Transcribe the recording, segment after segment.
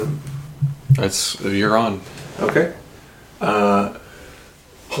You're on. Okay. Hold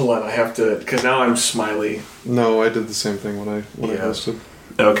on, I have to, because now I'm smiley. No, I did the same thing when I hosted.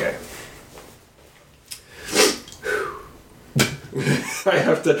 Okay.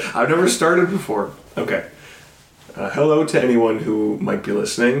 I've never started before. Okay. Hello to anyone who might be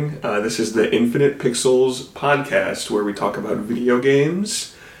listening. This is the Infinite Pixels podcast where we talk about video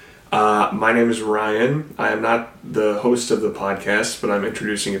games. My name is Ryan. I am not the host of the podcast, but I'm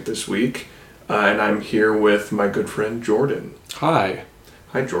introducing it this week. And I'm here with my good friend Jordan. Hi.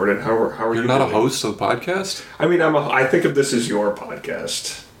 Hi, Jordan. How are you? You're not a host of the podcast? I mean, I think of this as your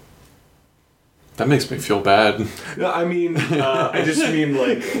podcast. That makes me feel bad. No, I mean, I just mean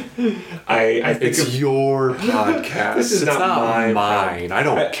like, I think it's your podcast. This is not mine. I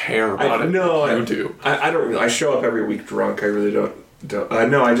don't care about it. No, like you do. I don't. I show up every week drunk. I really don't.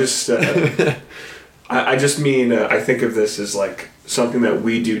 No, I just. I just mean. I think of this as like something that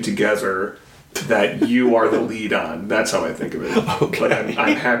we do together. That you are the lead on. That's how I think of it. Okay. But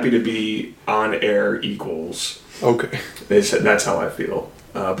I'm happy to be on air equals. Okay. That's how I feel.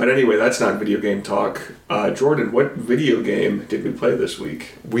 But anyway, that's not video game talk. Jordan, what video game did we play this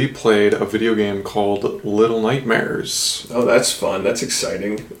week? We played a video game called Little Nightmares. Oh, that's fun. That's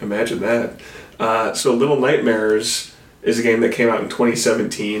exciting. Imagine that. So Little Nightmares is a game that came out in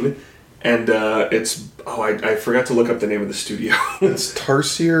 2017. And it's... Oh, I forgot to look up the name of the studio. It's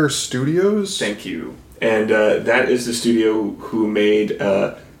Tarsier Studios? Thank you. And that is the studio who made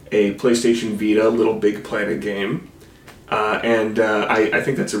a PlayStation Vita Little Big Planet game. And I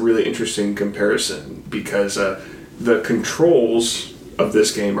think that's a really interesting comparison because the controls of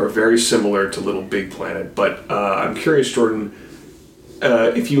this game are very similar to Little Big Planet. But I'm curious, Jordan,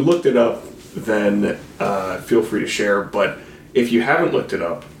 if you looked it up, then feel free to share. But if you haven't looked it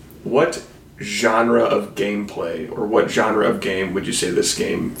up, what genre of gameplay or what genre of game would you say this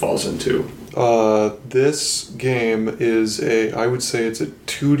game falls into? This game is I would say it's a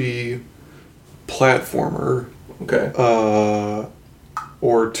 2D platformer. Okay.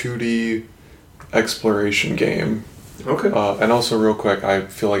 Or 2D exploration game. Okay. And also, real quick, I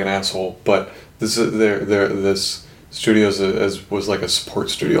feel like an asshole, but this studio was like a support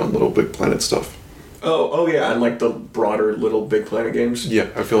studio on Little Big Planet stuff. Oh yeah, and like the broader Little Big Planet games. Yeah,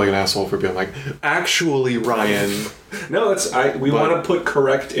 I feel like an asshole for being like, actually, Ryan. No, we want to put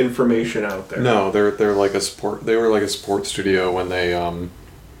correct information out there. No, they're like a support. They were like a support studio when they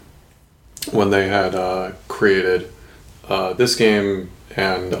had created this game,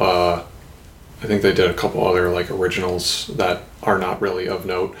 and I think they did a couple other like originals that are not really of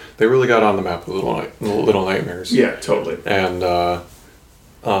note. They really got on the map with Little Nightmares. Yeah, totally. And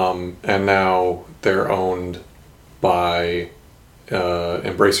now they're owned by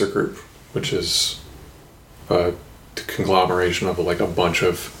Embracer Group, which is a conglomeration of like a bunch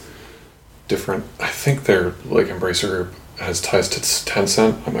of different. I think they're like Embracer Group has ties to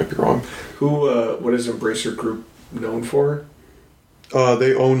Tencent. I might be wrong. What is Embracer Group known for?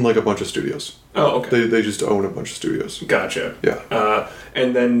 They own like a bunch of studios. Oh, okay. They just own a bunch of studios. Gotcha. Yeah.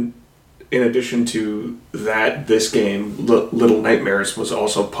 And then, in addition to that, this game, Little Nightmares, was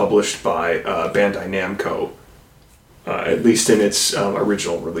also published by Bandai Namco, at least in its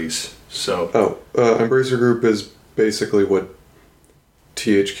original release. So. Embracer Group is basically what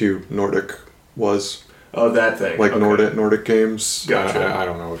THQ Nordic was. Oh, that thing. Like okay. Nordic Games. Gotcha. I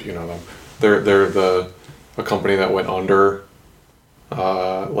don't know if you know them. They're a company that went under.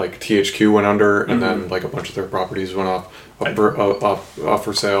 Like THQ went under, and then like a bunch of their properties went off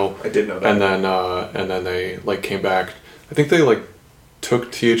for sale. I did know that. And then they like came back. I think they like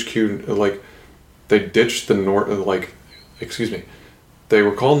took THQ like they ditched the They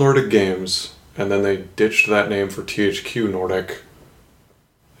were called Nordic Games, and then they ditched that name for THQ Nordic,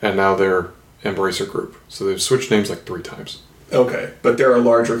 and now they're Embracer Group. So they've switched names like 3 times. Okay, but they're a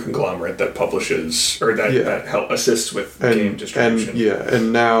larger conglomerate that publishes or that assists with game distribution.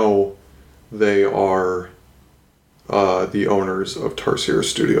 And now they are the owners of Tarsier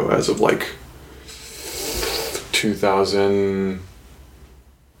Studio as of like 2000.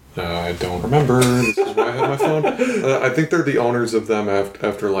 I don't remember. This is why I have my phone. I think they're the owners of them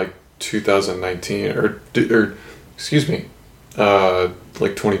after like 2019 or excuse me,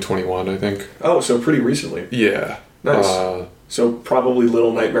 like 2021. I think. Oh, so pretty recently. Yeah. Nice. So probably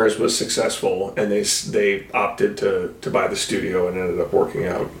Little Nightmares was successful, and they opted to buy the studio and ended up working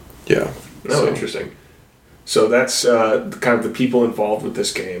out. Yeah. Oh, interesting. So that's kind of the people involved with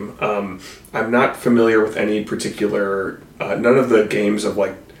this game. I'm not familiar with any particular... none of the games of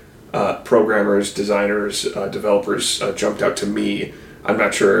like programmers, designers, developers jumped out to me. I'm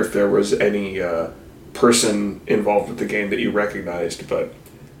not sure if there was any person involved with the game that you recognized, but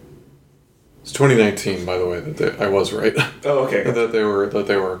It's 2019, by the way. I was right. Oh, okay. that they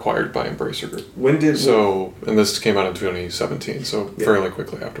were acquired by Embracer Group. And this came out in 2017, so fairly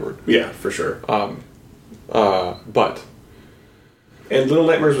quickly afterward. Yeah, for sure. But Little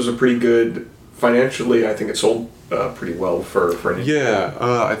Nightmares was a pretty good financially. I think it sold pretty well for an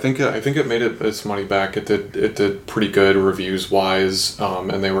I think it made its money back. It did pretty good reviews wise,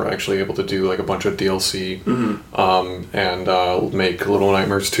 and they were actually able to do like a bunch of DLC, and make Little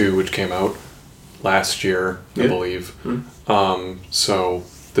Nightmares 2, which came out last year, I believe. So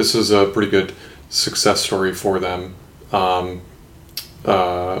this is a pretty good success story for them. But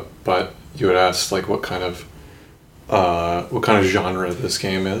you had asked like what kind of genre this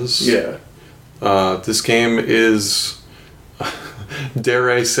game is. Yeah. This game is,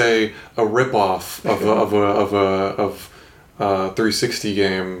 dare I say, a ripoff of a 360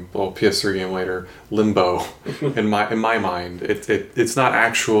 game, well, PS3 game later, Limbo. in my mind, it's not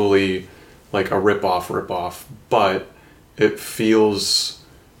actually like a ripoff, but it feels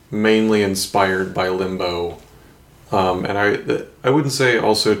mainly inspired by Limbo. And I wouldn't say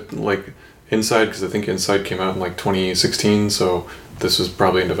also like Inside, because I think Inside came out in like 2016, so this was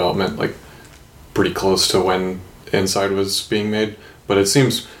probably in development like pretty close to when Inside was being made, but it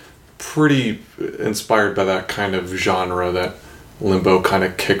seems pretty inspired by that kind of genre that Limbo kind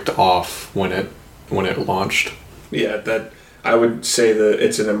of kicked off when it launched. Yeah, that I would say that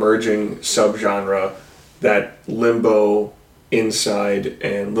it's an emerging subgenre that Limbo, Inside,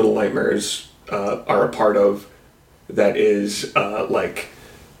 and Little Nightmares are a part of. That is like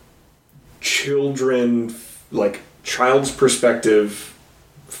child's perspective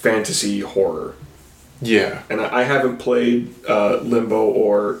fantasy horror. Yeah. And I haven't played Limbo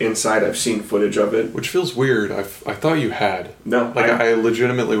or Inside. I've seen footage of it. Which feels weird. I thought you had. No. I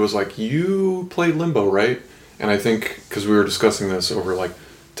legitimately was like, you played Limbo, right? And I think, because we were discussing this over like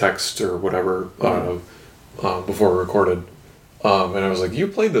text or whatever before we recorded, and I was like, you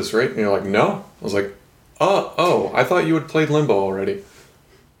played this, right? And you're like, no. I was like, oh, I thought you had played Limbo already.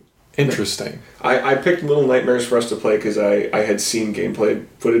 Interesting. I picked Little Nightmares for us to play because I had seen gameplay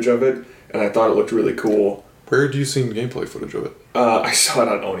footage of it, and I thought it looked really cool. Where had you seen gameplay footage of it? I saw it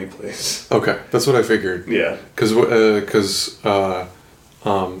on Oni Plays. Okay, that's what I figured. Yeah. Because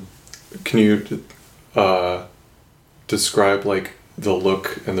can you describe like the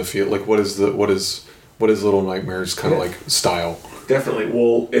look and the feel? Like what is Little Nightmares kind of like style? Definitely.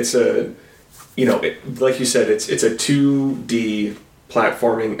 Well, it's a, like you said, it's a 2D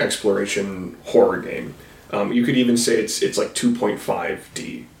platforming exploration horror game. You could even say it's like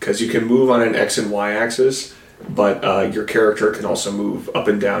 2.5D because you can move on an X and Y axis, but your character can also move up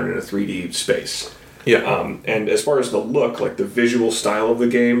and down in a 3D space. Yeah. And as far as the look, like the visual style of the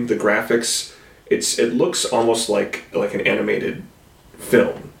game, the graphics, it looks almost like an animated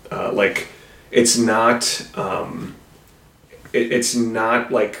film. Like it's not it's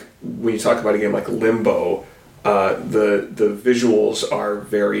not like when you talk about a game like Limbo. The visuals are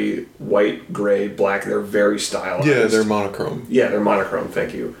very white, gray, black. They're very stylized. Yeah, they're monochrome. Yeah, they're monochrome.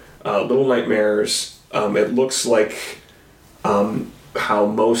 Thank you. Little Nightmares. It looks like how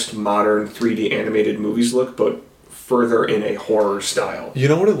most modern 3D animated movies look, but further in a horror style. You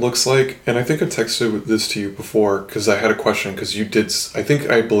know what it looks like? And I think I texted this to you before because I had a question because you did.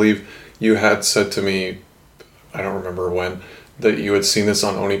 I believe you had said to me, I don't remember when, that you had seen this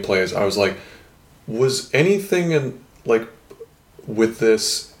on Oni Plays. I was like, was anything with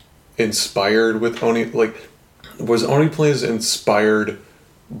this inspired with Oni? Like, was Oni Plays inspired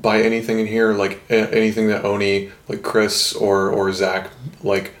by anything in here? Like anything that Oni, like Chris or Zach,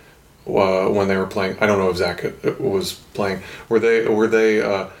 like when they were playing? I don't know if Zach was playing. Were they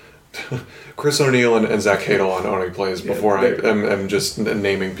Chris O'Neill and Zach Hadel on Oni Plays before I'm just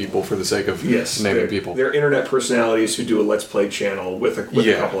naming people for the sake of naming people. They're internet personalities who do a Let's Play channel with a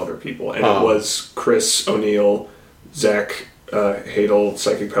couple other people. And it was Chris O'Neill, Zach Hadel,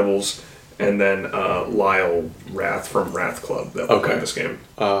 Psychic Pebbles, and then Lyle Rath from Wrath Club that played this game.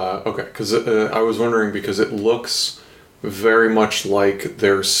 Okay, because I was wondering because it looks very much like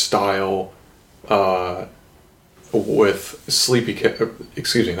their style with not Sleepy Cabin,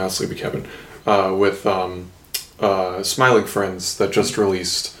 with Smiling Friends that just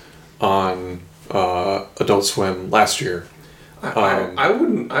released on Adult Swim last year. I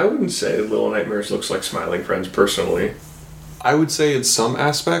wouldn't say Little Nightmares looks like Smiling Friends personally. I would say in some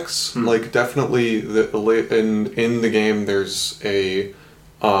aspects, like definitely in the game, there's there's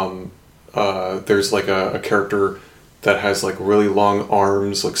like a character that has like really long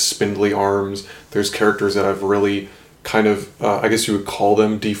arms, like spindly arms. There's characters that have really kind of, I guess you would call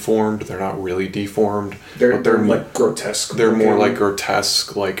them deformed. They're not really deformed. They're like grotesque. They're more like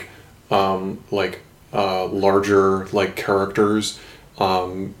grotesque, like larger like characters, a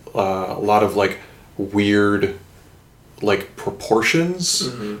lot of like weird like proportions,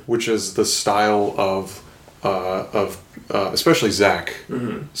 which is the style of especially Zach.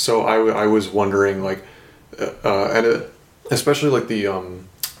 So I was wondering like, especially like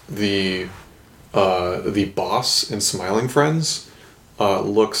the boss in Smiling Friends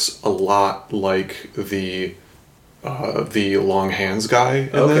looks a lot like the long hands guy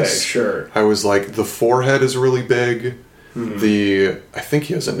in this. Sure. I was like, the forehead is really big. I think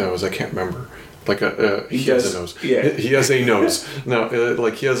he has a nose. I can't remember. Like he has a nose. Yeah. He has a nose. No,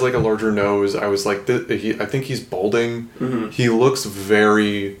 like he has like a larger nose. I was like, I think he's balding. He looks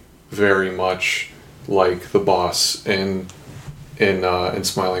very, very much like the boss in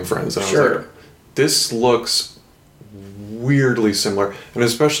Smiling Friends. And I was like, this looks weirdly similar, and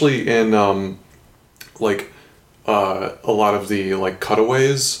especially in a lot of the like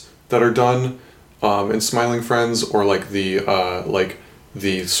cutaways that are done in Smiling Friends, or like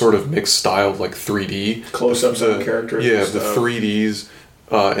the sort of mixed style of like 3D close-ups of characters. Yeah, the 3Ds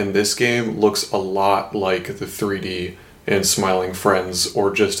in this game looks a lot like the 3D in Smiling Friends,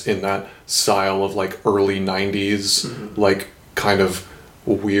 or just in that style of like early 90s, like kind of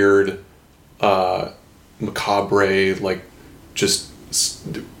weird, macabre, like just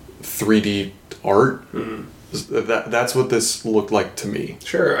 3D art. That's what this looked like to me.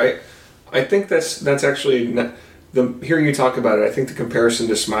 Sure, I think that's actually hearing you talk about it. I think the comparison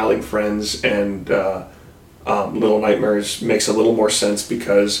to Smiling Friends and Little Nightmares makes a little more sense,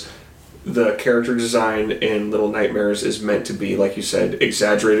 because the character design in Little Nightmares is meant to be, like you said,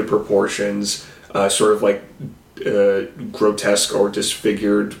 exaggerated proportions, sort of like grotesque or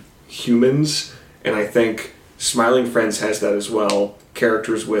disfigured humans, and I think Smiling Friends has that as well.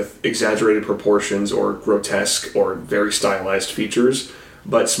 Characters with exaggerated proportions or grotesque or very stylized features.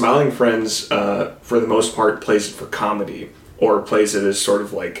 But Smiling Friends, for the most part, plays it for comedy, or plays it as sort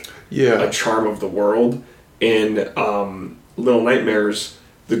of like a charm of the world. In Little Nightmares,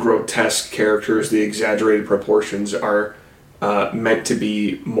 the grotesque characters, the exaggerated proportions are meant to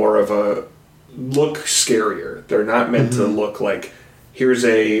be more of a look scarier. They're not meant to look like, here's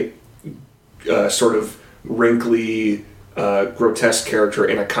a sort of wrinkly, grotesque character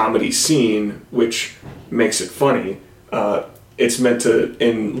in a comedy scene, which makes it funny. It's meant to,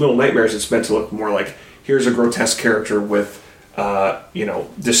 in Little Nightmares, it's meant to look more like, here's a grotesque character with,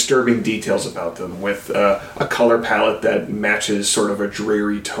 disturbing details about them, with a color palette that matches sort of a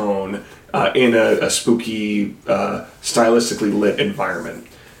dreary tone in a spooky, stylistically lit environment.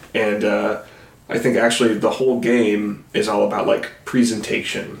 And I think actually the whole game is all about like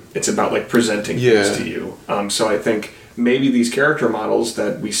presentation. It's about like presenting things to you. So I think maybe these character models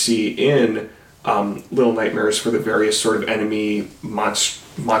that we see in Little Nightmares for the various sort of enemy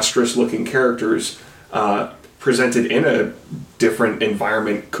monstrous looking characters presented in a different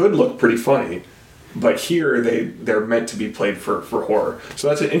environment could look pretty funny, but here they're meant to be played for horror. So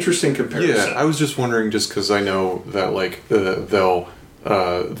that's an interesting comparison. Yeah, I was just wondering, just because I know that like they're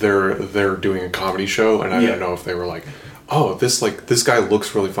doing a comedy show, and I don't know if they were like, oh, this guy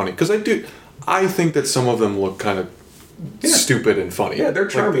looks really funny, because I think that some of them look kind of stupid and funny. Yeah, they're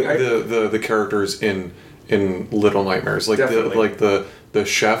charming. Like the characters in Little Nightmares, like the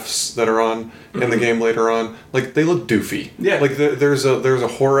chefs that are on in the game later on, like they look doofy. Yeah, like there's a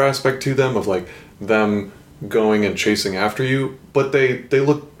horror aspect to them, of like them going and chasing after you, but they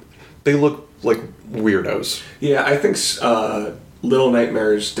look like weirdos. Yeah, I think Little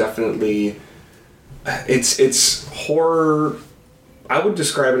Nightmares definitely, it's horror. I would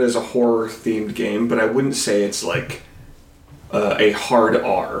describe it as a horror themed game, but I wouldn't say it's like a hard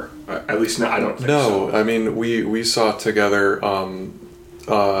R. At least I don't think so. No, I mean we saw together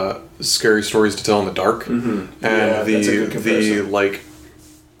Scary Stories to Tell in the Dark, and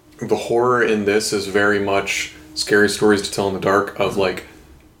the horror in this is very much Scary Stories to Tell in the Dark, of like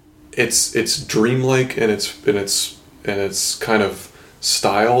it's dreamlike in its kind of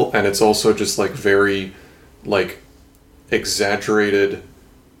style, and it's also just like very like exaggerated,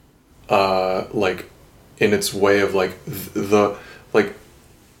 like in its way of like the like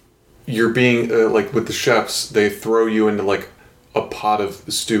you're being like with the chefs, they throw you into like a pot of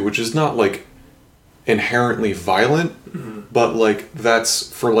stew, which is not like inherently violent, but like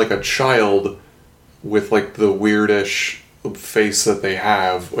that's for like a child with like the weirdish face that they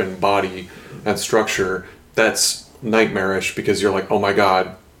have and body and structure, that's nightmarish, because you're like, oh my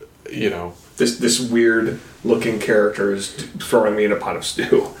god, this weird looking character is throwing me in a pot of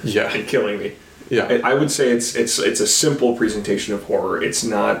stew and killing me. I would say it's a simple presentation of horror. It's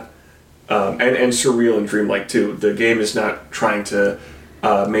not and surreal and dreamlike too. The game is not trying to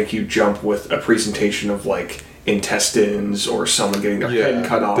make you jump with a presentation of like intestines or someone getting their head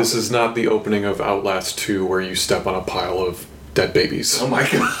cut off. This is not the opening of Outlast 2 where you step on a pile of dead babies. Oh my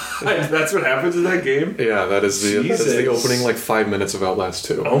god, that's what happens in that game? Yeah, that is the opening like 5 minutes of Outlast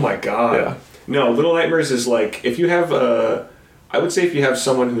 2. Oh my god. Yeah. No, Little Nightmares is like, if you have I would say if you have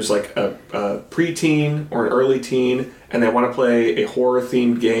someone who's like a preteen or an early teen and they want to play a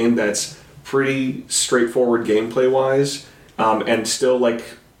horror-themed game that's pretty straightforward gameplay-wise, and still like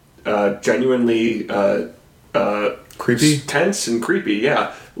genuinely creepy? Tense and creepy,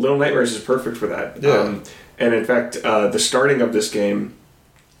 yeah. Little Nightmares is perfect for that. Yeah. And in fact, the starting of this game,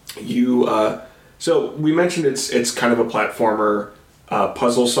 so we mentioned it's kind of a platformer,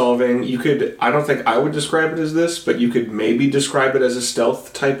 puzzle solving. You could, I don't think I would describe it as this, but you could maybe describe it as a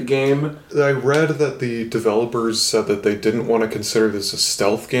stealth type game. I read that the developers said that they didn't want to consider this a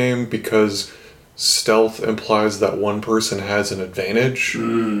stealth game because stealth implies that one person has an advantage,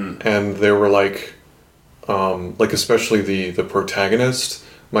 and they were like especially the protagonist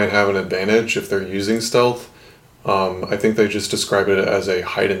might have an advantage if they're using stealth. I think they just described it as a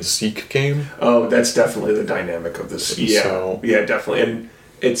hide and seek game. Oh, that's definitely the dynamic of this. Yeah, yeah, definitely. And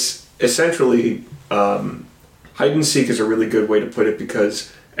it's essentially hide and seek is a really good way to put it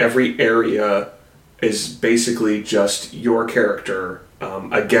because every area is basically just your character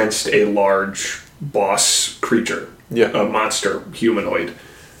against a large boss creature, a monster humanoid.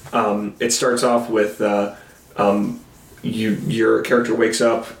 It starts off with your character wakes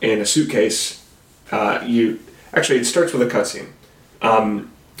up in a suitcase. Actually, it starts with a cutscene.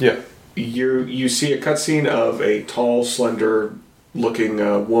 You see a cutscene of a tall,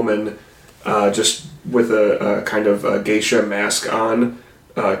 slender-looking woman, just with a kind of a geisha mask on.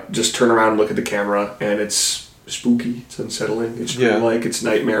 Just turn around and look at the camera, and it's spooky. It's unsettling. It's dreamlike. It's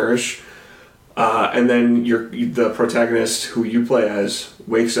nightmarish. And then the protagonist, who you play as,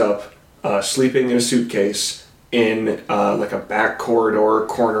 wakes up sleeping in a suitcase in like a back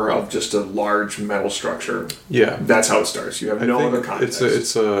corner of just a large metal structure. Yeah, that's how it starts. You have no other context.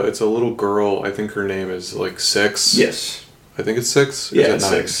 It's a little girl. I think her name is like 6. Yes, I think it's 6. Yeah, it's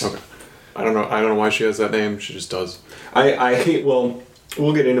 6. Okay, I don't know why she has that name. She just does. Well,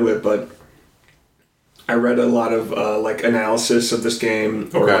 we'll get into it, but I read a lot of like analysis of this game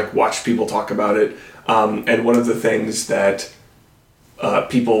or like watched people talk about it, and one of the things that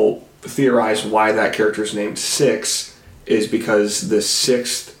people theorize why that character is named 6 is because the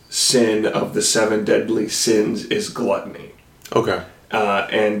 6th sin of the 7 deadly sins is gluttony. Okay.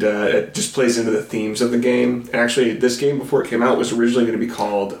 And it just plays into the themes of the game. And actually, this game before it came out was originally going to be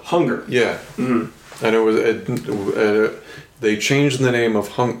called Hunger. Yeah. Mm-hmm. And it was they changed the name of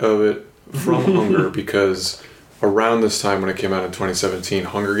it from Hunger because around this time when it came out in 2017,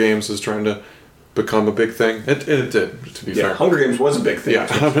 Hunger Games was trying to become a big thing. It did, to be fair. Hunger Games was a big thing.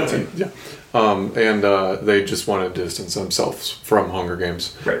 Yeah. And they just wanted to distance themselves from Hunger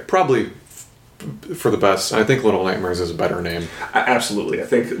Games. Right. Probably for the best. I think Little Nightmares is a better name. Absolutely. I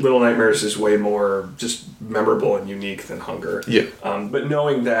think Little Nightmares is way more just memorable and unique than Hunger. Yeah. But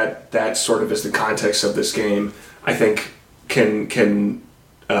knowing that sort of is the context of this game, I think can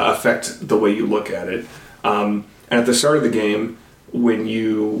affect the way you look at it. And at the start of the game, when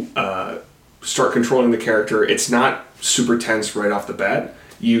you start controlling the character, it's not super tense right off the bat.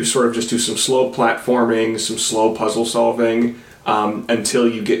 You sort of just do some slow platforming, some slow puzzle solving, until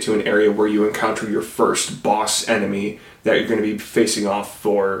you get to an area where you encounter your first boss enemy that you're going to be facing off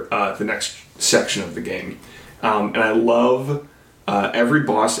for the next section of the game. And I love every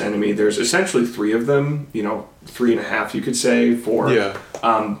boss enemy. There's essentially 3 of them, 3.5 you could say, 4. Yeah.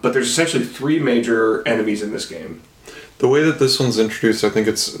 But there's essentially 3 major enemies in this game. The way that this one's introduced, I think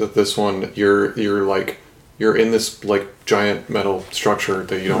it's that this one you're in this like giant metal structure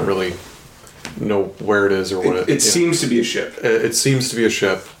that you don't really know where it is or what it seems to be a ship. It seems to be a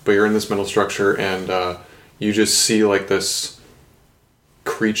ship, but you're in this metal structure and you just see like this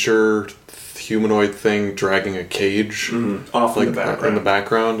creature humanoid thing dragging a cage off like, in the background. In the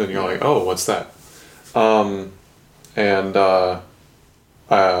background, and you're like, oh, what's that? I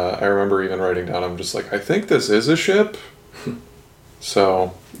remember even writing down, I'm just like, I think this is a ship.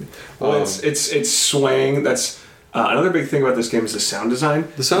 So, well, it's swaying. That's another big thing about this game is the sound design.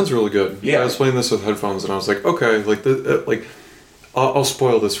 The sound's really good. Yeah, I was playing this with headphones, and I was like, okay, like I'll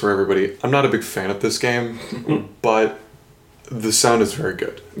spoil this for everybody. I'm not a big fan of this game, but the sound is very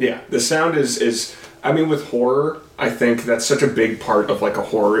good. Yeah, the sound is. I mean, with horror, I think that's such a big part of like a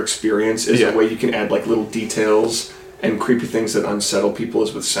horror experience is the way you can add like little details and creepy things that unsettle people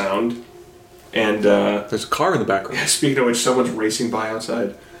is with sound. And there's a car in the background. Speaking of which, someone's racing by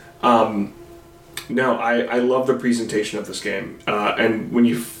outside. No, I love the presentation of this game. And when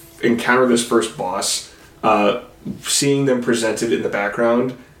you encounter this first boss, seeing them presented in the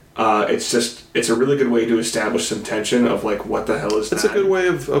background, it's a really good way to establish some tension of like, what the hell is that? It's a good way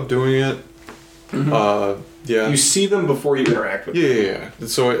of doing it. Mm-hmm. Yeah. You see them before you interact with them. Yeah.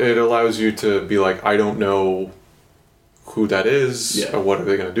 So it allows you to be like, I don't know who that is, Yeah. or what are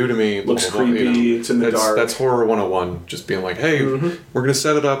they going to do to me. Looks blah, blah, blah, creepy, it's in the dark. That's horror 101. Just being like, hey, we're going to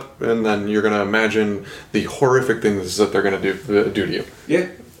set it up, and then you're going to imagine the horrific things that they're going to do to you. Yeah,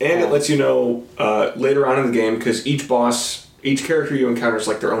 and it lets you know later on in the game, because each character you encounter is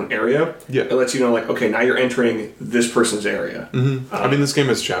like their own area. Yeah. It lets you know, like, okay, now you're entering this person's area. Mm-hmm. I mean, this game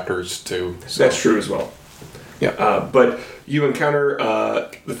has chapters, too. So. That's true as well. Yeah. But you encounter,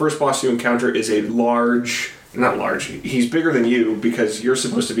 the first boss you encounter is a not large, he's bigger than you because you're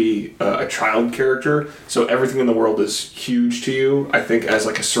supposed to be a child character, so everything in the world is huge to you, I think, as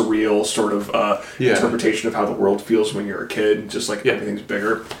like a surreal sort of interpretation of how the world feels when you're a kid, just like everything's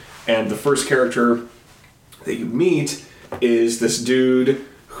bigger. And the first character that you meet is this dude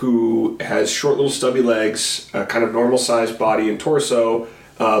who has short little stubby legs, kind of normal sized body and torso,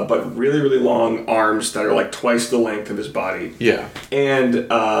 but really, really long arms that are like twice the length of his body. Yeah. And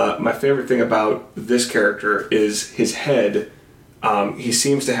my favorite thing about this character is his head. He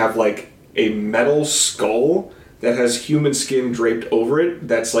seems to have like a metal skull that has human skin draped over it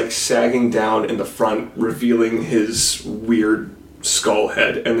that's like sagging down in the front, revealing his weird skull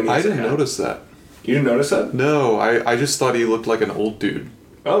head. And then I didn't notice that. You didn't notice that? No, I just thought he looked like an old dude.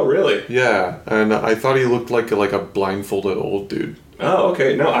 Oh, really? Yeah, and I thought he looked like a blindfolded old dude. Oh,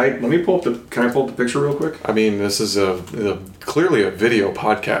 okay. No, let me pull up can I pull up the picture real quick? I mean, this is clearly a video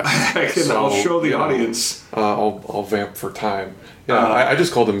podcast. I'll show the audience. I'll vamp for time. Yeah, I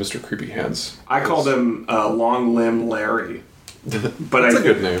just called him Mr. Creepy Hands. I called him Long Limb Larry. But That's a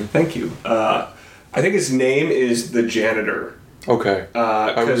good name. Thank you. I think his name is the Janitor. Okay.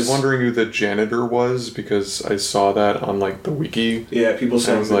 I was wondering who the janitor was because I saw that on like the wiki. Yeah, people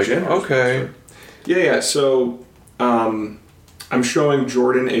saying the like, janitor. okay. Yeah. So, I'm showing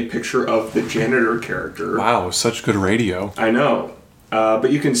Jordan a picture of the Janitor character. Wow, such good radio. I know,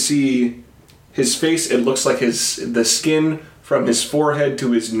 but you can see his face. It looks like the skin from his forehead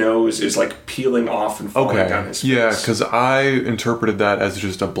to his nose is like peeling off and falling down his face. Yeah, because I interpreted that as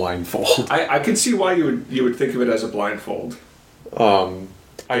just a blindfold. I could see why you would think of it as a blindfold. I'm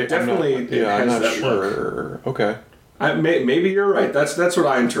not that sure. Look. Okay. Maybe you're right. That's what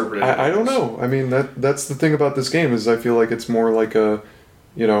I interpreted. I don't know. I mean, that's the thing about this game is I feel like it's more like a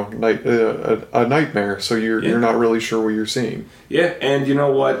nightmare. So you're not really sure what you're seeing. Yeah, and you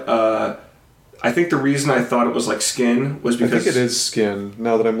know what? I think the reason I thought it was like skin was because I think it is skin.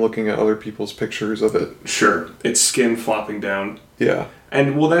 Now that I'm looking at other people's pictures of it. Sure, it's skin flopping down. Yeah.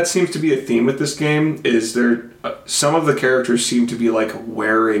 And well, that seems to be a theme with this game. Is there some of the characters seem to be like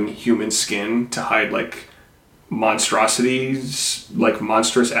wearing human skin to hide like monstrosities, like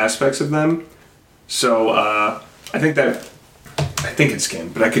monstrous aspects of them. So I think it's skin,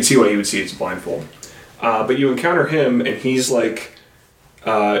 but I could see why you would see it's blindfold. But you encounter him, and he's like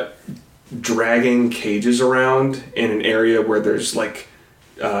dragging cages around in an area where there's like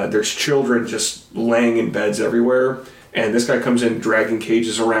there's children just laying in beds everywhere. And this guy comes in dragging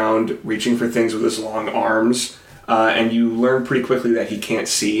cages around, reaching for things with his long arms, and you learn pretty quickly that he can't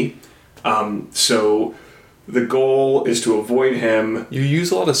see. So the goal is to avoid him. You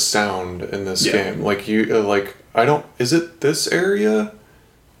use a lot of sound in this game. Like is it this area?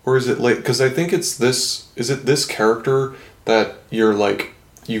 Or is it like, because I think it's this, is it this character that you're like,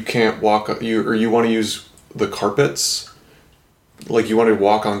 you can't walk, or you want to use the carpets? Like you want to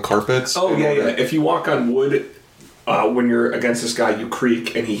walk on carpets? Oh, yeah. If you walk on wood, when you're against this guy, you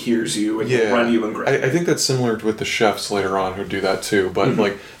creak and he hears you and he'll run you and grab you. I think that's similar with the chefs later on who do that too. But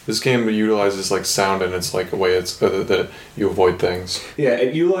like this game utilizes like sound, and it's like a way that you avoid things. Yeah,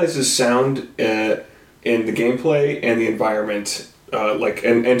 it utilizes sound in the gameplay and the environment,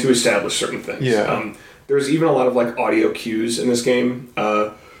 and to establish certain things. Yeah. There's even a lot of like audio cues in this game.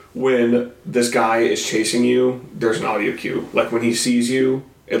 When this guy is chasing you, there's an audio cue. Like when he sees you,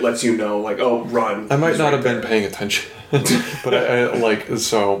 it lets you know, like, oh, run. I might not have been paying attention, but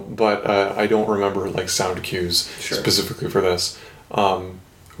I don't remember like sound cues specifically for this,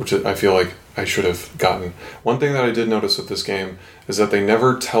 which I feel like I should have gotten. One thing that I did notice with this game is that they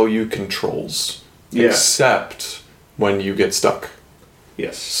never tell you controls, except when you get stuck.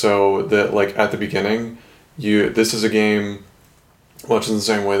 Yes. So that like at the beginning, this is a game much in the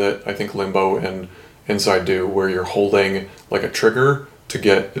same way that I think Limbo and Inside do, where you're holding like a trigger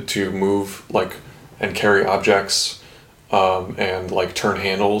to move like and carry objects and like turn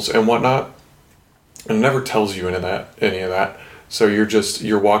handles and whatnot. and it never tells you any of that. So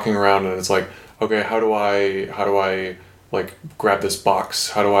you're walking around and it's like, okay, how do I like grab this box?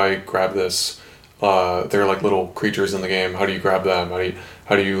 How do I grab this? They're like little creatures in the game. How do you grab them?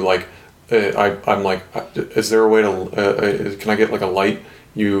 How do you like? I'm like, is there a way to? Can I get like a light?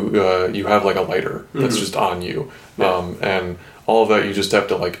 You have like a lighter that's just on you, and all of that you just have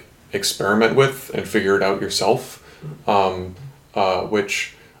to like experiment with and figure it out yourself,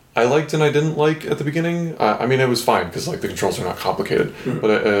 which I liked and I didn't like at the beginning. I mean, it was fine because like the controls are not complicated,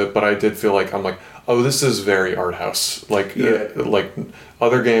 but I did feel like I'm like, oh, this is very art house. Like like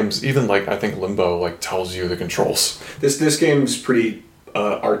other games, even like I think Limbo like tells you the controls. This game's pretty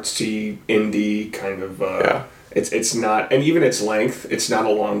artsy, indie kind of. It's not, and even its length, it's not a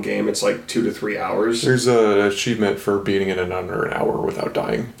long game. It's like 2 to 3 hours. There's an achievement for beating it in under an hour without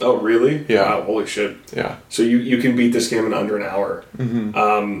dying. Oh, really? Yeah. Wow, holy shit. Yeah. So you can beat this game in under an hour.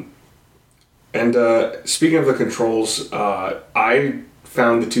 And speaking of the controls, I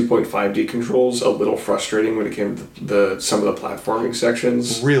found the 2.5D controls a little frustrating when it came to some of the platforming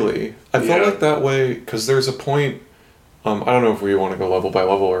sections. Really? I felt like that way, because there's a point... I don't know if we want to go level by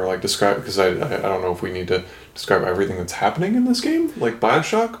level or like describe, because I don't know if we need to describe everything that's happening in this game, like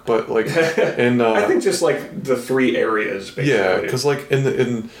Bioshock, but like in I think just like the 3 areas basically. Yeah, because like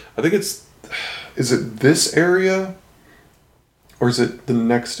in I think is it this area or is it the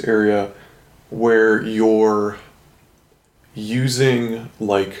next area where you're using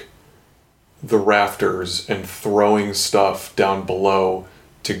like the rafters and throwing stuff down below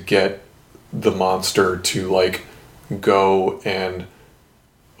to get the monster to like go and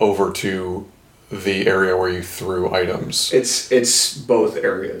over to the area where you threw items. It's both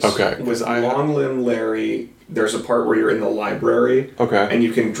areas. Okay. With Long Limb Larry, there's a part where you're in the library. Okay. And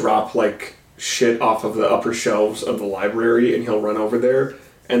you can drop like shit off of the upper shelves of the library and he'll run over there.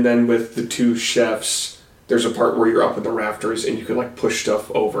 And then with the 2 chefs, there's a part where you're up in the rafters and you can like push stuff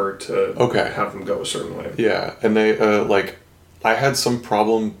over to have them go a certain way. Yeah. And they like I had some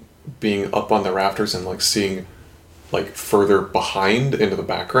problem being up on the rafters and like seeing like further behind into the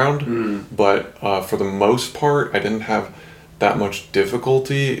background, but for the most part I didn't have that much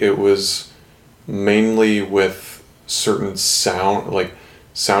difficulty. It was mainly with certain sound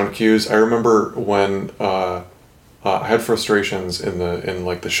cues. I remember when I had frustrations in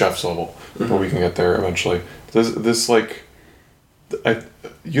like the chef's level, but we can get there eventually. This like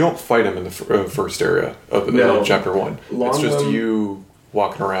you don't fight him in the first area of chapter 1. It's just you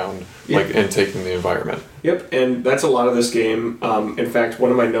walking around and taking the environment. Yep, and that's a lot of this game. In fact,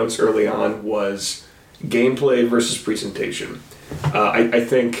 one of my notes early on was gameplay versus presentation. I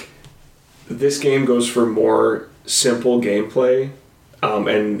think this game goes for more simple gameplay,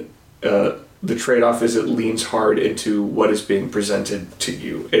 and the trade-off is it leans hard into what is being presented to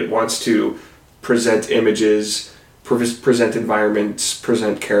you. It wants to present images, present environments,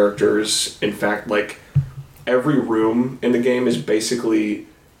 present characters. In fact, like every room in the game is basically...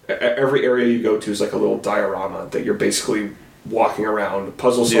 Every area you go to is like a little diorama that you're basically walking around,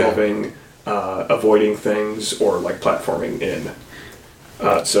 puzzle solving, avoiding things, or like platforming in.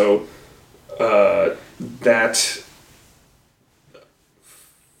 So that...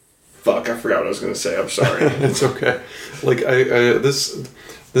 Fuck, I forgot what I was going to say. I'm sorry. It's okay. Like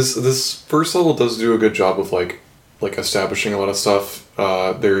this first level does do a good job of like establishing a lot of stuff.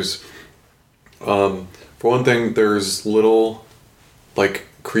 There's for one thing, there's little like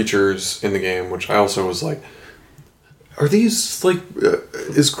creatures in the game, which I also was like, are these like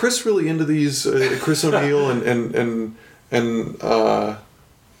is Chris really into these Chris O'Neill and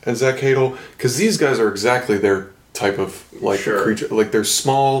Zach Hadel? Because these guys are exactly their type of like creature. Like they're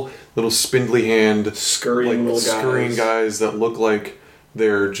small, little spindly hand scurrying guys that look like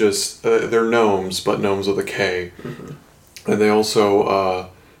they're just they're gnomes, but gnomes with a K. And they also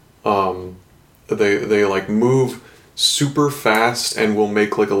they like move super fast and will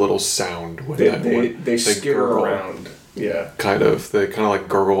make like a little sound when they skitter around. Yeah, kind of. They kind of like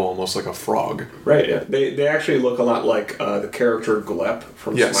gurgle, almost like a frog. Right. Yeah. They actually look a lot like the character Glep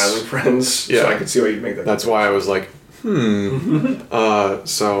from Smiling Friends. Yeah. So I could see why you'd make that. That's why I was like, and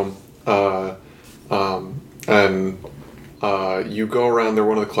you go around. They're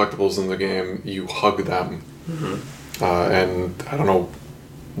one of the collectibles in the game. You hug them, and I don't know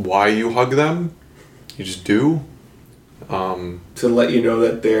why you hug them. You just do. To let you know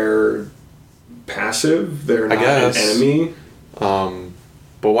that they're passive, they're not an enemy.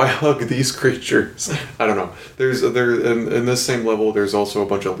 But why hug these creatures? I don't know. There's in this same level. There's also a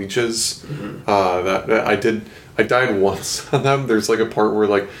bunch of leeches that I died once on them. There's like a part where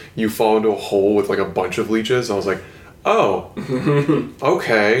like you fall into a hole with like a bunch of leeches. I was like, oh,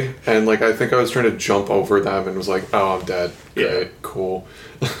 okay. And like I think I was trying to jump over them and was like, oh, I'm dead. Great, cool.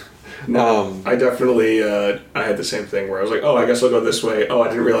 No, I definitely I had the same thing where I was like, oh, I guess I'll go this way. Oh, I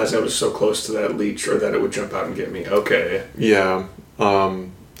didn't realize I was so close to that leech or that it would jump out and get me. Okay. Yeah.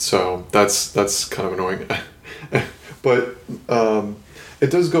 So that's kind of annoying. But it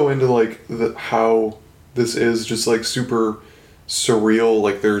does go into like how this is just like super surreal.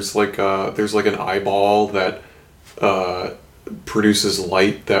 Like there's like an eyeball that produces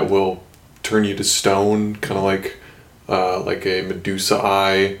light that will turn you to stone, kind of like a Medusa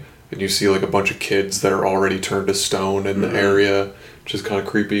eye, and you see like a bunch of kids that are already turned to stone in the area, which is kind of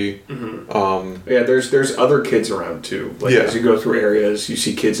creepy. Yeah, there's other kids around too. Like as you go through areas, you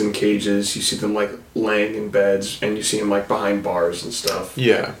see kids in cages, you see them like laying in beds, and you see them like behind bars and stuff.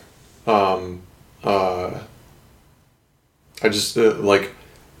 Yeah. I just like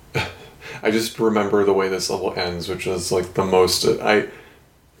I just remember the way this level ends, which is like the most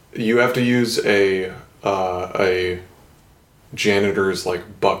you have to use a janitor's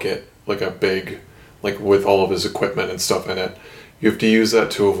like bucket, like a big, like with all of his equipment and stuff in it. You have to use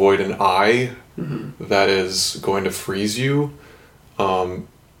that to avoid an eye that is going to freeze you.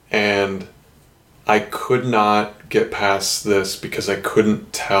 And I could not get past this because I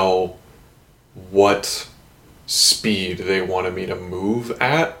couldn't tell what speed they wanted me to move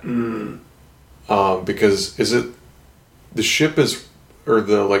at. Because is it the ship is, or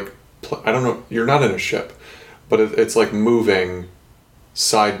the like, I don't know, you're not in a ship, but it's like moving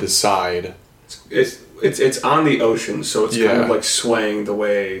side to side. It's on the ocean, so it's kind of like swaying the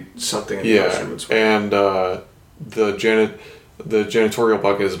way something in the ocean would sway. And the janitorial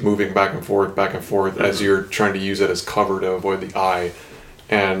bucket is moving back and forth as you're trying to use it as cover to avoid the eye.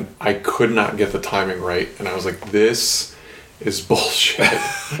 And I could not get the timing right, and I was like, this is bullshit.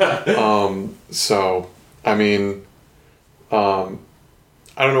 So I mean, I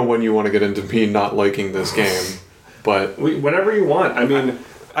don't know when you want to get into me not liking this game, but whenever you want. I mean,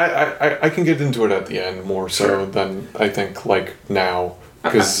 I can get into it at the end more so than I think like now,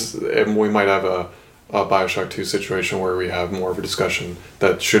 because we might have a BioShock 2 situation where we have more of a discussion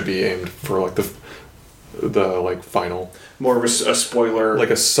that should be aimed for like the like final, more of a spoiler, like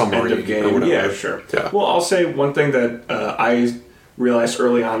a summary end of game. Or whatever. Yeah, sure. Yeah. Well, I'll say one thing that I realized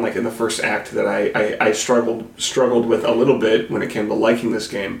early on, like in the first act, that I struggled with a little bit when it came to liking this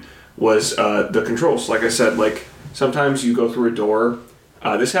game was the controls. Like I said, like sometimes you go through a door.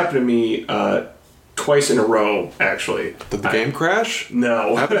 This happened to me twice in a row, actually. Did the game crash?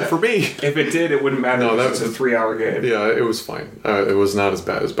 No. It happened for me. If it did, it wouldn't matter. No, that was a 3-hour game. Yeah, it was fine. It was not as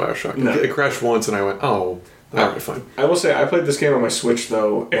bad as BioShock. No. It crashed once, and I went, oh, alright, fine. I will say, I played this game on my Switch,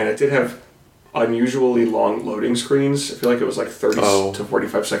 though, and it did have unusually long loading screens. I feel like it was like 30 to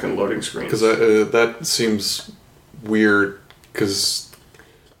 45 second loading screens. Because that seems weird, because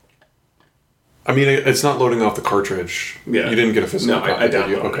I mean, it's not loading off the cartridge. Yeah. You didn't get a physical copy, I did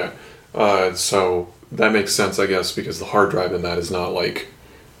you? downloaded Okay. So that makes sense, I guess, because the hard drive in that is not like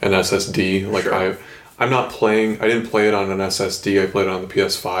an SSD. Like I didn't play it on an SSD. I played it on the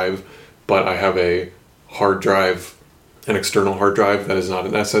PS5, but I have a hard drive, an external hard drive that is not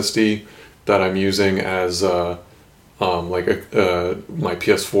an SSD that I'm using as my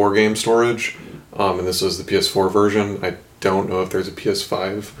PS4 game storage. And this is the PS4 version. I don't know if there's a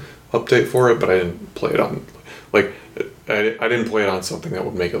PS5 update for it, but I didn't play it on, like, I didn't play it on something that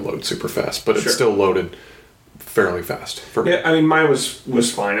would make it load super fast, but it still loaded fairly fast for me. Yeah, I mean, mine was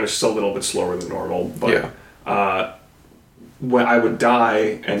fine. It was still a little bit slower than normal, but when I would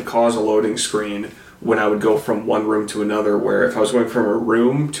die and cause a loading screen when I would go from one room to another, where if I was going from a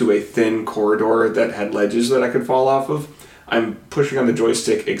room to a thin corridor that had ledges that I could fall off of, I'm pushing on the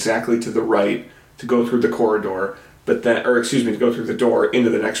joystick exactly to the right to go through the corridor, to go through the door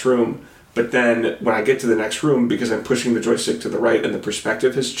into the next room. But then when I get to the next room, because I'm pushing the joystick to the right and the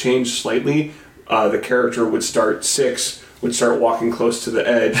perspective has changed slightly, the character would start walking close to the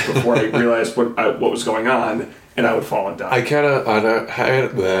edge before I realized what was going on, and I would fall and die. I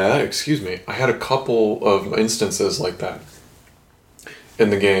had a couple of instances like that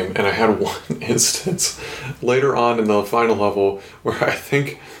in the game, and I had one instance later on in the final level where I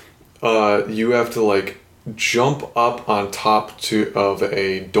think you have to like jump up on top of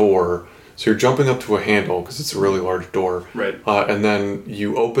a door. So you're jumping up to a handle because it's a really large door, right? And then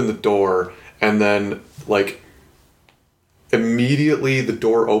you open the door, and then like immediately the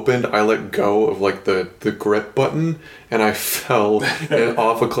door opened, I let go of like the grip button, and I fell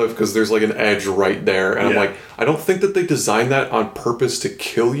off a cliff because there's like an edge right there, and I'm like, I don't think that they designed that on purpose to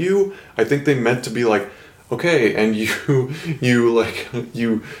kill you. I think they meant to be like, okay, and you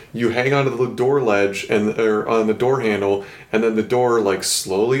hang onto the door ledge or on the door handle, and then the door like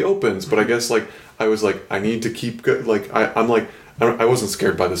slowly opens. But I guess like I was like, I need to keep I wasn't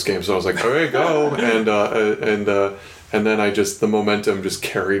scared by this game, so I was like, okay, go, and then the momentum just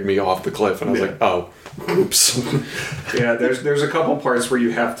carried me off the cliff, and I was like, oh, oops. Yeah, there's a couple parts where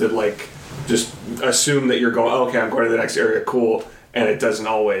you have to like just assume that you're going, okay, I'm going to the next area, cool, and it doesn't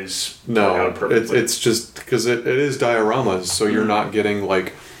always work out perfectly. It's just because it is dioramas, so you're not getting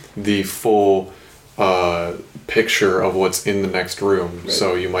like the full picture of what's in the next room, right.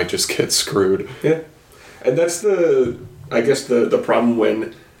 So you might just get screwed. Yeah, and that's I guess the problem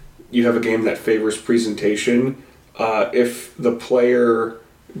when you have a game that favors presentation. If the player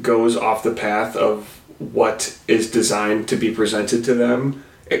goes off the path of what is designed to be presented to them,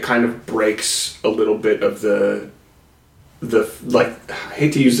 it kind of breaks a little bit of the like, I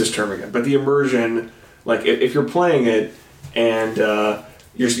hate to use this term again, but the immersion. Like if you're playing it and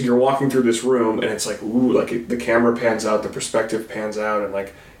you're walking through this room and it's like, ooh, like the camera pans out, the perspective pans out, and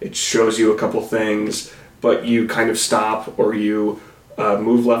like it shows you a couple things, but you kind of stop or you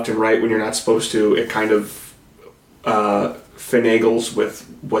move left and right when you're not supposed to. It kind of finagles with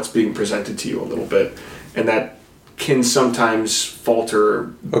what's being presented to you a little bit, and that can sometimes falter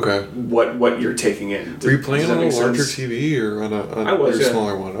what you're taking in. Were you playing on a larger TV or on a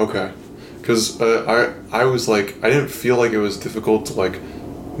smaller one? Okay, because I was like, I didn't feel like it was difficult to like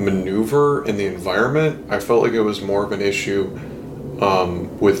maneuver in the environment. I felt like it was more of an issue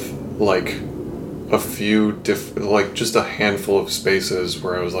with like a few like just a handful of spaces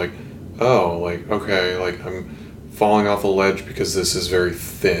where I was like, oh, like okay, like I'm falling off a ledge because this is very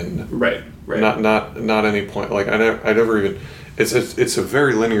thin. Right. Not any point. Like I never even. It's a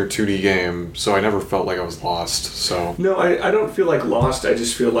very linear 2D game, so I never felt like I was lost. So no, I don't feel like lost. I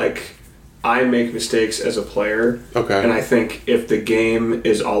just feel like I make mistakes as a player. Okay. And I think if the game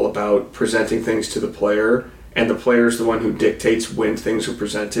is all about presenting things to the player, and the player is the one who dictates when things are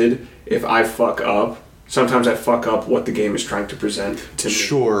presented, if I fuck up, sometimes I fuck up what the game is trying to present to me.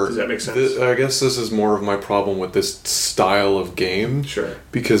 Sure. Does that make sense? I guess this is more of my problem with this style of game. Sure.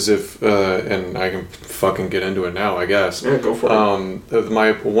 Because if, and I can fucking get into it now, I guess. Yeah, go for it.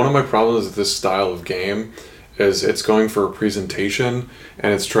 One of my problems with this style of game is it's going for a presentation,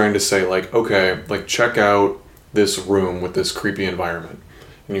 and it's trying to say, like, okay, like, check out this room with this creepy environment.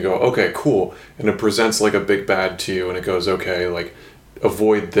 And you go, okay, cool. And it presents, like, a big bad to you, and it goes, okay, like,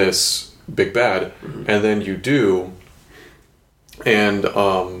 avoid this big bad, and then you do, and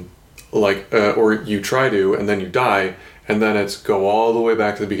or you try to, and then you die, and then it's go all the way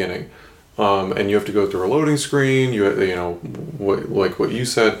back to the beginning, and you have to go through a loading screen. You know like what you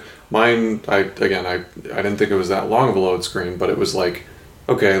said. Mine, I didn't think it was that long of a load screen, but it was like,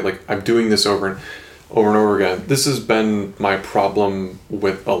 okay, like I'm doing this over and over again. This has been my problem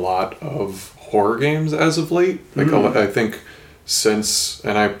with a lot of horror games as of late. Like I think. Since,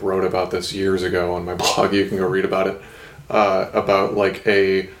 and I wrote about this years ago on my blog, you can go read about it, about like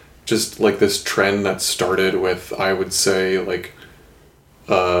just like this trend that started with, I would say, like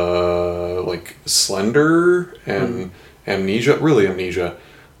Slender and Amnesia,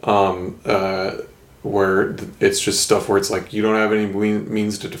 where it's just stuff where it's like, you don't have any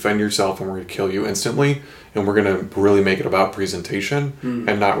means to defend yourself, and we're going to kill you instantly, and we're going to really make it about presentation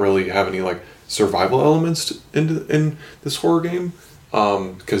and not really have any like survival elements in this horror game,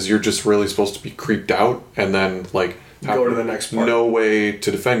 because you're just really supposed to be creeped out and then like go to the next part. No way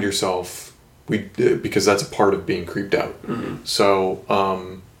to defend yourself, because that's a part of being creeped out. So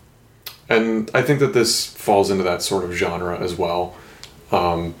and I think that this falls into that sort of genre as well,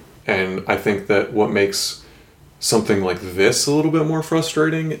 and I think that what makes something like this a little bit more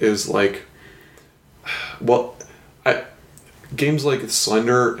frustrating is like, well, games like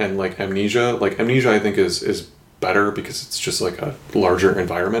Slender and like Amnesia I think is better because it's just like a larger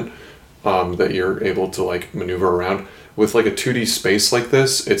environment that you're able to like maneuver around. With like a 2D space like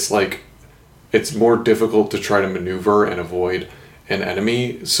this, it's like it's more difficult to try to maneuver and avoid an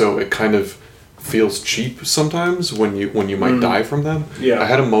enemy, so it kind of feels cheap sometimes when you might die from them. Yeah. I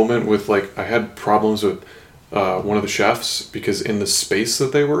had a moment with like, I had problems with one of the chefs because in the space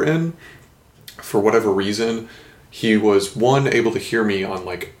that they were in, for whatever reason, he was able to hear me on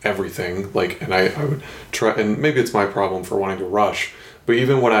like everything, like, and I would try, and maybe it's my problem for wanting to rush, but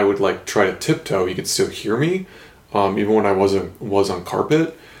even when I would like try to tiptoe, he could still hear me, even when I was on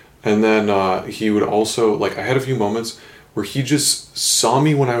carpet. And then he would also, like, I had a few moments where he just saw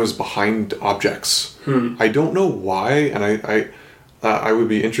me when I was behind objects. I don't know why, and I would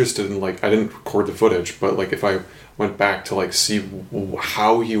be interested in, like, I didn't record the footage, but like if I went back to like see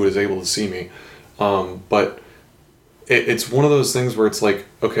how he was able to see me. But it's one of those things where it's like,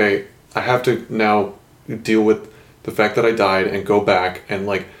 okay, I have to now deal with the fact that I died and go back and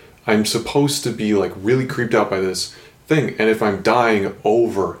like I'm supposed to be like really creeped out by this thing, and if I'm dying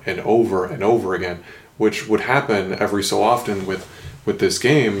over and over and over again, which would happen every so often with this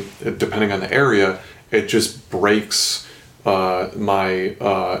game, depending on the area, it just breaks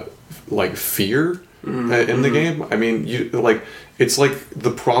my like fear in the game. I mean, you like it's like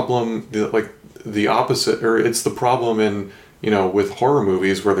the problem, like the opposite, or it's the problem in, you know, with horror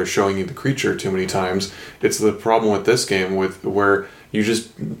movies where they're showing you the creature too many times. It's the problem with this game with where you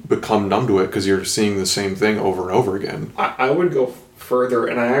just become numb to it because you're seeing the same thing over and over again. I would go further,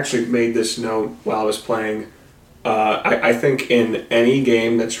 and I actually made this note while I was playing. I think in any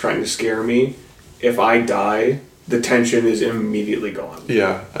game that's trying to scare me, if I die, the tension is immediately gone.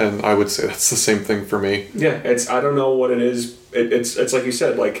 Yeah, and I would say that's the same thing for me. Yeah, I don't know what it is. It's like you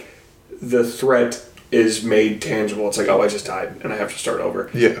said, like the threat is made tangible. It's like, oh, I just died and I have to start over.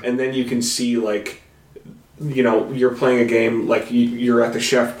 Yeah. And then you can see, like, you know, you're playing a game, like you're at the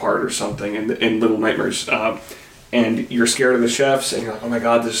chef part or something in Little Nightmares, and you're scared of the chefs, and you're like, oh my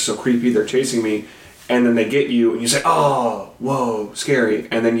god, this is so creepy, they're chasing me. And then they get you, and you say, oh, whoa, scary.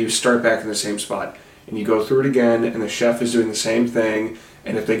 And then you start back in the same spot. And you go through it again, and the chef is doing the same thing.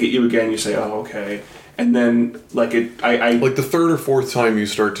 And if they get you again, you say, oh, okay. And then, like, like the third or fourth time, you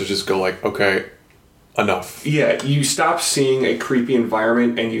start to just go, like, okay, enough. Yeah, you stop seeing a creepy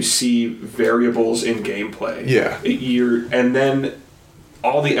environment, and you see variables in gameplay. Yeah. And then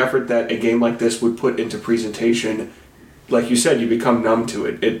all the effort that a game like this would put into presentation, like you said, you become numb to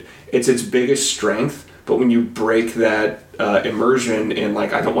it. It's its biggest strength, but when you break that immersion in,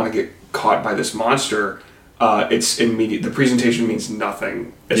 like, I don't want to get caught by this monster, it's immediate. The presentation means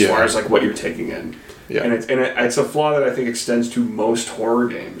nothing as far as like what you're taking in. Yeah. And it's a flaw that I think extends to most horror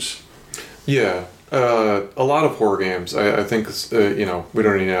games. Yeah. A lot of horror games, I think, you know, we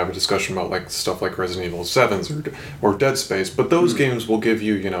don't need to have a discussion about like stuff like Resident Evil 7s or Dead Space, but those games will give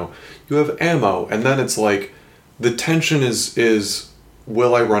you, you know, you have ammo, and then it's like the tension is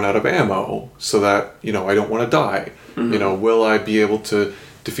will I run out of ammo so that, you know, I don't want to die? You know, will I be able to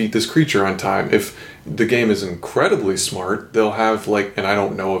defeat this creature on time? If the game is incredibly smart, they'll have like, and I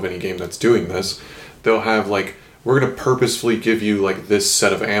don't know of any game that's doing this, they'll have like, we're going to purposefully give you like this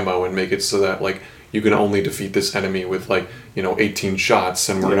set of ammo and make it so that like you can only defeat this enemy with like, you know, 18 shots,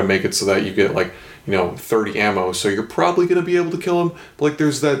 and we're going to make it so that you get like, you know, 30 ammo, so you're probably going to be able to kill him, but like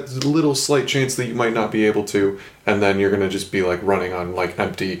there's that little slight chance that you might not be able to, and then you're going to just be like running on like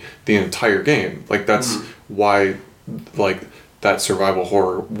empty the entire game. Like that's why like that survival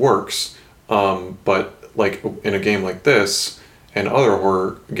horror works. But like in a game like this and other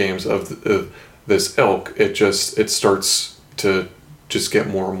horror games of this ilk, it starts to just get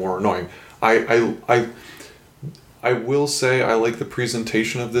more and more annoying. I will say I like the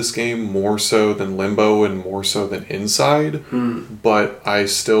presentation of this game more so than Limbo and more so than Inside, but I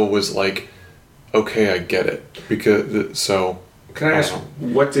still was like, okay, I get it. Can I ask,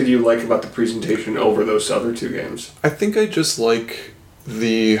 what did you like about the presentation over those other two games? I think I just like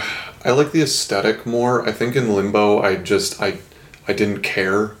the aesthetic more. I think in Limbo I didn't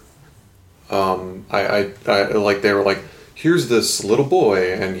care. I like, they were like, here's this little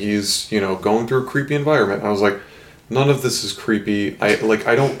boy and he's, you know, going through a creepy environment. I was like, none of this is creepy. I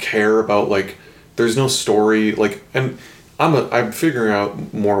don't care about, like, there's no story, like, and I'm figuring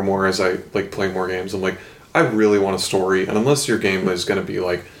out more and more as I like play more games. I'm like, I really want a story, and unless your game is going to be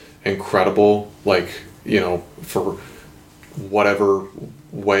like incredible, like, you know, for whatever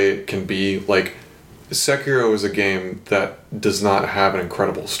way it can be, like Sekiro is a game that does not have an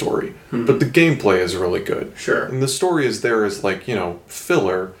incredible story, but the gameplay is really good. Sure. And the story is there as like, you know,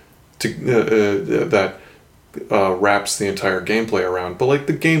 filler to that wraps the entire gameplay around, but like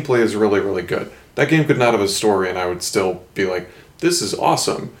the gameplay is really, really good. That game could not have a story and I would still be like, this is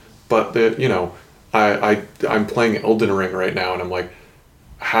awesome. But you know, I'm playing Elden Ring right now and I'm like,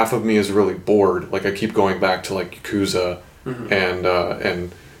 half of me is really bored. Like I keep going back to like Yakuza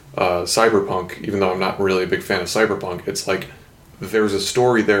and Cyberpunk, even though I'm not really a big fan of Cyberpunk. It's like there's a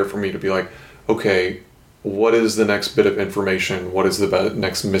story there for me to be like, okay, what is the next bit of information? What is the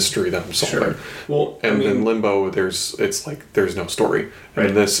next mystery that I'm solving? Sure. Well, and in Limbo, there's no story. And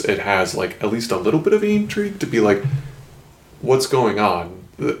in this, it has like at least a little bit of intrigue to be like, what's going on?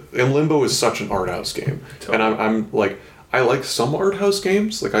 And Limbo is such an art house game, totally. And I'm like, I like some art house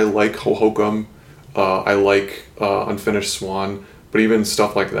games. Like I like Hohokum, I like Unfinished Swan, but even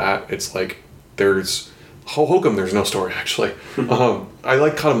stuff like that, it's like there's Hokum, there's no story actually. I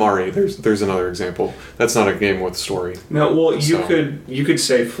like Katamari. There's another example. That's not a game with story. No, well, you could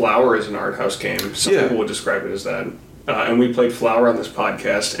say Flower is an art house game. Some people would describe it as that. And we played Flower on this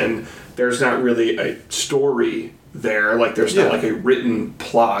podcast, and there's not really a story there. Like there's not like a written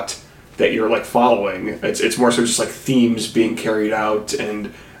plot that you're like following. It's more so just like themes being carried out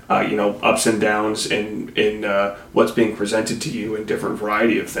and ups and downs in what's being presented to you in different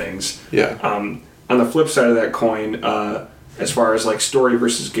variety of things. Yeah. On the flip side of that coin, as far as like story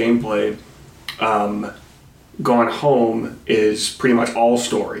versus gameplay, Gone Home is pretty much all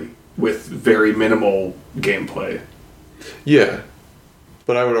story with very minimal gameplay. Yeah,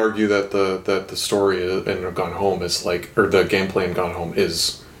 but I would argue that the story in Gone Home is like, or the gameplay in Gone Home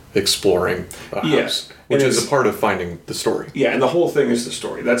is exploring a house, which is a part of finding the story. Yeah, and the whole thing is the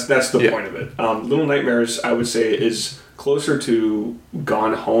story. That's the point of it. Little Nightmares, I would say, is closer to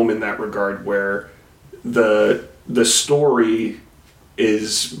Gone Home in that regard, where the story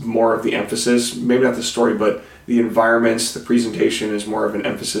is more of the emphasis. Maybe not the story, but the environments, the presentation is more of an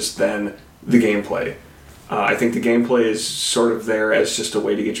emphasis than the gameplay. I think the gameplay is sort of there as just a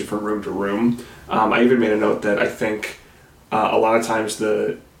way to get you from room to room. I even made a note that I think a lot of times,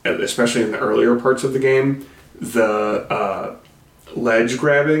 especially in the earlier parts of the game, the ledge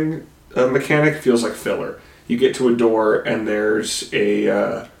grabbing mechanic feels like filler. You get to a door and there's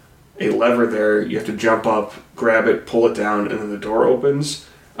a lever there. You have to jump up, grab it, pull it down, and then the door opens.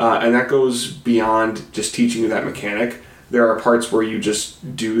 And that goes beyond just teaching you that mechanic. There are parts where you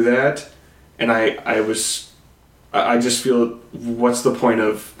just do that. And I just feel, what's the point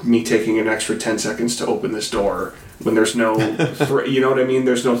of me taking an extra 10 seconds to open this door when there's no, you know what I mean?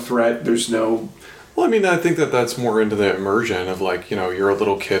 There's no threat, there's no... Well, I mean, I think that's more into the immersion of like, you're a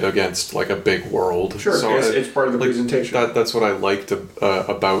little kid against like a big world. Sure, so it's part of the presentation. That's what I liked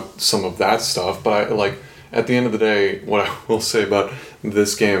about some of that stuff. But at the end of the day, what I will say about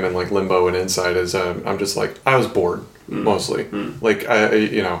this game and like Limbo and Inside is I'm just like, I was bored mostly. Like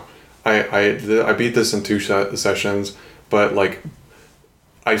I beat this in 2 sessions, but like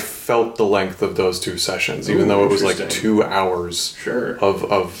I felt the length of those 2 sessions, even though it was like 2 hours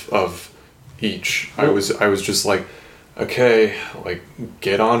of each. I was just like, okay, like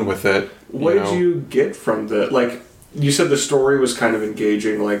get on with it. What did you get from you said the story was kind of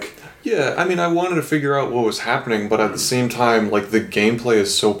engaging, like... Yeah, I mean, I wanted to figure out what was happening, but at the same time, like, the gameplay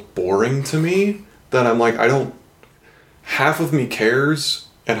is so boring to me that I'm like, half of me cares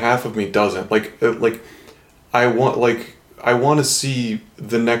and half of me doesn't. I want to see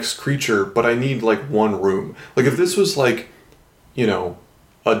the next creature, but I need, like, one room. Like, if this was, like, a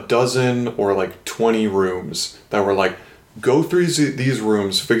dozen or, like, 20 rooms that were, like, go through these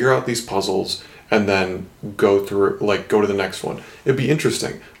rooms, figure out these puzzles, and then go to the next one. It'd be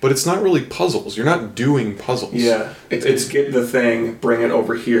interesting. But it's not really puzzles. You're not doing puzzles. Yeah. It's get the thing, bring it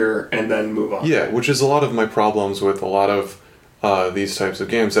over here, and then move on. Yeah, which is a lot of my problems with a lot of these types of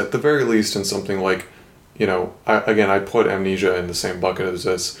games. At the very least, in something like, I put Amnesia in the same bucket as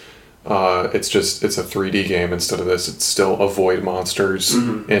this. It's a 3D game instead of this. It's still avoid monsters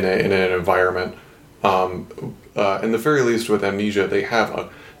in an environment. In the very least with Amnesia, they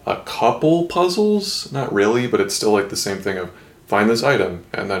have a couple puzzles, not really, but it's still like the same thing of find this item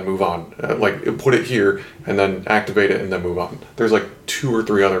and then move on. Put it here and then activate it and then move on. There's like 2 or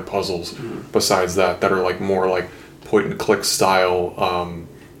 3 other puzzles besides that are like more like point and click style,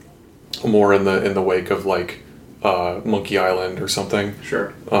 more in the wake of like Monkey Island or something.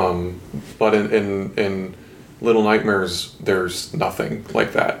 Sure. But in Little Nightmares, there's nothing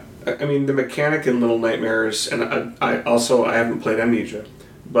like that. I mean, the mechanic in Little Nightmares, and I haven't played Amnesia,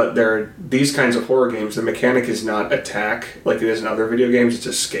 but there are these kinds of horror games, the mechanic is not attack like it is in other video games, it's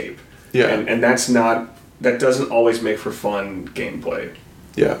escape. Yeah. And that doesn't always make for fun gameplay.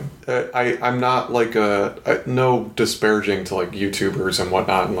 Yeah. I'm not like no disparaging to like YouTubers and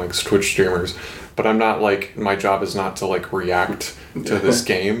whatnot and like Twitch streamers, but I'm not like, my job is not to like react to this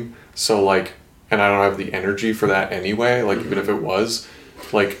game. So like, and I don't have the energy for that anyway, like even if it was,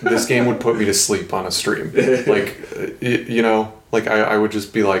 like this game would put me to sleep on a stream. Like, like I would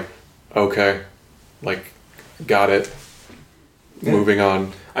just be like, okay, like, got it. Yeah. Moving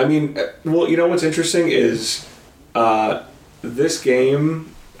on. I mean, well, what's interesting is this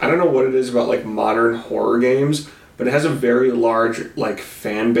game, I don't know what it is about like modern horror games, but it has a very large like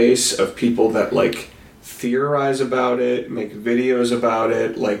fan base of people that like theorize about it, make videos about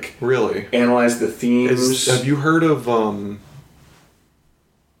it, like really analyze the themes. Have you heard of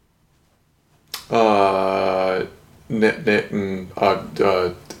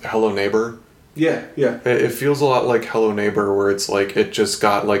Hello Neighbor? Yeah. It feels a lot like Hello Neighbor, where it's like it just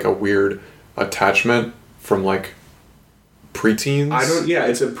got like a weird attachment from like preteens.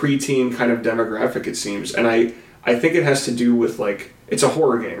 It's a preteen kind of demographic, it seems, and I think it has to do with like it's a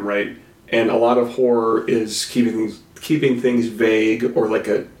horror game, right? And a lot of horror is keeping things vague or like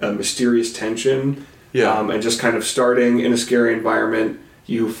a mysterious tension. Yeah. And just kind of starting in a scary environment,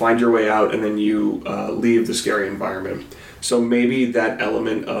 you find your way out, and then you leave the scary environment. So maybe that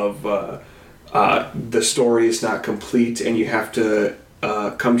element of the story is not complete, and you have to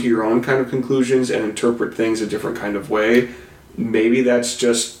come to your own kind of conclusions and interpret things a different kind of way. Maybe that's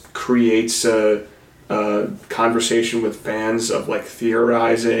just creates a conversation with fans of like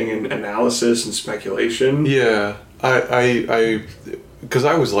theorizing and analysis and speculation. Yeah, I because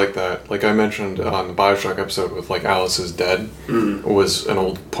I was like that. Like I mentioned on the Bioshock episode with like Alice is Dead was an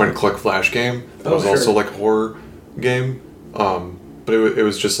old point-and-click flash game. It was also like a horror game. But it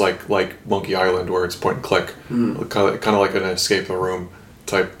was just like Monkey Island, where it's point-and-click, kind of like an escape the room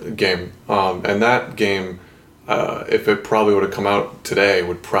type game. And that game, if it probably would have come out today,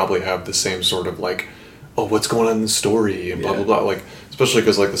 would probably have the same sort of like, oh, what's going on in the story and blah blah blah. Like especially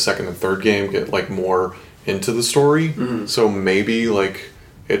because like the second and third game get like more into the story, so maybe like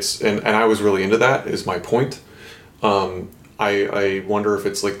it's and I was really into that. Is my point. I wonder if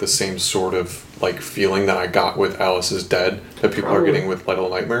it's like the same sort of like feeling that I got with Alice is Dead that people are getting with Little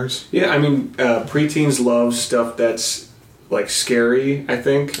Nightmares. Yeah, I mean, preteens love stuff that's like scary, I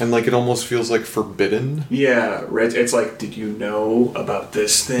think. And like it almost feels like forbidden. Yeah, right. It's like, did you know about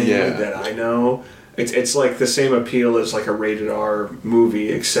this thing that I know? It's like the same appeal as like a rated R movie,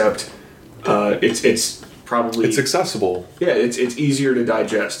 except it's probably it's accessible. Yeah, it's easier to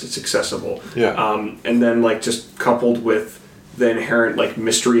digest. It's accessible. Yeah. And then like just coupled with the inherent like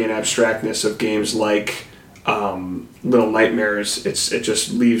mystery and abstractness of games like Little Nightmares, it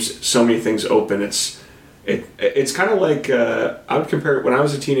just leaves so many things open. It's kind of like I would compare it when I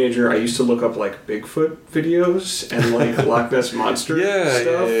was a teenager. I used to look up like Bigfoot videos and like Loch Ness Monster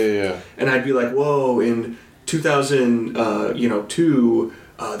stuff. Yeah. And I'd be like, whoa, in 2002,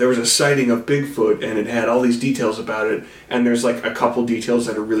 there was a sighting of Bigfoot, and it had all these details about it. And there's like a couple details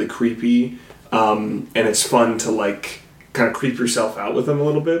that are really creepy, and it's fun to like kind of creep yourself out with them a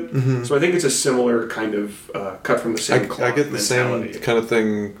little bit. Mm-hmm. So I think it's a similar kind of cut from the same cloth I get the mentality. same kind of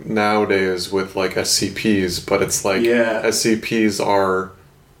thing nowadays with like SCPs, but it's like SCPs are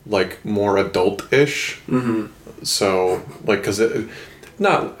like more adult-ish. Mm-hmm. So like because I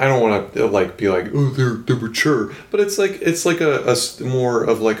don't want to like be like, oh, they're mature, but it's like a more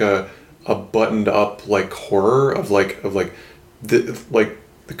of like a buttoned up like horror of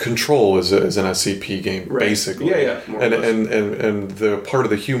the Control is an SCP game, basically. Yeah. And the part of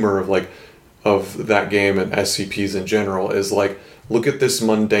the humor of that game and SCPs in general is like, look at this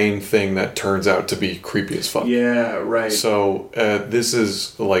mundane thing that turns out to be creepy as fuck. Yeah, right. So this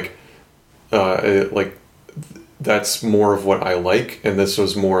is like that's more of what I like, and this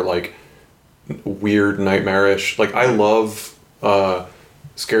was more like weird, nightmarish. Like I love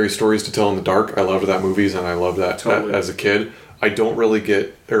Scary Stories to Tell in the Dark. I loved that movies, and I loved that as a kid. I don't really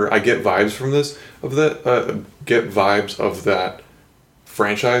get vibes from get vibes of that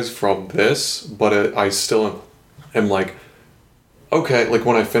franchise from this, but I still am like, okay, like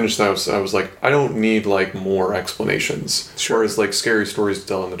when I finished that, I was like, I don't need like more explanations. Sure. Whereas like Scary Stories to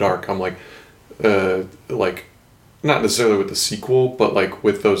Tell in the Dark, I'm like not necessarily with the sequel, but like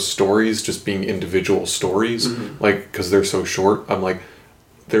with those stories just being individual stories, like because they're so short, I'm like,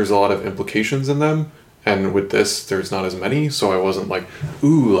 there's a lot of implications in them. And with this, there's not as many, so I wasn't like,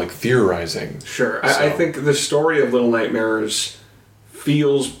 ooh, like theorizing. Sure. I think the story of Little Nightmares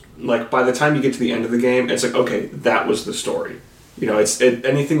feels like by the time you get to the end of the game, it's like, okay, that was the story. You know,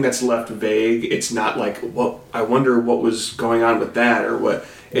 anything that's left vague, it's not like, well, I wonder what was going on with that or what.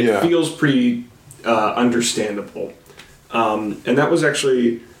 It feels pretty understandable. And that was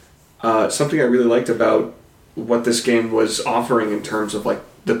actually something I really liked about what this game was offering in terms of like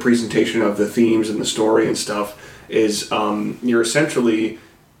the presentation of the themes and the story and stuff is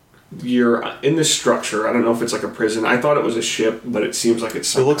you're in this structure. I don't know if it's like a prison. I thought it was a ship, but it seems like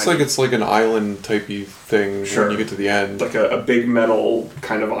it's it looks like it's like an island typey thing when you get to the end. Like a big metal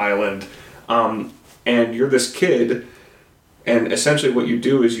kind of island. And you're this kid, and essentially what you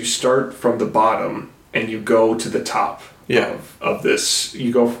do is you start from the bottom and you go to the top. Of this,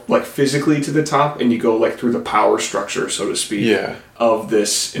 you go like physically to the top, and you go like through the power structure, so to speak, of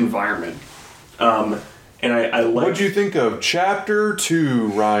this environment. And I like. What'd you think of Chapter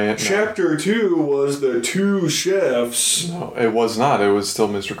 2, Ryan? Chapter 2 was the two chefs. No, it was not. It was still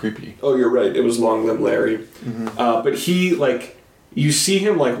Mr. Creepy. Oh, you're right. It was Long Limb Larry. Mm-hmm. But he like you see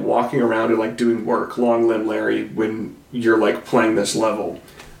him like walking around and like doing work, Long Limb Larry, when you're like playing this level.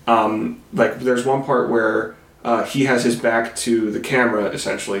 Like there's one part where he has his back to the camera,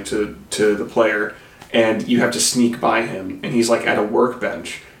 essentially to the player, and you have to sneak by him, and he's like at a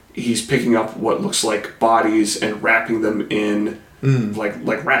workbench. He's picking up what looks like bodies and wrapping them in like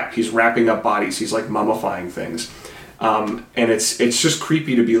wrap. He's wrapping up bodies. He's like mummifying things, and it's just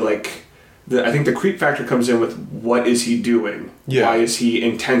creepy to be like. I think the creep factor comes in with what is he doing? Yeah. Why is he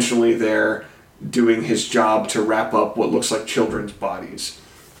intentionally there doing his job to wrap up what looks like children's bodies?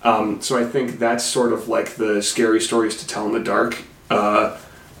 So I think that's sort of like the scary stories to tell in the dark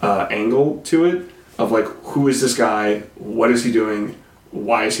angle to it, of like, who is this guy? What is he doing?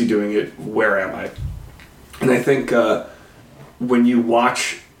 Why is he doing it? Where am I? And I think when you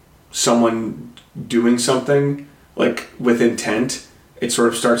watch someone doing something like with intent, it sort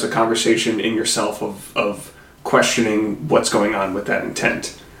of starts a conversation in yourself of questioning what's going on with that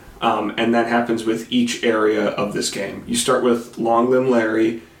intent. And that happens with each area of this game. You start with Long Limb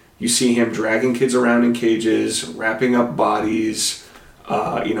Larry. You see him dragging kids around in cages, wrapping up bodies,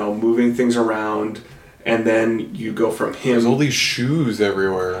 moving things around. And then you go from him... There's all these shoes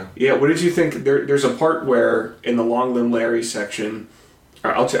everywhere. Yeah, what did you think? There's a part where, in the Long Limb Larry section...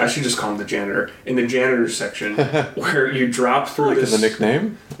 I should just call him the janitor. In the janitor section, where you drop through this... the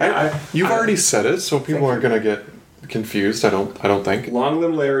nickname? You've already said it, so people aren't going to get confused, I don't think. Long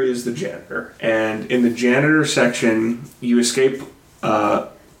Limb Larry is the janitor. And in the janitor section, you escape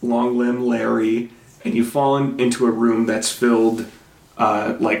Long Limb Larry, and you fall into a room that's filled,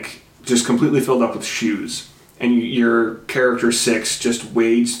 just completely filled up with shoes. And your character 6 just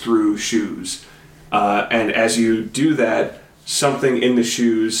wades through shoes. And as you do that, something in the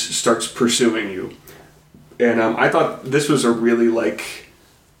shoes starts pursuing you. And I thought this was a really,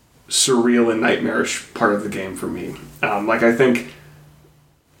 surreal and nightmarish part of the game for me. I think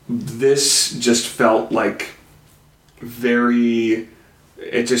this just felt like very...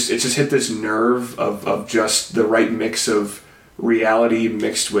 It just hit this nerve of just the right mix of reality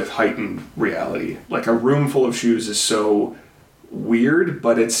mixed with heightened reality. Like, a room full of shoes is so weird,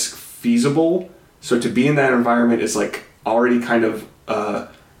 but it's feasible. So to be in that environment is, already kind of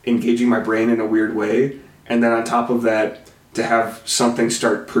engaging my brain in a weird way. And then on top of that, to have something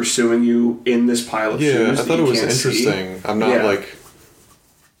start pursuing you in this pile of shoes. Yeah, I thought it was See. interesting. I'm not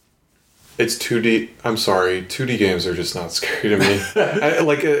it's 2D. I'm sorry, 2D games are just not scary to me.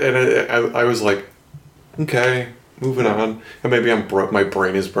 I was like, okay, moving on. And maybe my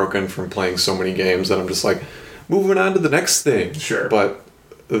brain is broken from playing so many games that I'm just like, moving on to the next thing. Sure. But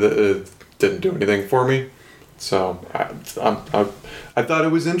it didn't do anything for me. So I thought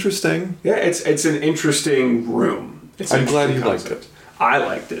it was interesting. Yeah, it's an interesting room. I'm glad you liked it. I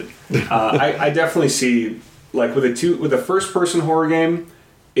liked it. I definitely see, with a first-person horror game,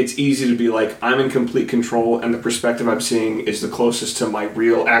 it's easy to be like, I'm in complete control, and the perspective I'm seeing is the closest to my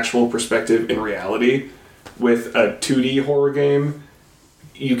real, actual perspective in reality. With a 2D horror game,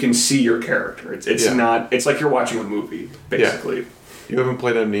 you can see your character. It's like you're watching a movie, basically. Yeah. You haven't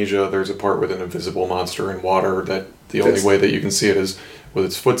played Amnesia, there's a part with an invisible monster in water that the only way that you can see it is with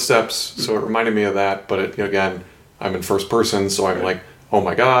its footsteps. So it reminded me of that, but again, I'm in first person, so I'm like, oh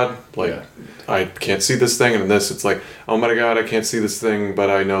my god, I can't see this thing, and in this it's like, oh my god, I can't see this thing, but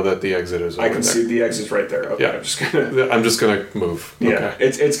I know that the exit is over there. I can see the exit's right there. Okay, yeah. I'm just gonna move. Yeah, okay.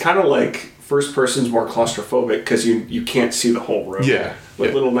 It's kind of like first person's more claustrophobic because you can't see the whole room. Yeah.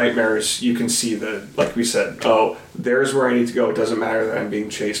 With Little Nightmares, you can see like we said, oh, there's where I need to go. It doesn't matter that I'm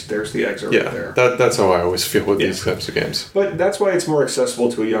being chased. There's the exit right there. That's how I always feel with these types of games. But that's why it's more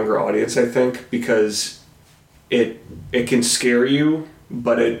accessible to a younger audience, I think, because it can scare you,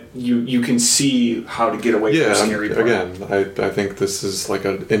 but you can see how to get away from the scary part. Again, I think this is like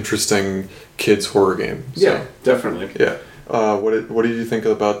an interesting kids horror game. So. Yeah, definitely. Yeah. What did you think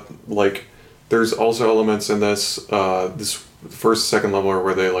about, there's also elements in this first, second level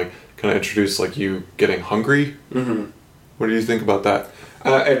where they kind of introduce you getting hungry. Mm-hmm. What do you think about that?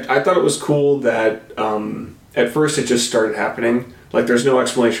 I thought it was cool that at first it just started happening. There's no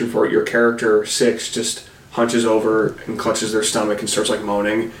explanation for it. Your character 6 just hunches over and clutches their stomach and starts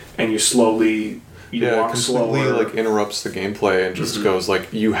moaning, and you walk slower. Yeah, completely interrupts the gameplay and just goes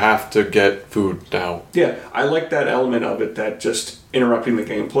you have to get food now. Yeah, I like that element of it, that just interrupting the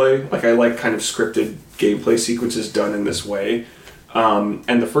gameplay. I like kind of scripted gameplay sequences done in this way.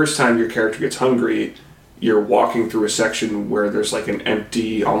 And the first time your character gets hungry, you're walking through a section where there's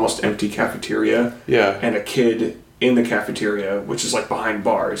an almost empty cafeteria. Yeah. And a kid in the cafeteria, which is behind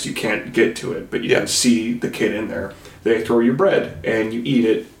bars. You can't get to it, but you can see the kid in there. They throw you bread, and you eat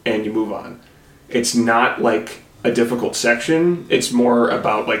it, and you move on. It's not a difficult section. It's more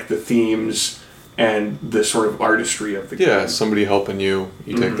about the themes and the sort of artistry of the game. Yeah, somebody helping you.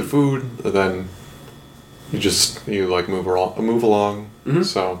 You take the food, and then you like move along.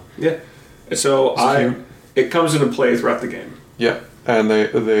 So yeah, so it comes into play throughout the game. Yeah, and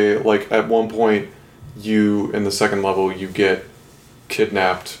they like at one point in the second level you get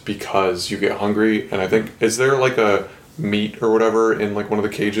kidnapped because you get hungry, and I think is there like a meat or whatever in like one of the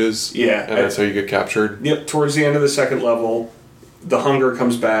cages? Yeah, and that's how you get captured. Yep, towards the end of the second level, the hunger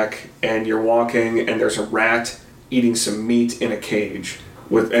comes back, and you're walking, and there's a rat eating some meat in a cage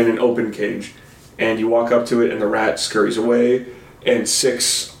in an open cage, and you walk up to it, and the rat scurries away, and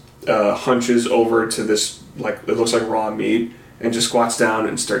Six hunches over to this like it looks like raw meat, and just squats down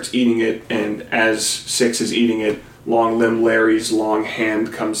and starts eating it, and as Six is eating it, Long Limb Larry's long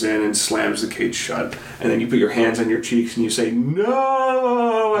hand comes in and slams the cage shut, and then you put your hands on your cheeks and you say,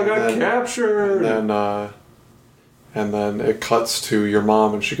 "No, I got captured." And then it cuts to your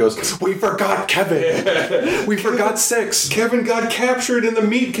mom, and she goes, "We forgot Kevin. We forgot Six. Kevin got captured in the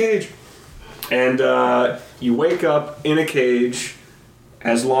meat cage." And you wake up in a cage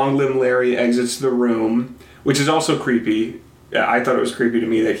as Long Limb Larry exits the room, which is also creepy. I thought it was creepy to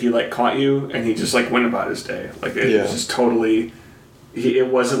me that he like caught you and he just like went about his day. Like it was just totally. It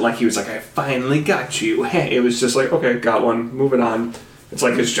wasn't like he was like, "I finally got you." It was just like, "Okay, got one, moving on." It's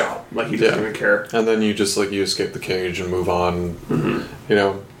like his job. Like he doesn't even care. And then you just like you escape the cage and move on. You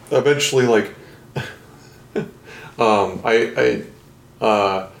know, eventually like,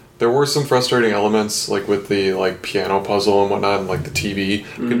 there were some frustrating elements like with the like piano puzzle and whatnot, and like the TV.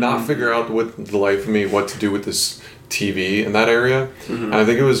 Could not figure out with the life of me what to do with this TV in that area, and I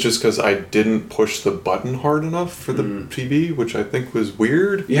think it was just because I didn't push the button hard enough for the TV, which I think was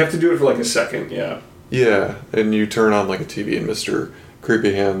weird. You have to do it for like a second, yeah, and you turn on like a TV, and Mr.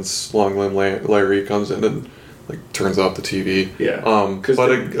 Creepy Hands Long Limb Larry comes in and like turns off the TV.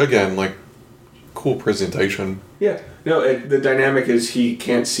 Again, like cool presentation. Yeah, no, the dynamic is he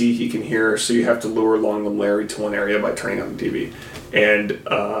can't see, he can hear, so you have to lure Long Limb Larry to one area by turning on the TV, and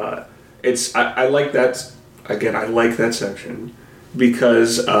I like that. Again, I like that section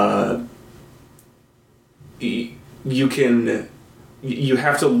because you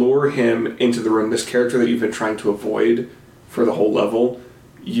have to lure him into the room. This character that you've been trying to avoid for the whole level,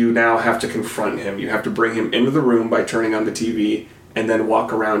 you now have to confront him. You have to bring him into the room by turning on the TV and then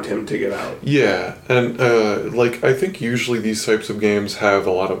walk around him to get out. Yeah, and like I think usually these types of games have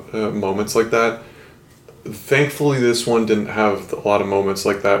a lot of moments like that. Thankfully, this one didn't have a lot of moments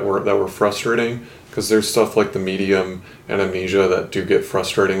like that that were frustrating. Because there's stuff like the Medium and Amnesia that do get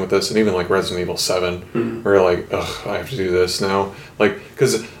frustrating with this, and even like Resident Evil 7, where you're like, ugh, I have to do this now. Like,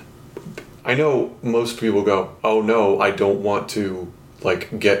 because I know most people go, oh no, I don't want to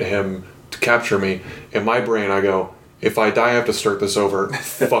like get him to capture me. In my brain, I go, if I die, I have to start this over.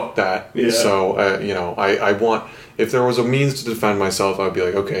 Fuck that. Yeah. So, I want, if there was a means to defend myself, I would be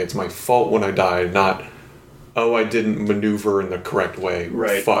like, okay, it's my fault when I die, not, oh, I didn't maneuver in the correct way.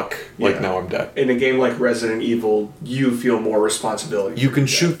 Right. Fuck. Like, now I'm dead. In a game like Resident Evil, you feel more responsibility. You can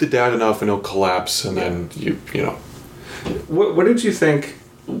shoot the dad enough and he'll collapse, and then you know. What did you think,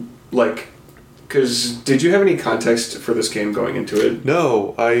 like, because did you have any context for this game going into it?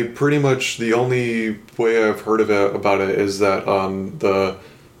 No, I pretty much, the only way I've heard about it is that on the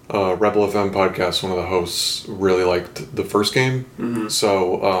Rebel FM podcast, one of the hosts really liked the first game.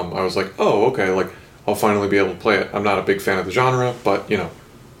 So I was like, oh, okay, like, I'll finally be able to play it. I'm not a big fan of the genre, but,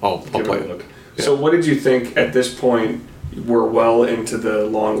 I'll play it. Yeah. So what did you think at this point? We're well into the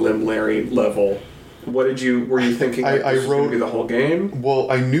Long Limb Larry level. Were you thinking this was going to be the whole game?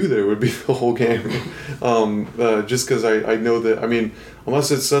 Well, I knew that it would be the whole game. Just because I know that, I mean, unless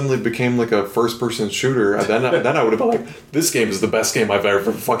it suddenly became like a first-person shooter, then I would have been like, this game is the best game I've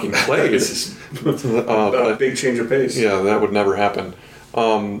ever fucking played. This is a big change of pace. Yeah, that would never happen.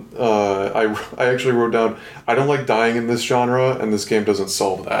 I actually wrote down, I don't like dying in this genre, and this game doesn't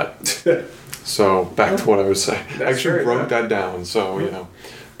solve that. So back to what I was saying. I actually wrote that down. So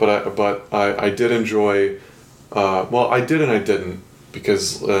but I did enjoy. Well, I did and I didn't,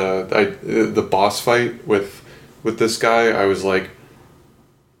 because the boss fight with this guy, I was like,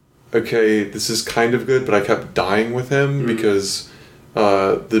 okay, this is kind of good, but I kept dying with him because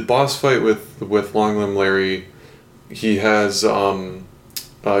the boss fight with Long Limb Larry, he has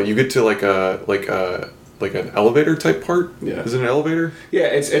you get to like an elevator type part. Yeah. Is it an elevator? Yeah,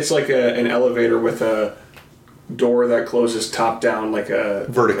 it's like an elevator with a door that closes top down, like a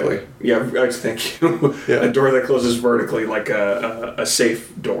vertically. Thank you. Yeah. A door that closes vertically, like a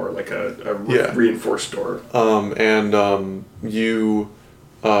safe door, like a reinforced door. You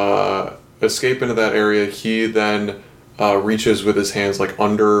escape into that area. He then reaches with his hands like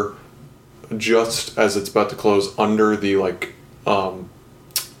under just as it's about to close under the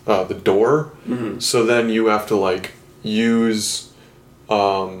the door. Mm-hmm. So then you have to use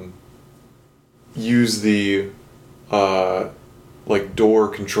the door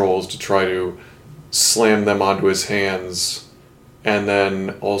controls to try to slam them onto his hands, and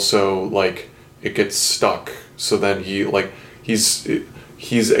then also it gets stuck. So then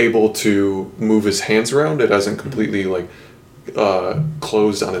he's able to move his hands around. It hasn't completely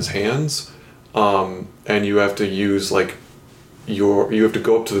closed on his hands, and you have to use you have to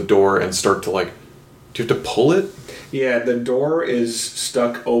go up to the door and start to do you have to pull it? Yeah, the door is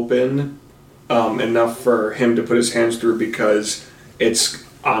stuck open enough for him to put his hands through because it's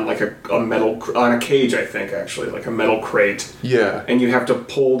on a metal on a cage, I think, actually, like a metal crate. Yeah. And you have to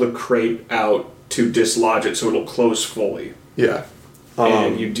pull the crate out to dislodge it so it'll close fully. Yeah.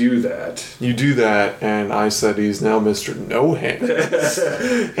 And you do that. You do that, and I said he's now Mr. No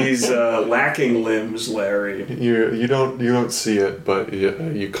Hands. He's lacking limbs, Larry. You don't see it, but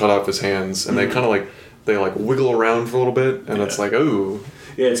you cut off his hands, and they kind of they wiggle around for a little bit, and it's ooh.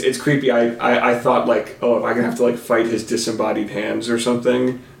 Yeah, it's creepy. I thought oh, am I gonna have to fight his disembodied hands or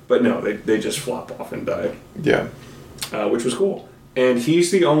something? But no, they just flop off and die. Yeah. Which was cool. And he's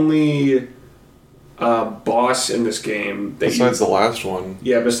the only boss in this game besides the last one.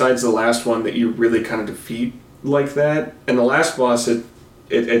 Yeah, besides the last one that you really kind of defeat like that. And the last boss,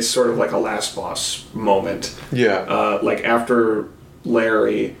 it's sort of like a last boss moment. Yeah. After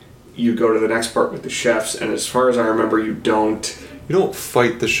Larry, you go to the next part with the chefs, and as far as I remember, you don't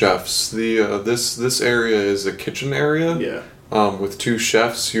fight the chefs. The this area is a kitchen area. Yeah. With two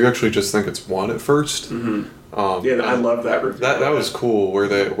chefs. You actually just think it's one at first. Mm-hmm. I love that review. That was cool,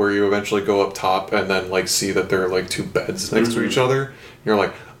 where you eventually go up top and then see that there are two beds next to each other. You're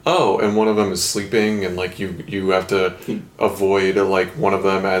like, oh, and one of them is sleeping, and you have to avoid one of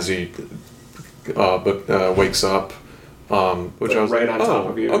them as he wakes up. Which I was right on top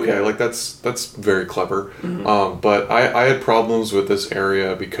of you. Okay, yeah. that's very clever. Mm-hmm. But I had problems with this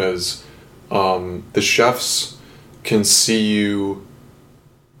area because the chefs can see you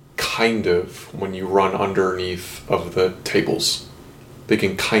kind of when you run underneath of the tables. They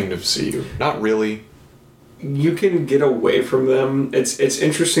can kind of see you. Not really. You can get away from them. It's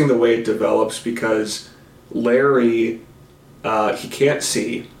interesting the way it develops because Larry, he can't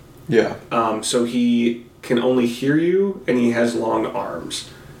see. Yeah. So he can only hear you, and he has long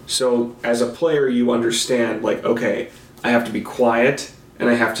arms. So as a player, you understand, okay, I have to be quiet, and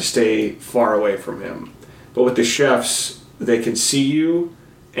I have to stay far away from him. But with the chefs, they can see you,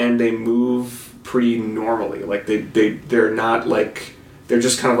 and they move pretty normally. They're not they're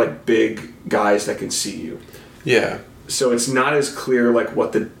just kind of big guys that can see you. Yeah. So it's not as clear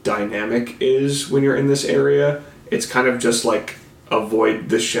what the dynamic is when you're in this area. It's kind of just avoid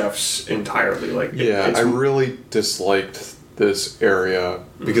the chefs entirely. I really disliked this area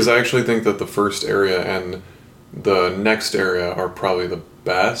because I actually think that the first area and the next area are probably the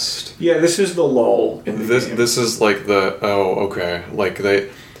best. Yeah, this is the lull in the game. This is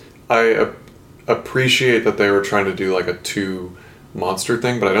I appreciate that they were trying to do a two monster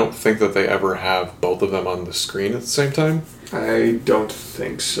thing, but I don't think that they ever have both of them on the screen at the same time. I don't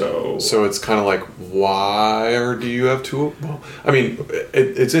think so. So it's kind of why or do you have two? Well, I mean,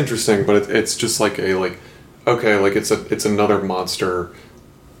 it's interesting, but it's just it's another monster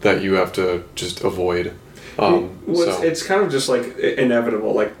that you have to just avoid. It's kind of just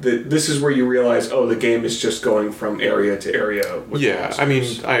inevitable. This is where you realize, oh, the game is just going from area to area. With monsters. I mean,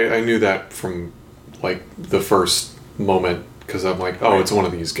 I knew that from the first moment because I'm right. It's one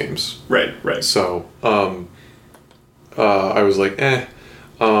of these games. Right. So, I was I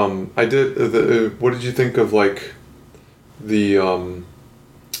did. What did you think of the?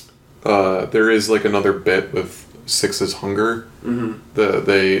 There is another bit with Six's hunger. Mm-hmm.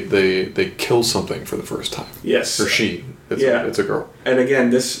 They kill something for the first time. Yes. Or she. It's a girl. And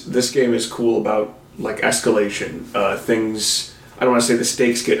again, this game is cool about escalation. Things. I don't want to say the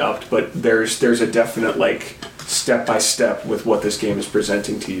stakes get upped, but there's a definite step by step with what this game is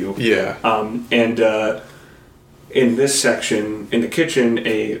presenting to you. Yeah. In this section, in the kitchen,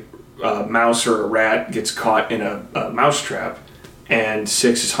 a mouse or a rat gets caught in a mouse trap, and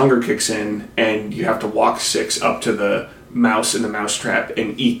Six's hunger kicks in, and you have to walk Six up to the mouse in the mouse trap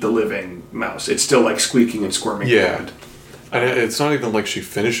and eat the living mouse. It's still squeaking and squirming around. And it's not even she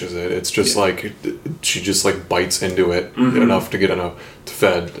finishes it. It's just she just bites into it enough to get enough to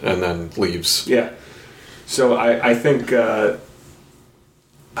fed and then leaves. Yeah. So I think I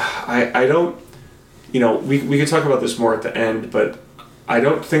don't. We could talk about this more at the end, but I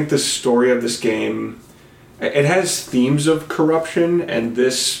don't think the story of this game, It has themes of corruption, and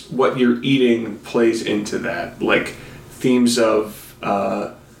what you're eating plays into that. Like, themes of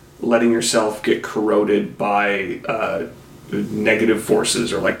letting yourself get corroded by negative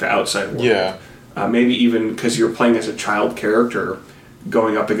forces or like the outside world. Yeah. Maybe even because you're playing as a child character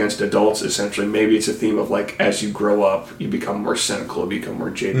going up against adults, essentially. Maybe it's a theme of like, as you grow up, you become more cynical, you become more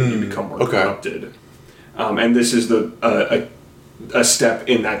jaded, you become more corrupted. And this is a step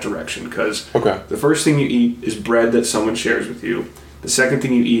in that direction, because the first thing you eat is bread that someone shares with you. The second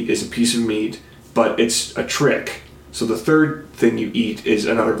thing you eat is a piece of meat, but it's a trick. So the third thing you eat is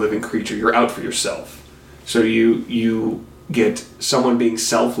another living creature. You're out for yourself. So you get someone being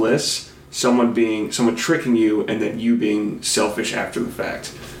selfless, someone tricking you, and then you being selfish after the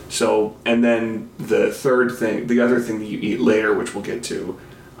fact. So, and then the other thing that you eat later, which we'll get to,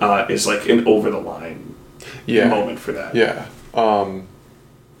 is like an over the line moment for that. Yeah.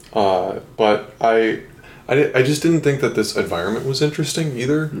 But I just didn't think that this environment was interesting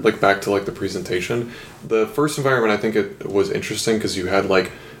either. Mm-hmm. Like, back to like the presentation, the first environment, I think it was interesting because you had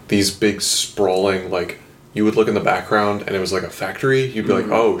like these big sprawling, like, you would look in the background and it was like a factory. You'd be like,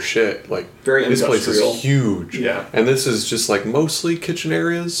 oh shit, like, very this industrial. place is huge. Yeah. And this is just like mostly kitchen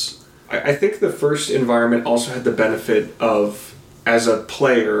areas. I think the first environment also had the benefit of, as a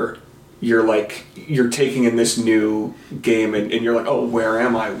player, you're taking in this new game and you're like, oh, where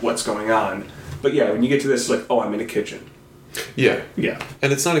am I? What's going on? But yeah, when you get to this, like, oh, I'm in a kitchen. Yeah. Yeah.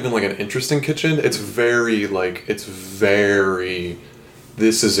 And it's not even like an interesting kitchen. It's very,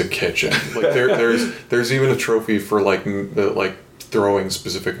 this is a kitchen. Like, there's even a trophy for like throwing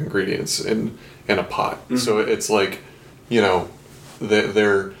specific ingredients in a pot. Mm-hmm. So it's like, you know,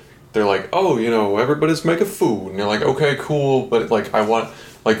 they're like, oh, you know, everybody's making food, and you're like, okay, cool, but like I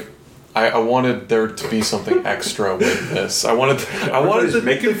wanted there to be something extra with this. I wanted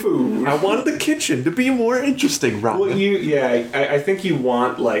making food. I wanted the kitchen to be more interesting, Robin. Well, I think you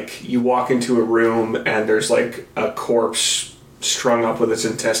want, like, you walk into a room and there's like a corpse strung up with its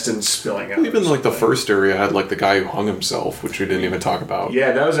intestines spilling out. Well, even like the first area had like the guy who hung himself, which we didn't even talk about.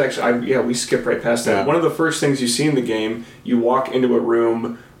 Yeah, that was actually we skipped right past that. Yeah. One of the first things you see in the game, you walk into a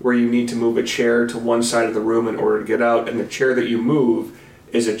room where you need to move a chair to one side of the room in order to get out, and the chair that you move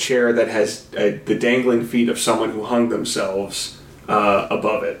is a chair that has the dangling feet of someone who hung themselves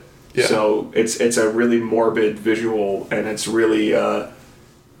above it. Yeah. So it's a really morbid visual, and it's really a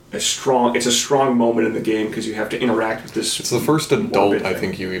strong moment in the game because you have to interact with this. It's the first adult I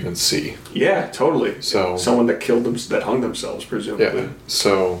think you even see. Yeah, totally. So someone that that hung themselves, presumably. Yeah.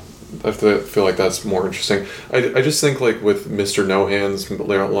 So I feel like that's more interesting. I just think, like, with Mr. No Hands,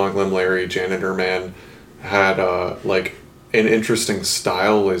 Long Limb Larry, Janitor Man had like an interesting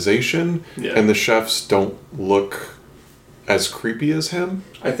stylization, and the chefs don't look as creepy as him.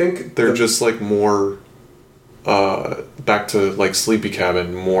 I think they're just like more back to like Sleepy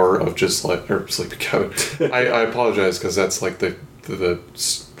Cabin, more of just like, or Sleepy Cabin. I apologize because that's like the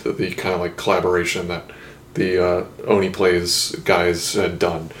kind of like collaboration that the Oni Plays guys had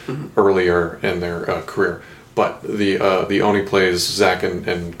done earlier in their career. But the Oni Plays, Zach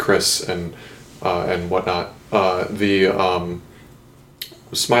and Chris and whatnot, the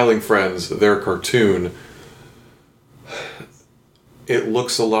Smiling Friends, their cartoon, it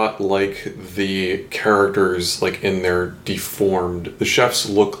looks a lot like the characters, like, in their deformed. The chefs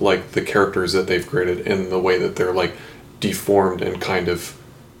look like the characters that they've created in the way that they're like deformed and kind of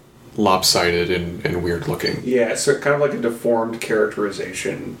lopsided and weird looking. Yeah, so kind of like a deformed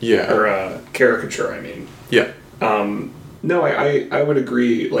characterization. Yeah. Or a caricature, I mean. Yeah. No, I would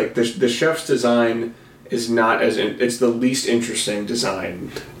agree. Like, the chef's design is not it's the least interesting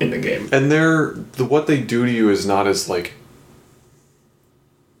design in the game. And what they do to you is not as, like,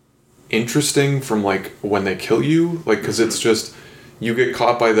 interesting from, like, when they kill you, like, because it's just, you get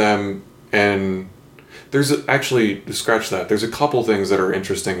caught by them, and there's actually, scratch that, there's a couple things that are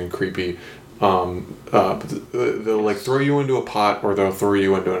interesting and creepy. They'll, like, throw you into a pot, or they'll throw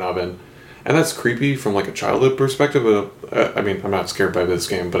you into an oven, and that's creepy from, like, a childhood perspective. I mean, I'm not scared by this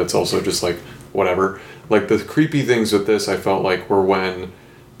game, but it's also just, like, whatever. Like, the creepy things with this, I felt like, were when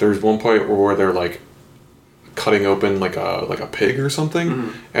there's one point where they're, like, cutting open like a pig or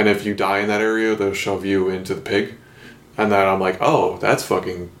something, and if you die in that area, they'll shove you into the pig, and then I'm like, oh, that's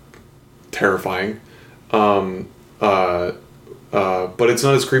fucking terrifying. But it's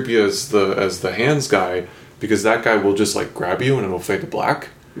not as creepy as the hands guy, because that guy will just, like, grab you and it'll fade to black.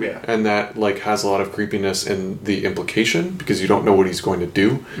 Yeah. And that, like, has a lot of creepiness in the implication because you don't know what he's going to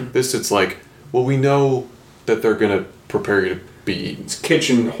do. This, it's like, well, we know that they're gonna prepare you to be eaten. It's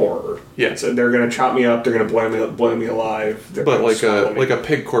kitchen horror. Yeah. So they're going to chop me up. They're going to boil me alive. But like a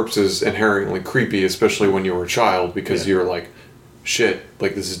pig corpse is inherently creepy, especially when you were a child, because you're like, shit,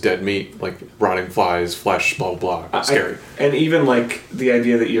 like this is dead meat, like rotting flies, flesh, blah blah blah. Scary. And even like the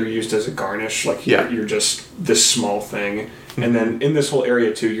idea that you're used as a garnish, like you're just this small thing, and then in this whole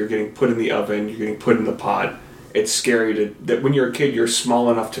area too, you're getting put in the oven, you're getting put in the pot. It's scary that when you're a kid, you're small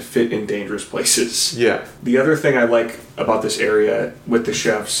enough to fit in dangerous places. Yeah. The other thing I like about this area with the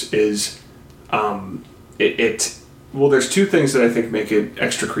chefs is, there's two things that I think make it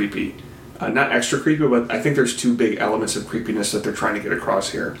extra creepy. Not extra creepy, but I think there's two big elements of creepiness that they're trying to get across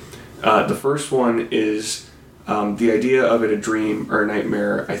here. The first one is the idea of it a dream or a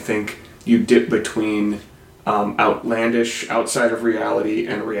nightmare. I think you dip between outlandish, outside of reality,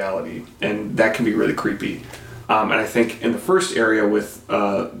 and reality, and that can be really creepy. And I think in the first area with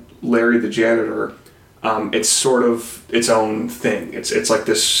Larry the janitor, it's sort of its own thing. It's like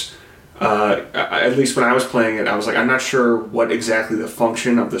this. At least when I was playing it, I was like, I'm not sure what exactly the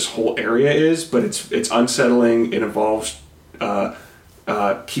function of this whole area is, but it's unsettling. It involves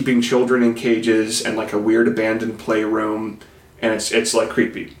keeping children in cages and like a weird abandoned playroom, and it's like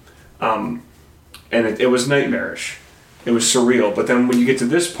creepy. And it was nightmarish. It was surreal. But then when you get to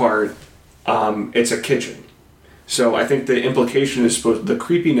this part, it's a kitchen. So I think the implication is the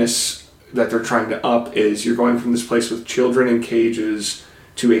creepiness that they're trying to up is you're going from this place with children in cages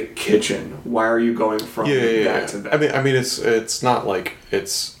to a kitchen. Why are you going from that to that? I mean, it's not like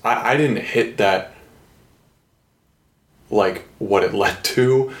it's. I didn't hit that like what it led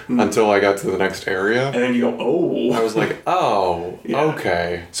to until I got to the next area, and then you go, oh. I was like, oh,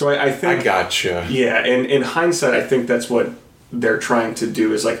 okay. So I think I gotcha. Yeah, and in hindsight, I think that's what they're trying to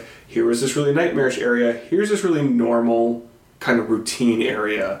do. Is like, here was this really nightmarish area. Here's this really normal kind of routine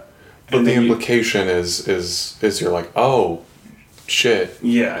area. But the implication is you're like, oh. Shit.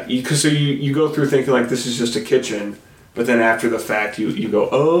 Yeah, because you go through thinking like this is just a kitchen, but then after the fact you go,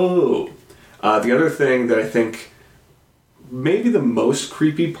 oh. The other thing that I think maybe the most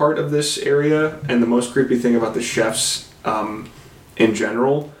creepy part of this area and the most creepy thing about the chefs in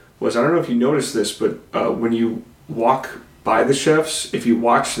general was, I don't know if you noticed this, but when you walk by the chefs, if you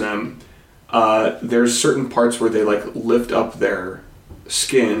watch them, there's certain parts where they like lift up their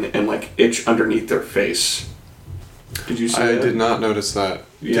skin and like itch underneath their face. Did you see that? I did not notice that.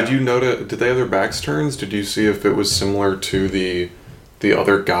 Yeah. Did you notice? Did they have their backs turned? Did you see if it was similar to the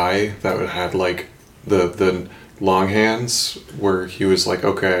other guy that had like the long hands, where he was like,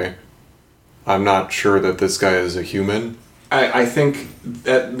 okay, I'm not sure that this guy is a human. I think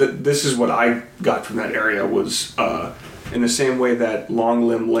that this is what I got from that area was in the same way that Long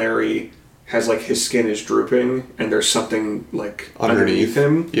Limb Larry has like his skin is drooping and there's something like underneath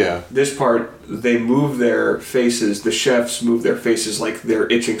him. Yeah. This part, they move their faces, the chefs move their faces like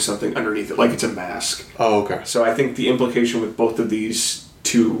they're itching something underneath it, like it's a mask. Oh, okay. So I think the implication with both of these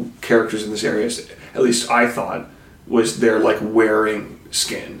two characters in this area, at least I thought, was they're like wearing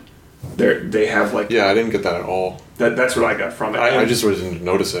skin. They have like... Yeah, I didn't get that at all. That's what I got from it. I just didn't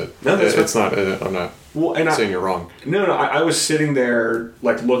notice it. No, it's not... I'm not saying you're wrong. No, I was sitting there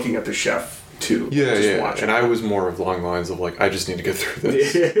like looking at the chef too. Yeah. Watching. And I was more of along the lines of like, I just need to get through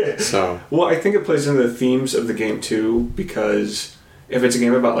this. So. Well, I think it plays into the themes of the game too, because if it's a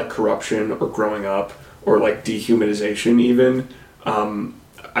game about like corruption or growing up or like dehumanization even,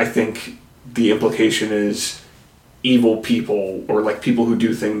 I think the implication is evil people or like people who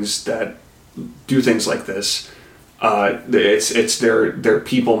do things like this. It's their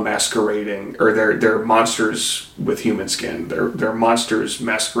people masquerading, or they're monsters with human skin. They're monsters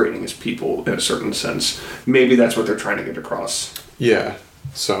masquerading as people in a certain sense. Maybe that's what they're trying to get across. Yeah.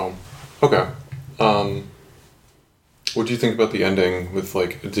 So, okay. What do you think about the ending? With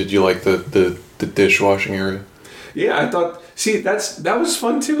like, did you like the dishwashing area? Yeah, I thought. See, that was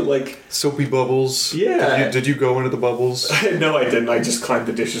fun too. Like soapy bubbles. Yeah. Did you go into the bubbles? No, I didn't. I just climbed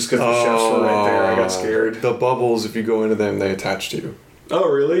the dishes because the chefs were right there. I got scared. The bubbles, if you go into them, they attach to you. Oh,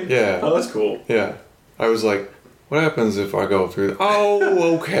 really? Yeah. Oh, that's cool. Yeah. I was like, what happens if I go through?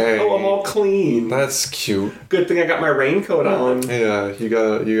 Oh, okay. Oh, I'm all clean. That's cute. Good thing I got my raincoat on. Yeah, you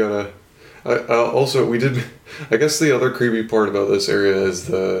gotta. Also, we did. I guess the other creepy part about this area is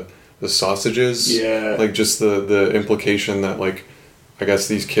the sausages. Yeah. Like just the implication that like, I guess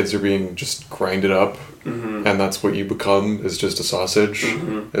these kids are being just grinded up, and that's what you become is just a sausage.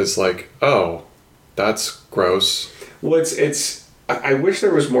 It's like, oh, that's gross. Well, it's. I wish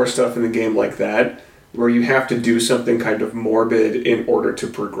there was more stuff in the game like that, where you have to do something kind of morbid in order to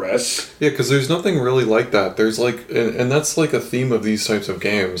progress. Yeah, because there's nothing really like that. There's like, and that's like a theme of these types of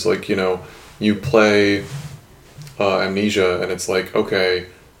games. Like, you know, you play Amnesia, and it's like, okay,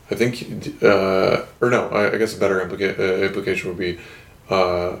 I think, or no, I guess a better implication would be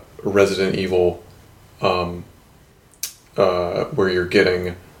Resident Evil, where you're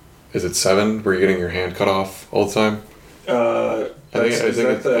getting, is it 7, where you're getting your hand cut off all the time? I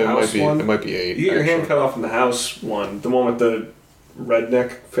think it might be 8. You get your hand cut off in the house one, the one with the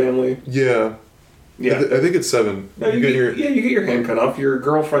redneck family. Yeah. Yeah. I think it's 7. No, you get your hand cut off. Your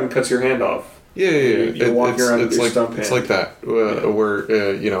girlfriend cuts your hand off. Yeah. You walk around with your stump hand. It's like that, where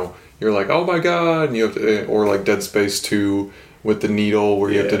you're like, oh my god, and you have to, or like Dead Space 2 with the needle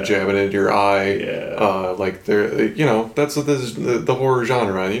where you have to jam it into your eye. Yeah. Like that's what this is, the horror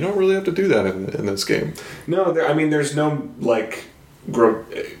genre, and you don't really have to do that in this game. No, there's no like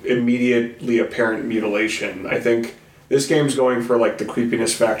immediately apparent mutilation. I think this game's going for like the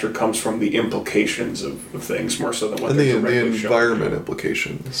creepiness factor comes from the implications of things more so than what they're directly showing. The environment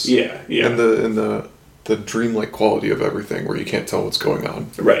implications. Yeah. And the dreamlike quality of everything where you can't tell what's going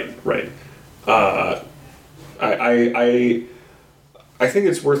on. Right. I think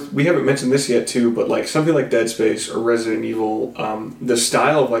it's worth. We haven't mentioned this yet too, but like something like Dead Space or Resident Evil, the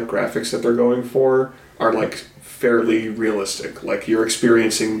style of like graphics that they're going for are like fairly realistic. Like you're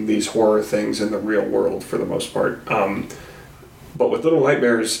experiencing these horror things in the real world for the most part. But with Little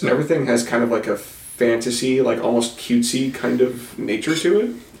Nightmares, everything has kind of like a fantasy, like almost cutesy kind of nature to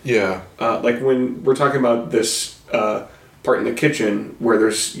it. Yeah. Like when we're talking about this part in the kitchen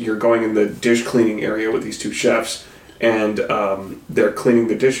where you're going in the dish cleaning area with these two chefs, and they're cleaning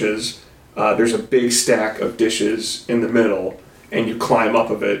the dishes. There's a big stack of dishes in the middle, and you climb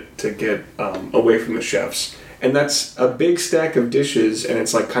up of it to get away from the chefs. And that's a big stack of dishes, and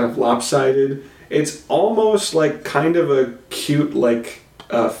it's like kind of lopsided. It's almost like kind of a cute, like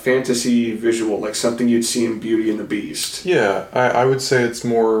fantasy visual, like something you'd see in Beauty and the Beast. Yeah, I would say it's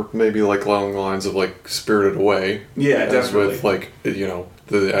more maybe like along the lines of like Spirited Away. Yeah, definitely. With like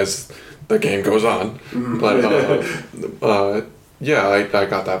as the game goes on, but yeah, I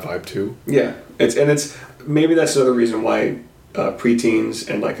got that vibe too. Yeah, it's maybe that's another reason why preteens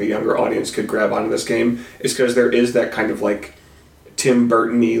and like a younger audience could grab onto this game is because there is that kind of like Tim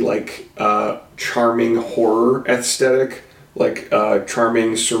Burton-y like charming horror aesthetic, like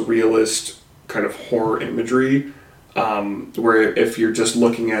charming surrealist kind of horror imagery, where if you're just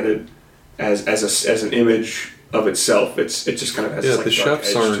looking at it as an image of itself, it just kind of has this, like, the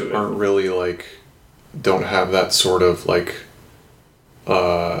chefs aren't really like don't have that sort of like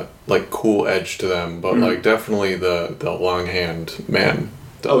cool edge to them, but like definitely the long hand man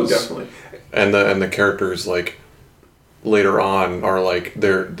does. Oh, definitely. And the characters like later on are like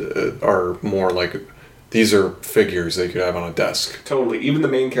are more like these are figures they could have on a desk. Totally. Even the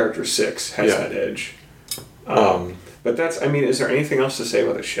main character 6 has that edge. But is there anything else to say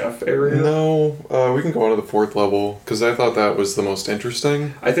about the chef area? No, we can go on to the 4th level, because I thought that was the most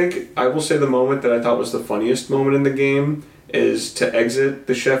interesting. I think I will say the moment that I thought was the funniest moment in the game is to exit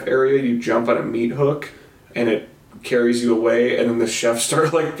the chef area, you jump on a meat hook, and it carries you away, and then the chefs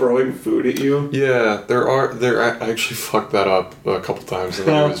start like throwing food at you. Yeah, I actually fucked that up a couple times, and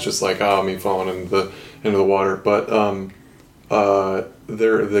then it was just like, me falling into the water. But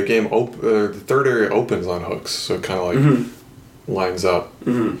the game the 3rd area opens on hooks, so it kind of like lines up.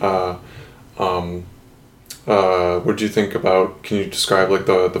 What did you think about? Can you describe like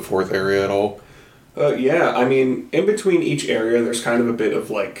the 4th area at all? Yeah, in between each area, there's kind of a bit of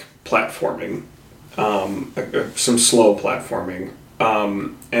like platforming, some slow platforming,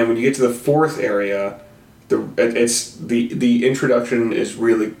 and when you get to the 4th area, the introduction is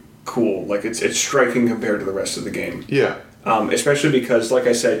really cool. Like it's striking compared to the rest of the game. Yeah. Especially because, like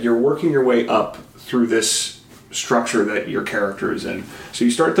I said, you're working your way up through this structure that your character is in. So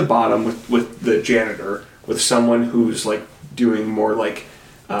you start at the bottom with the janitor, with someone who's like doing more like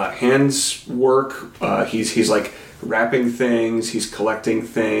hands work. He's like wrapping things. He's collecting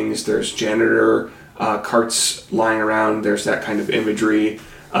things. There's janitor carts lying around. There's that kind of imagery.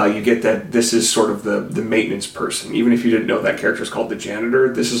 You get that this is sort of the maintenance person. Even if you didn't know that character is called the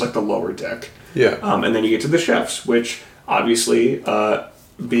janitor, this is like the lower deck. Yeah. And then you get to the chefs, which obviously,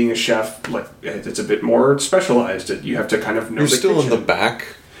 being a chef, like it's a bit more specialized. You have to kind of know. You're still kitchen. In the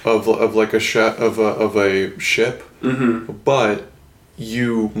back of like a chef of a ship, but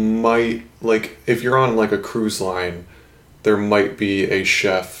you might like if you're on like a cruise line, there might be a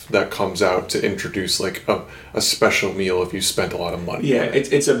chef that comes out to introduce like a special meal if you spent a lot of money. Yeah,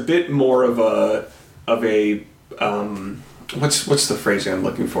 it's a bit more of a what's the phrasing I'm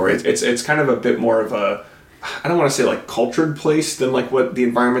looking for? It's kind of a bit more of a, I don't want to say like cultured place than like what the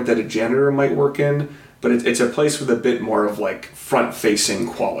environment that a janitor might work in, but it's a place with a bit more of like front-facing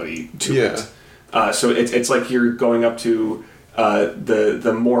quality to it. So it's like you're going up to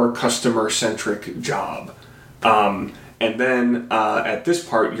the more customer-centric job. And then at this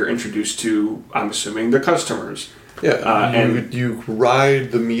part, you're introduced to, I'm assuming, the customers. Yeah, and you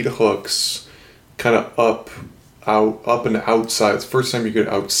ride the meat hooks kind of up and outside. It's the first time you get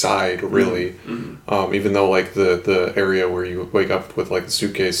outside, really. Mm-hmm. Even though like the area where you wake up with like the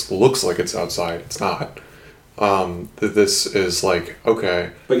suitcase looks like it's outside, it's not. This is like,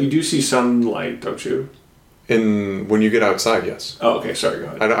 okay. But you do see sunlight, don't you? When you get outside, yes. Oh, okay. Sorry, go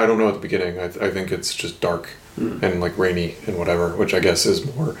ahead. I don't know at the beginning. I think it's just dark and like rainy and whatever, which I guess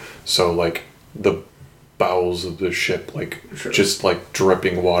is more so like the bowels of the ship, like just like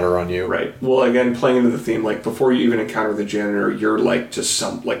dripping water on you. Right. Well, again, playing into the theme, like before you even encounter the janitor, you're like just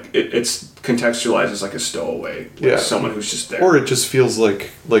it's contextualized as like a stowaway, like someone who's just there. Or it just feels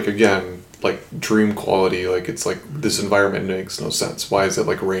like again, like dream quality. Like it's like this environment makes no sense. Why is it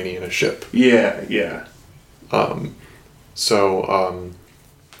like rainy in a ship? Yeah, yeah. Oh,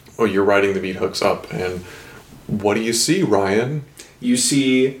 you're riding the meat hooks up, and what do you see, Ryan? You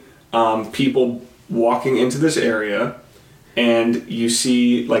see people walking into this area, and you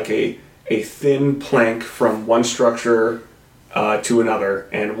see like a thin plank from one structure to another,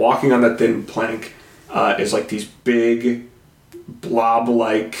 and walking on that thin plank is like these big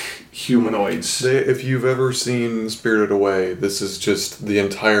blob-like humanoids. If you've ever seen Spirited Away, this is just the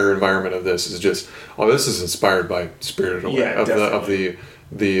entire environment of this is just. Oh, this is inspired by Spirited Away. Yeah, definitely.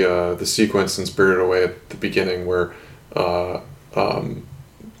 The sequence in Spirited Away at the beginning where,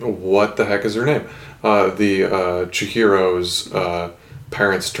 what the heck is her name? Chihiro's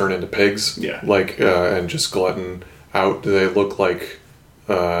parents turn into pigs. Yeah. Like and just glutton out. They look like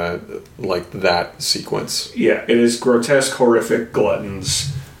that sequence. Yeah, it is grotesque, horrific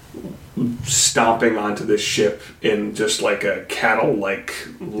gluttons stomping onto this ship in just like a cattle-like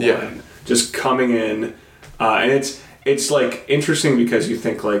line, just coming in, and it's like interesting because you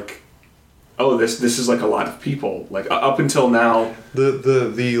think like, oh, this is like a lot of people. Like up until now,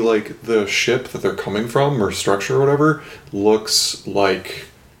 the ship that they're coming from or structure or whatever looks like.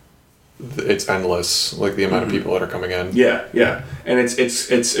 It's endless, like the amount of people that are coming in. Yeah, yeah, and it's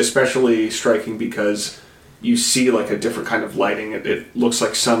especially striking because you see like a different kind of lighting. It looks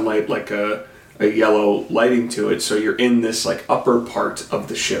like sunlight, like a yellow lighting to it. So you're in this like upper part of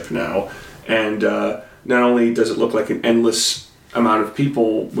the ship now, and not only does it look like an endless amount of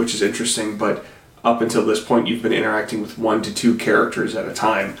people, which is interesting, but up until this point you've been interacting with 1 to 2 characters at a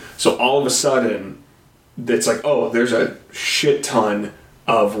time. So all of a sudden, it's like, oh, there's a shit ton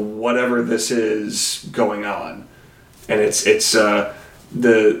of whatever this is going on, and it's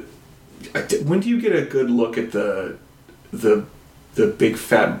when do you get a good look at the big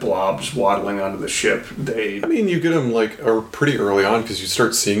fat blobs waddling onto the ship? I mean, you get them like pretty early on because you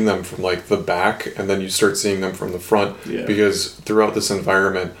start seeing them from like the back, and then you start seeing them from the front. Yeah. Because throughout this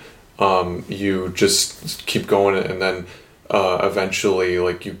environment, you just keep going, and then eventually,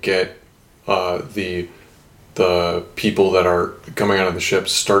 like you get the people that are coming out of the ship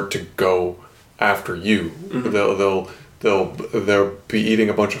start to go after you. Mm-hmm. They'll be eating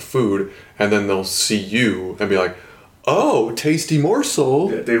a bunch of food, and then they'll see you and be like, "Oh, tasty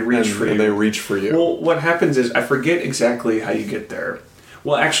morsel!" Yeah, they reach for you. And they reach for you. Well, what happens is I forget exactly how you get there.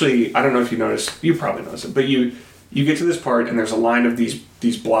 Well, actually, I don't know if you noticed. You probably noticed it, but you get to this part, and there's a line of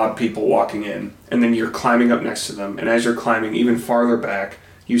these blob people walking in, and then you're climbing up next to them, and as you're climbing even farther back,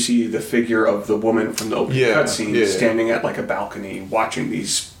 you see the figure of the woman from the opening cutscene standing at like a balcony watching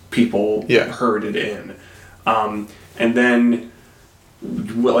these people herded in. And then,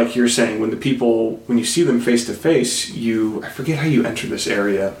 like you're saying, when you see them face to face, I forget how you enter this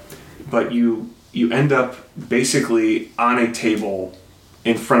area, but you end up basically on a table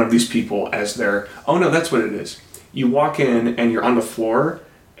in front of these people as they're... Oh no, that's what it is. You walk in and you're on the floor,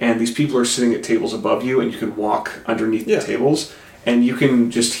 and these people are sitting at tables above you, and you can walk underneath the tables. And you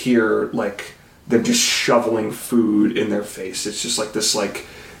can just hear, like, them just shoveling food in their face. It's just like this, like,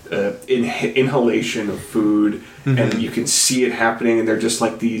 inhalation of food. Mm-hmm. And you can see it happening. And they're just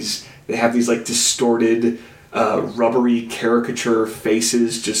like they have these, like, distorted, rubbery caricature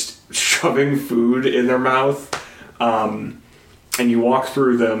faces just shoving food in their mouth. And you walk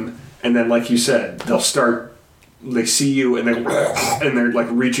through them. And then, like you said, they see you and they're, like,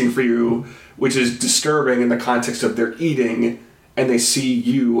 reaching for you, which is disturbing in the context of they're eating... And they see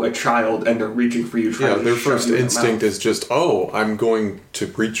you, a child, and they're reaching for you. Their first instinct is just, oh, I'm going to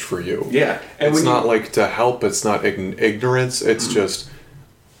reach for you. Yeah. And it's not like to help. It's not ignorance. It's just,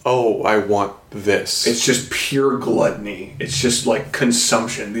 oh, I want this. It's just pure gluttony. It's just like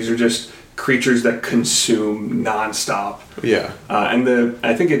consumption. These are just creatures that consume nonstop. Yeah. And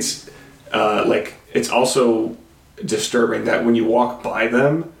I think it's like it's also disturbing that when you walk by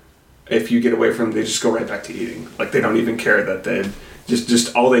them, if you get away from them, they just go right back to eating. Like they don't even care that they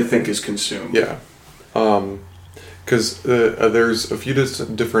just all they think is consume. Yeah. Because there's a few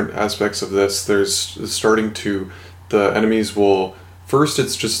different aspects of this. The enemies will, first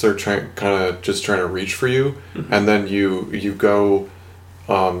it's just they're trying to reach for you, and then you go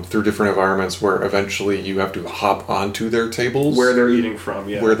through different environments where eventually you have to hop onto their tables. Where they're eating from,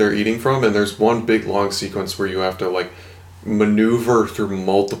 yeah. Where they're eating from, and there's one big long sequence where you have to like maneuver through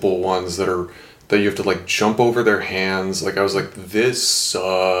multiple ones that you have to like jump over their hands. Like I was like, this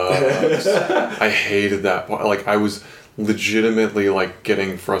sucks. I hated that part. Like I was legitimately like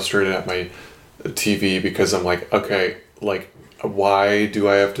getting frustrated at my TV because I'm like, okay, like why do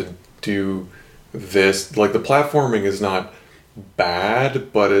I have to do this? Like the platforming is not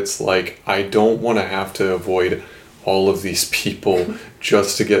bad, but it's like I don't want to have to avoid all of these people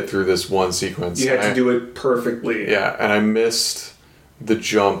just to get through this one sequence. You had to do it perfectly. Yeah, and I missed the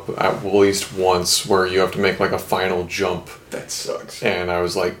jump at least once where you have to make like a final jump. That sucks. And I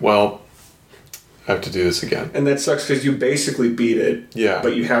was like, well, I have to do this again. And that sucks because you basically beat it. Yeah.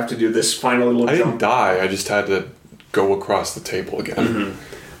 But you have to do this final little jump. I didn't die, I just had to go across the table again.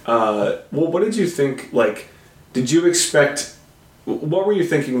 Mm-hmm. Well, what did you think, like, did you expect, what were you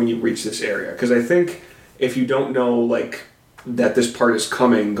thinking when you reached this area? Because I think if you don't know, like, that this part is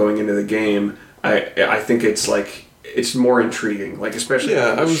coming going into the game, I think it's, like, it's more intriguing, like, especially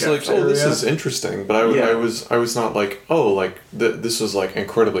I was like, oh, area. this is interesting, but I was not like, oh, like, this is, like,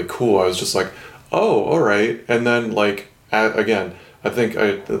 incredibly cool. I was just like, oh, all right. And then, like, again, I think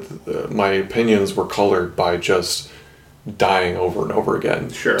my opinions were colored by just dying over and over again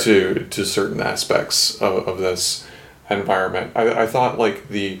to certain aspects of this environment. I thought, like,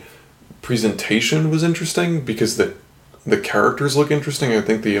 the presentation was interesting because the characters look interesting. I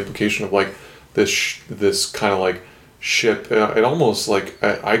think the implication of, like, this kind of, like, ship, it almost, like,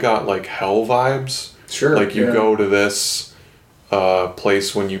 I got, like, hell vibes. Sure. Like, you go to this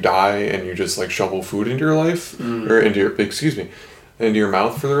place when you die and you just like shovel food into your life or into your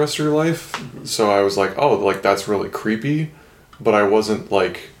mouth for the rest of your life. So I was like, oh, like that's really creepy, but I wasn't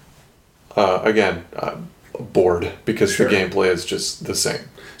like bored because the gameplay is just the same.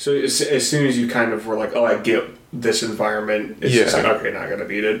 So as soon as you kind of were like, oh, I get this environment, it's just like, okay, now I gotta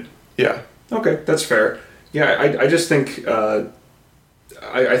beat it. Yeah. Okay, that's fair. Yeah, I just think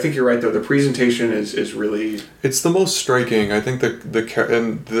I think you're right though. The presentation is really, it's the most striking. I think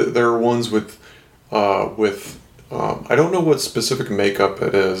there are ones with I don't know what specific makeup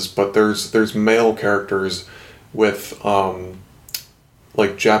it is, but there's male characters with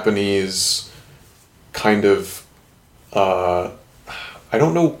like Japanese kind of I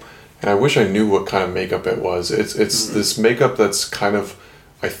don't know, and I wish I knew what kind of makeup it was. It's this makeup that's kind of,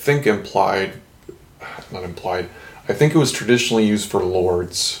 I think not implied. I think it was traditionally used for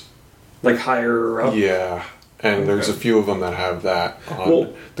lords. like higher up. Yeah, and there's a few of them that have that on.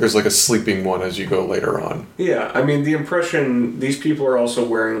 Well, there's like a sleeping one as you go later on. Yeah, I mean the impression, these people are also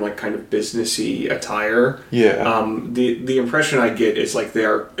wearing like kind of businessy attire. Yeah. The impression I get is like they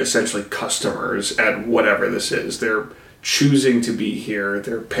are essentially customers at whatever this is. They're choosing to be here.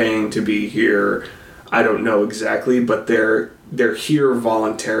 They're paying to be here. I don't know exactly, but they're here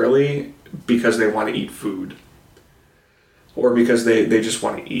voluntarily because they want to eat food. Or because they just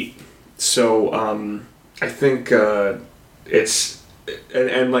want to eat. So I think it's,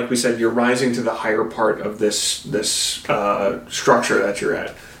 and like we said, you're rising to the higher part of this structure that you're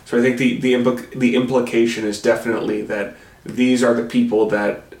at. So I think the implication is definitely that these are the people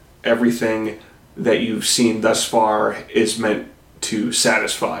that everything that you've seen thus far is meant to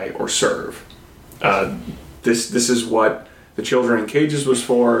satisfy or serve. This is what the children in cages was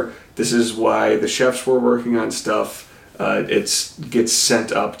for. This is why the chefs were working on stuff. It gets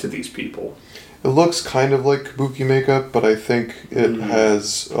sent up to these people. It looks kind of like kabuki makeup, but I think it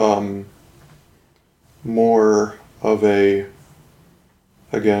has more of a,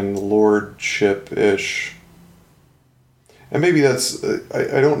 again, lordship-ish. And maybe that's,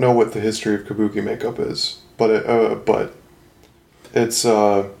 I don't know what the history of kabuki makeup is, but it's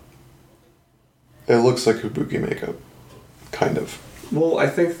it looks like kabuki makeup, kind of. Well, I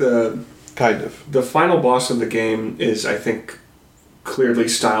think the final boss of the game is, I think, clearly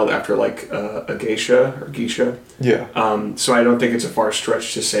styled after like a geisha. Yeah. So I don't think it's a far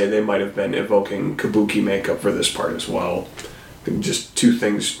stretch to say they might have been evoking kabuki makeup for this part as well. Just two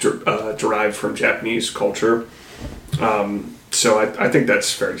things derived from Japanese culture. So I think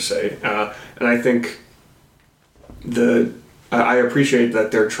that's fair to say. And I think I appreciate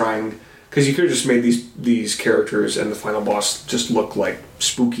that they're trying because you could have just made these characters and the final boss just look like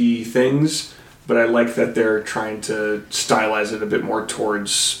spooky things, but I like that they're trying to stylize it a bit more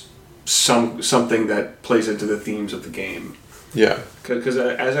towards something that plays into the themes of the game. Yeah. Because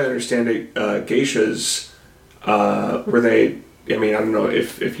as I understand it, geishas, were they... I mean, I don't know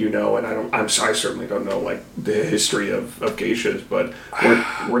if you know, and I certainly don't know, like, the history of geishas, but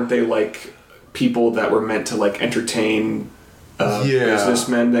weren't they, like, people that were meant to, like, entertain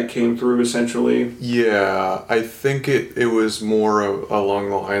businessmen that came through, essentially? Yeah, I think it was more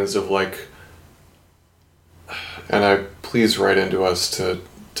along the lines of, like... And please write into us to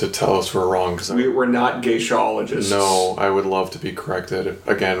tell us we're wrong. Cause we're not geishaologists. No, I would love to be corrected.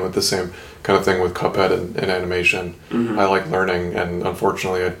 Again, with the same kind of thing with Cuphead and animation. Mm-hmm. I like learning, and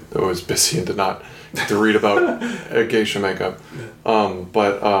unfortunately I was busy and did not get to read about geisha makeup.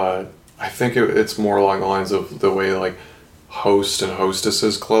 But I think it's more along the lines of the way, like, host and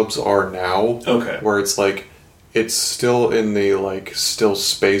hostesses clubs are now. Okay. Where it's like, it's still in the, like, still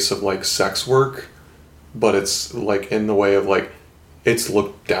space of, like, sex work, but it's, like, in the way of, like, it's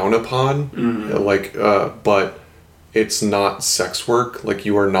looked down upon, like, but it's not sex work. Like,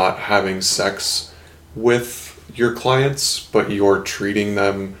 you are not having sex with your clients, but you're treating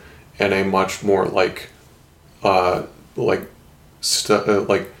them in a much more, like, like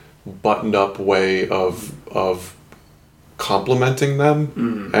buttoned up way of complimenting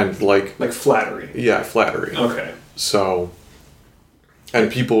them and, like flattery. Yeah, flattery. Okay. So,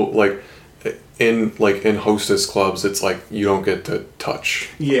 and people, like, in hostess clubs, it's like you don't get to touch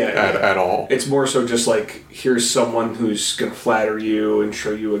at all. It's more so just like, here's someone who's gonna flatter you and show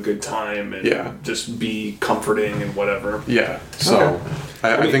you a good time and just be comforting and whatever. Yeah. So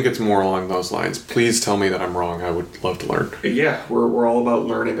I think it's more along those lines. Please tell me that I'm wrong. I would love to learn. Yeah, we're all about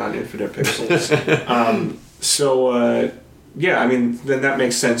learning on Infinite Pixels. I mean, then that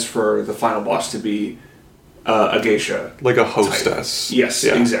makes sense for the final boss to be a geisha, like a hostess. Type. Yes,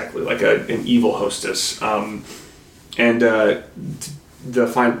 exactly, like an evil hostess. Character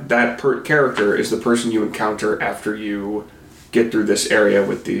is the person you encounter after you get through this area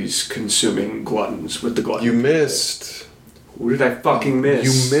with these consuming gluttons. With the gluttons, you missed. Who did I fucking miss?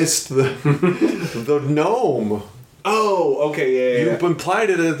 You missed the gnome. Oh, okay, yeah. You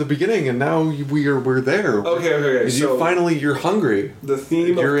implied it at the beginning, and now we're there. Okay. So you're hungry. The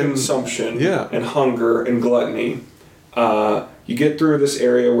theme of consumption, and hunger and gluttony. You get through this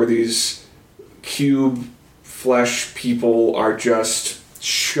area where these cube flesh people are just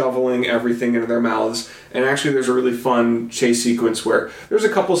shoveling everything into their mouths. And actually, there's a really fun chase sequence where there's a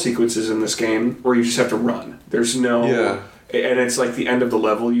couple sequences in this game where you just have to run. There's no, and it's like the end of the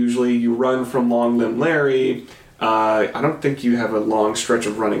level. Usually, you run from Long Limb Larry. I don't think you have a long stretch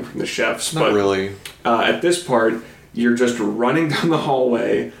of running from the chefs. Not really. At this part, you're just running down the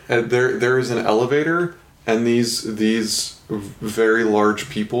hallway. And there is an elevator, and these very large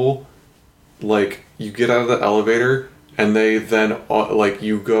people, like, you get out of the elevator, and they then, like,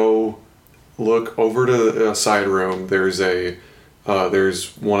 you go look over to a side room. There's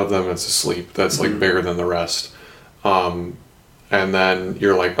one of them that's asleep. That's like bigger than the rest. And then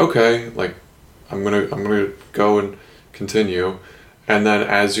you're like, okay, like, I'm gonna go and continue, and then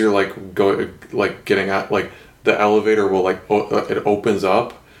as you're getting out, like, the elevator will, like, it opens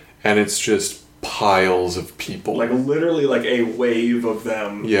up, and it's just piles of people, like, literally like a wave of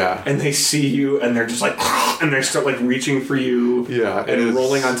them. Yeah, and they see you, and they're just like, and they start, like, reaching for you. Yeah, and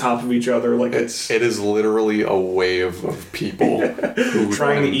rolling on top of each other. Like, it is literally a wave of people who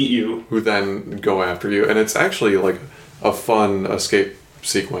trying to eat you, who then go after you, and it's actually like a fun escape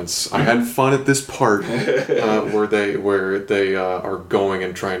sequence. I had fun at this part where they are going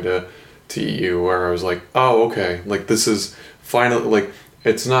and trying to eat you, where I was like, oh, okay, like, this is finally, like,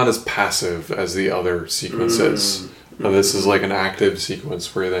 it's not as passive as the other sequences. This is like an active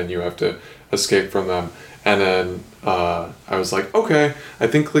sequence where then you have to escape from them. And then I was like, okay, I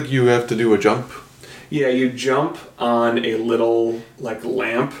think, like, you have to do a jump. Yeah, you jump on a little, like,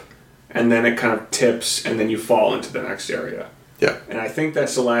 lamp, and then it kind of tips, and then you fall into the next area. Yeah. And I think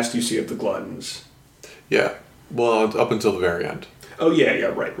that's the last you see of the gluttons. Yeah. Well, up until the very end. Oh, yeah,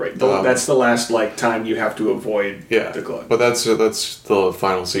 right. That's the last, like, time you have to avoid the gluttons. But that's the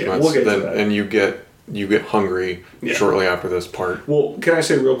final sequence. Yeah, we'll get to that. And you get hungry shortly after this part. Well, can I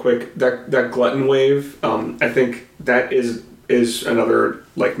say real quick, that glutton wave, I think that is another,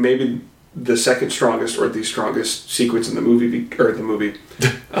 like, maybe the second strongest or the strongest sequence in the movie,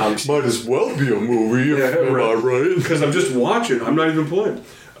 Might as well be a movie, am I right? Because I'm just watching, I'm not even playing.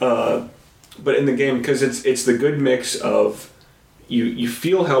 But in the game, because it's the good mix of, you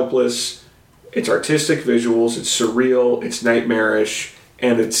feel helpless, it's artistic visuals, it's surreal, it's nightmarish,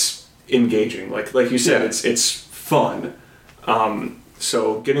 and it's engaging. Like you said, Yeah. it's fun.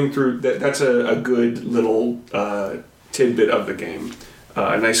 So getting through that's a good little tidbit of the game.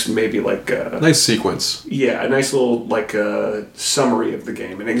 A nice maybe like nice sequence. Yeah, a nice little like summary of the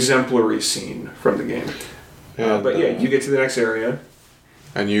game, an exemplary scene from the game. And, but yeah, you get to the next area,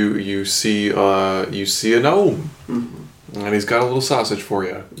 and you see a gnome, and he's got a little sausage for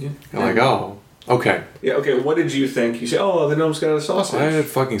you. Yeah. You're like, oh, okay. Yeah, okay. What did you think? You say, oh, the gnome's got a sausage. I had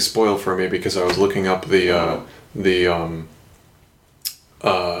fucking spoiled for me because I was looking up all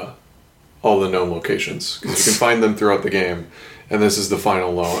the gnome locations, because you can find them throughout the game, and this is the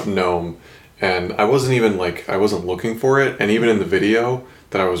final gnome. And I wasn't looking for it, and even in the video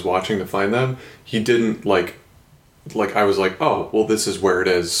that I was watching to find them, he didn't like I was like, oh, well, this is where it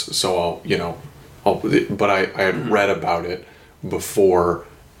is, so but I had read about it before.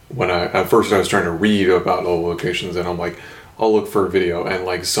 When at first I was trying to read about all the locations, and I'm like, I'll look for a video, and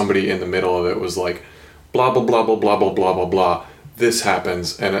like somebody in the middle of it was like, blah blah blah blah blah blah blah blah blah, this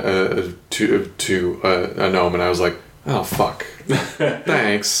happens, and to a gnome, and I was like, oh fuck,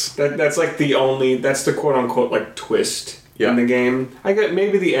 thanks. That's the quote unquote like twist in the game. I get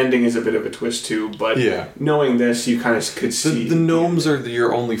maybe the ending is a bit of a twist too, but knowing this, you kind of could see the gnomes are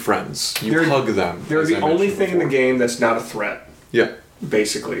your only friends. You hug them. They're the only thing in the game that's not a threat. Yeah.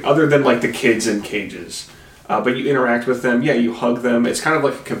 Basically, other than like the kids in cages, but you interact with them. Yeah, you hug them. It's kind of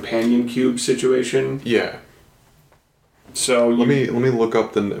like a companion cube situation. Yeah. So let me look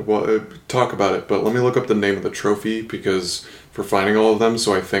up talk about it, but let me look up the name of the trophy because for finding all of them.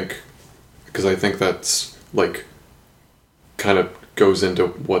 So I think that's like kind of goes into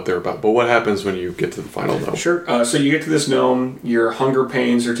what they're about. But what happens when you get to the final gnome? Sure. So you get to this gnome. Your hunger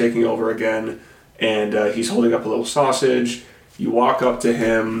pains are taking over again, and he's holding up a little sausage. You walk up to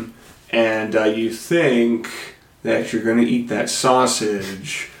him, and you think that you're going to eat that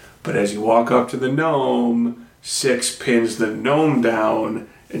sausage, but as you walk up to the gnome, Six pins the gnome down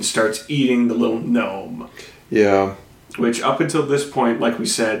and starts eating the little gnome. Yeah. Which, up until this point, like we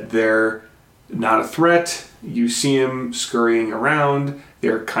said, they're not a threat. You see them scurrying around.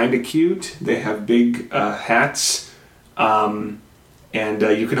 They're kind of cute. They have big hats, and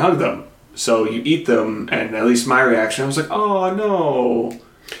you can hug them. So you eat them, and at least my reaction, I was like, "Oh no!"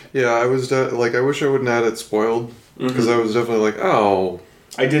 Yeah, I was I wish I wouldn't have had it spoiled because I was definitely like, "Oh."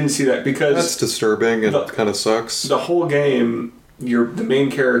 I didn't see that because that's disturbing and it kind of sucks. The whole game, the main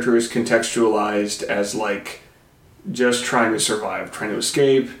character is contextualized as like just trying to survive, trying to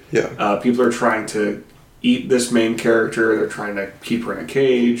escape. Yeah. People are trying to eat this main character. They're trying to keep her in a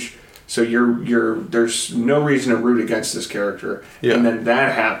cage. So there's no reason to root against this character. Yeah. And then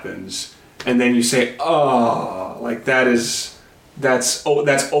that happens, and then you say, "Oh, like that's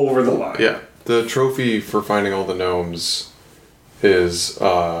over the line." Yeah. The trophy for finding all the gnomes is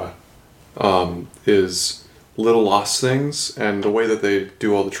little lost things, and the way that they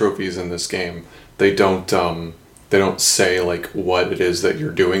do all the trophies in this game, they don't say like what it is that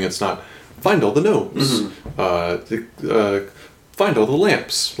you're doing. It's not find all the gnomes, find all the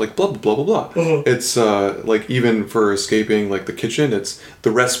lamps, like blah blah blah blah blah. It's like even for escaping like the kitchen, it's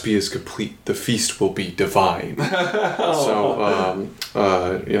the recipe is complete, the feast will be divine.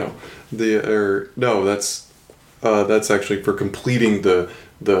 So that's actually for completing the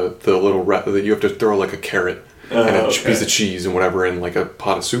little that you have to throw like a carrot and a piece of cheese and whatever in like a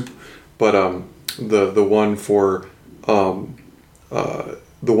pot of soup. But the one for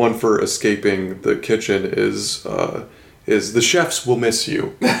escaping the kitchen is the chefs will miss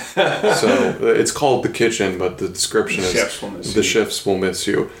you. So it's called the kitchen, but the description is the chefs will miss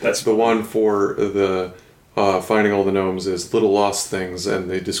you. That's the one for the finding all the gnomes is little lost things, and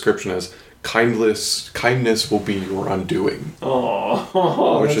the description is kindness will be your undoing.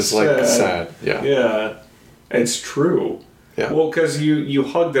 Oh, which is like sad. Yeah. Yeah, it's true. Yeah. Well, because you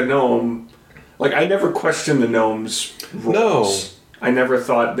hug the gnome. Like, I never questioned the gnomes' roles. No. I never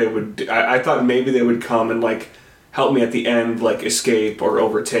thought they would. I thought maybe they would come and like help me at the end, like escape or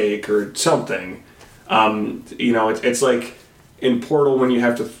overtake or something. It's like in Portal when you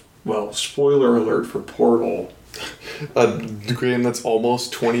have to. Well, spoiler alert for Portal. A game that's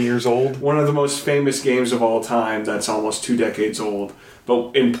almost 20 years old. One of the most famous games of all time that's almost 2 decades old.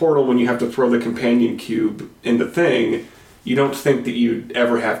 But in Portal, when you have to throw the companion cube in the thing, you don't think that you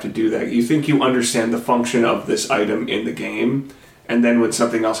ever have to do that. You think you understand the function of this item in the game, and then when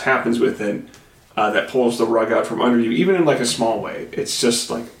something else happens with it that pulls the rug out from under you, even in like a small way, it's just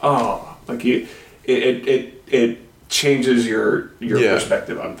like, it changes your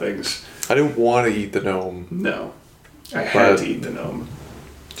perspective on things. I didn't want to eat the gnome. No. I had to eat the gnome.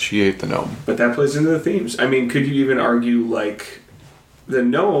 She ate the gnome. But that plays into the themes. I mean, could you even argue, like, the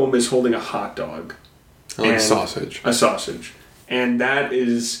gnome is holding a hot dog. Like sausage. A sausage. And that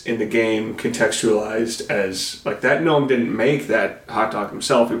is, in the game, contextualized as, like, that gnome didn't make that hot dog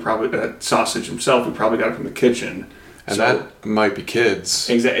himself. That sausage himself. He probably got it from the kitchen. And so, that might be kids.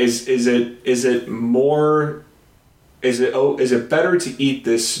 Is it more... Is it better to eat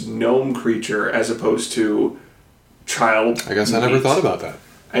this gnome creature as opposed to child I guess meat? I never thought about that.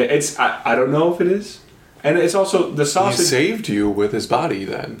 I don't know if it is. And it's also the sausage. He saved you with his body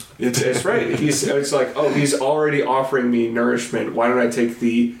then. It's right. It's like, oh, he's already offering me nourishment. Why don't I take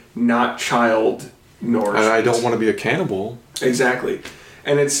the not child nourishment? And I don't want to be a cannibal. Exactly.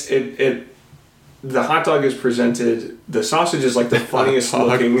 And the hot dog is presented. The sausage is like the funniest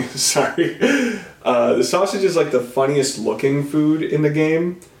looking. Sorry, the sausage is like the funniest looking food in the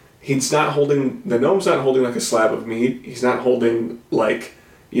game. The gnome's not holding like a slab of meat. He's not holding like,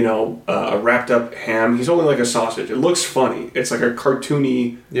 a wrapped up ham. He's holding like a sausage. It looks funny. It's like a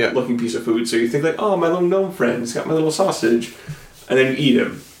cartoony looking piece of food. So you think like, oh, my little gnome friend's got my little sausage, and then you eat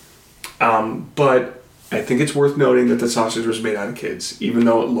him. But I think it's worth noting that the sausage was made out of kids, even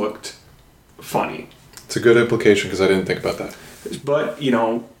though it looked funny. It's a good implication because I didn't think about that. But,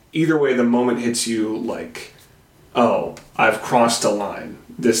 either way, the moment hits you like, oh, I've crossed a line.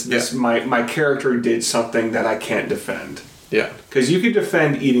 My character did something that I can't defend. Yeah. Because you could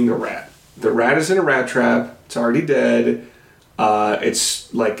defend eating the rat. The rat is in a rat trap. It's already dead.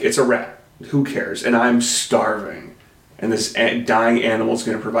 It's a rat. Who cares? And I'm starving. And this dying animal is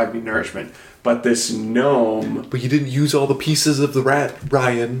going to provide me nourishment. But this gnome... But you didn't use all the pieces of the rat,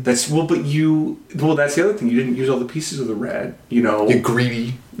 Ryan. That's the other thing. You didn't use all the pieces of the rat. You're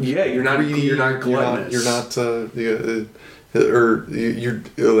greedy. Yeah, you're not greedy. You're not gluttonous.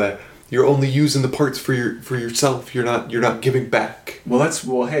 You're only using the parts for yourself. You're not giving back.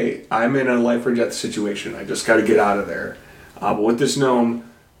 Hey, I'm in a life or death situation. I just got to get out of there. But with this gnome,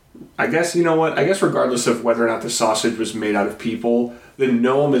 I guess, you know what? I guess regardless of whether or not the sausage was made out of people, the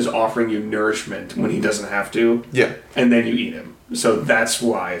gnome is offering you nourishment when he doesn't have to. Yeah. And then you eat him. So that's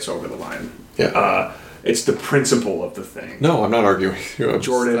why it's over the line. Yeah. It's the principle of the thing. No, I'm not arguing with you.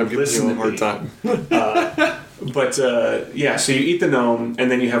 Jordan, I'm giving you a hard time. So you eat the gnome,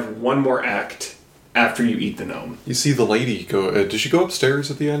 and then you have one more act after you eat the gnome. You see the lady go... does she go upstairs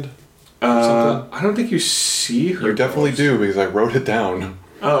at the end? I don't think you see her. You definitely do, because I wrote it down.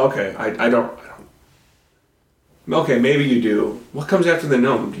 Oh, okay. I don't... Okay, maybe you do. What comes after the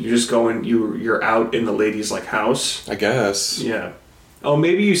gnome? You just go and you're out in the lady's house? I guess. Yeah. Oh,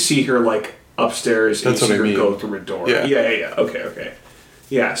 maybe you see her upstairs and you see her go through a door. Yeah. Okay.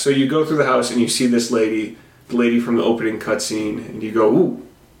 Yeah, so you go through the house and you see this lady, the lady from the opening cutscene, and you go, ooh,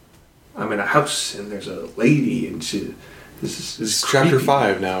 I'm in a house and there's a lady and she... This is chapter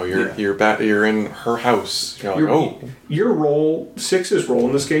 5 now. You're in her house. Your role, 6's role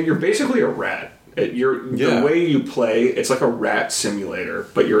in this game, you're basically a rat. The way you play, it's like a rat simulator,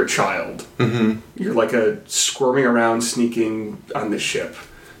 but you're a child. Mm-hmm. You're like a squirming around, sneaking on this ship.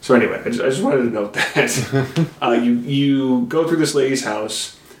 So anyway, I just wanted to note that. You go through this lady's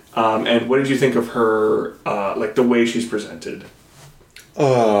house, and what did you think of her, the way she's presented?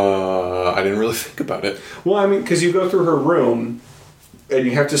 I didn't really think about it. Well, I mean, because you go through her room, and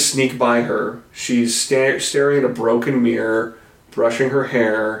you have to sneak by her. She's staring at a broken mirror, brushing her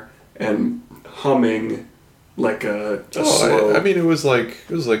hair, and humming like a slow... I mean, it was like,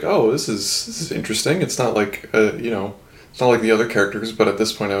 oh, this is interesting. It's not like, it's not like the other characters, but at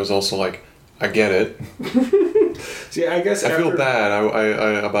this point I was also like, I get it. See, I guess I feel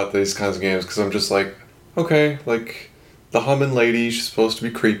bad about these kinds of games, because I'm just like, okay, the humming lady, she's supposed to be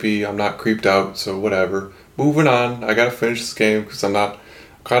creepy. I'm not creeped out, so whatever. Moving on. I gotta finish this game because I'm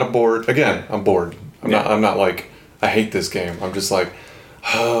kind of bored. Again, I'm bored. I'm not like, I hate this game. I'm just like,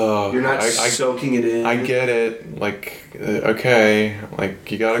 oh. You're not soaking it in. I get it. Okay.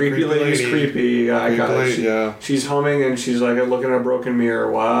 You got a creepy lady. Lady's creepy. I got it. She's humming and she's looking at a broken mirror.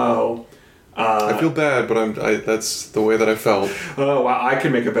 Wow. I feel bad, but that's the way that I felt. Oh, wow, I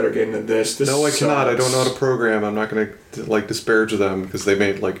can make a better game than this. No, I cannot. I don't know how to program. I'm not going to disparage them because they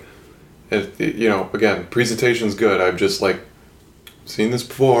made again, presentation's good. I've just seen this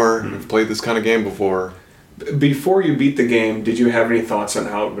before. I've played this kind of game before. Before you beat the game, did you have any thoughts on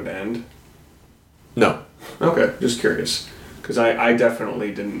how it would end? No. Okay, just curious. Because I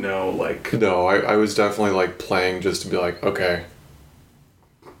definitely didn't know, No, I was definitely, playing just to be okay.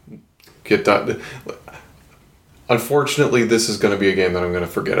 Get done. Unfortunately, this is going to be a game that I'm going to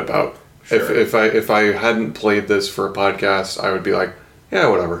forget about. Sure. If I hadn't played this for a podcast, I would be like, yeah,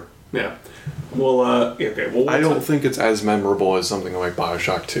 whatever. Yeah. Well, okay. Well, I don't think it's as memorable as something like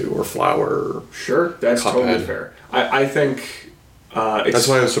BioShock 2 or Flower. Sure, that's Cuphead. totally fair. I think That's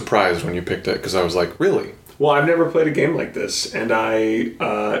why I was surprised when you picked it, because I was like, really? Well, I've never played a game like this, and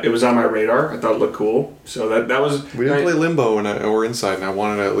it was on my radar. I thought it looked cool, so that was. We didn't play Limbo or Inside, and I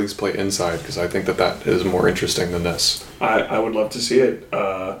wanted to at least play Inside because I think that is more interesting than this. I would love to see it.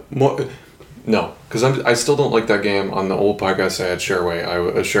 No, because I still don't like that game. On the old podcast I had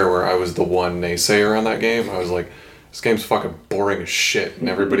Shareware, I was the one naysayer on that game. I was like, this game's fucking boring as shit, and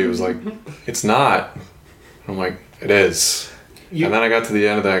everybody was like, it's not. I'm like, it is. And then I got to the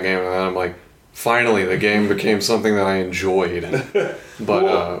end of that game, and then I'm like, finally, the game became something that I enjoyed. But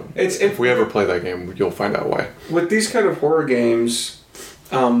well, if we ever play that game, you'll find out why. With these kind of horror games,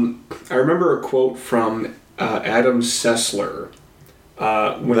 I remember a quote from Adam Sessler.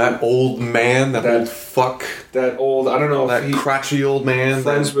 That old man, that old fuck. That old, I don't know that if crotchety old man.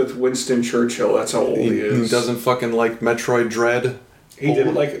 Friends with Winston Churchill, that's how old he is. He doesn't fucking like Metroid Dread. He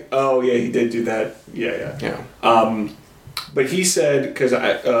didn't like, oh yeah, he did do that. Yeah. But he said, because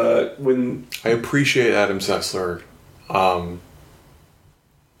when I appreciate Adam Sessler,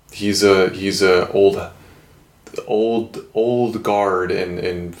 he's a old guard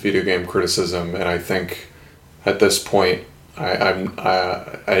in video game criticism, and I think at this point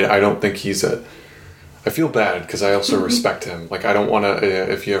I don't think he's a. I feel bad because I also respect him. Like, I don't want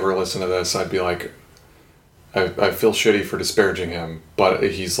to. If you ever listen to this, I'd be like, I feel shitty for disparaging him, but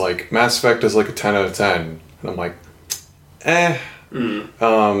he's like, Mass Effect is like a 10 out of 10, and I'm like,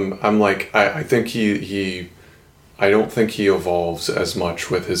 I'm like, I think he I don't think he evolves as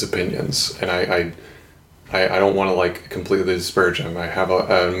much with his opinions, and I don't want to like completely disparage him. I have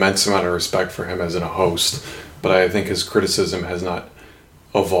an immense amount of respect for him as a host, but I think his criticism has not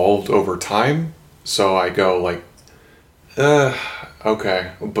evolved over time. So I go like,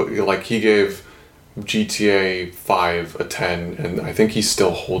 okay, but like he gave GTA 5 a 10, and I think he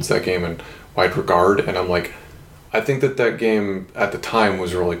still holds that game in wide regard, and I'm like, I think that game at the time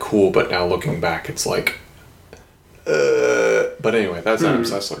was really cool, but now looking back, it's like, but anyway, that's Adam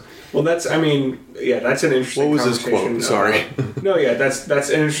Sessler. Well, that's an interesting. What was his quote? Sorry. No, yeah, that's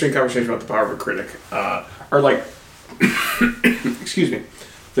an interesting conversation about the power of a critic, or like, excuse me,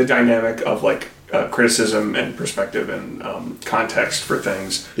 the dynamic of like criticism and perspective and context for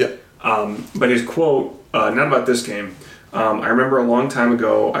things. Yeah. But his quote, not about this game. I remember a long time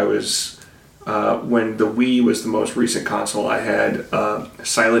ago, I was. When the Wii was the most recent console, I had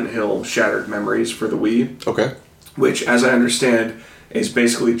Silent Hill Shattered Memories for the Wii. Okay. Which, as I understand, is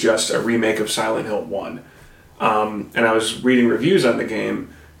basically just a remake of Silent Hill 1. And I was reading reviews on the game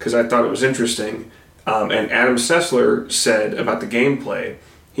because I thought it was interesting. And Adam Sessler said about the gameplay,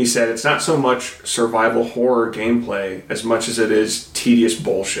 he said it's not so much survival horror gameplay as much as it is tedious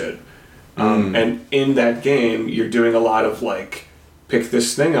bullshit. And in that game, you're doing a lot of like, pick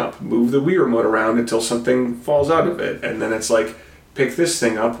this thing up, move the Wii remote around until something falls out of it, and then it's like, pick this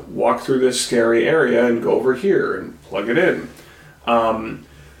thing up, walk through this scary area, and go over here and plug it in.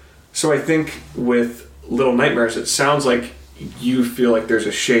 So I think with Little Nightmares, it sounds like you feel like there's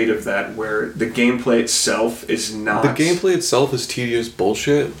a shade of that where the gameplay itself is not... The gameplay itself is tedious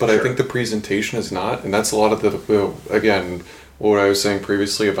bullshit, but sure. I think the presentation is not, and that's a lot of the... Again, what I was saying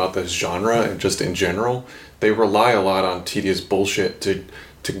previously about this genre, and just in general, they rely a lot on tedious bullshit to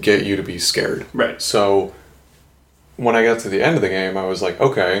get you to be scared. Right. So when I got to the end of the game, I was like,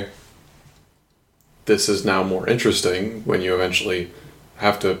 okay, this is now more interesting when you eventually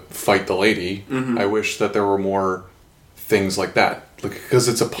have to fight the lady. Mm-hmm. I wish that there were more things like that, because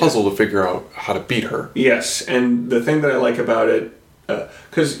it's a puzzle to figure out how to beat her. Yes, and the thing that I like about it,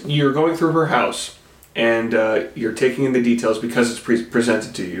 because you're going through her house, and you're taking in the details because it's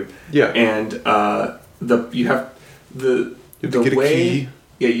presented to you. Yeah. And you have to get a key.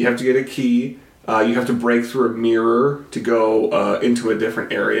 Yeah, you have to get a key. You have to break through a mirror to go into a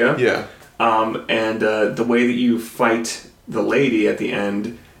different area. Yeah. And the way that you fight the lady at the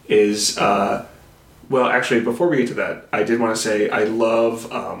end is... well, actually, before we get to that, I did want to say I love...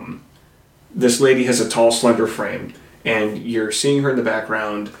 this lady has a tall, slender frame, and you're seeing her in the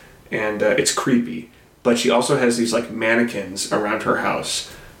background, and it's creepy. But she also has these like mannequins around her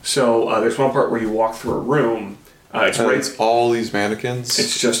house. So there's one part where you walk through a room. It's all these mannequins.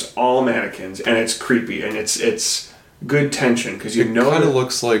 It's just all mannequins, and it's creepy, and it's good tension because it kind of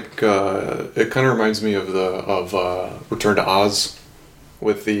looks like it kind of reminds me of Return to Oz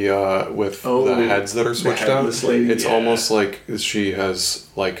with the heads that are switched out. Lady, it's almost like she has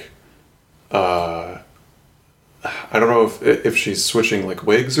like I don't know if she's switching like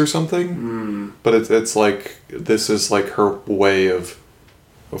wigs or something, but it's like this is like her way of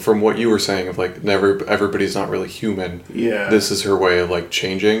from what you were saying of like everybody's not really human. Yeah. This is her way of like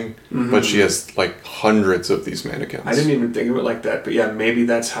changing, but she has like hundreds of these mannequins. I didn't even think of it like that, but yeah, maybe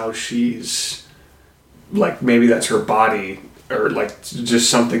that's how she's like, maybe that's her body, or like just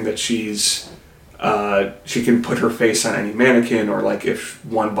something that she's she can put her face on any mannequin, or like if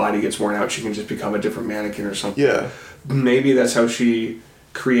one body gets worn out, she can just become a different mannequin or something. Yeah. Maybe that's how she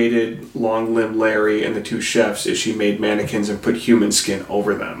created Long Limb Larry and the two chefs, is she made mannequins and put human skin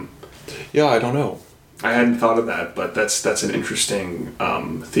over them. Yeah, I don't know. I hadn't thought of that, but that's an interesting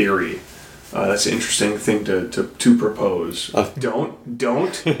theory. That's an interesting thing to propose.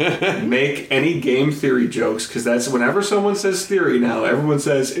 Don't make any game theory jokes, because that's whenever someone says theory now, everyone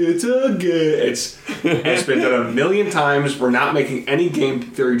says it's a good. It's been done a million times. We're not making any game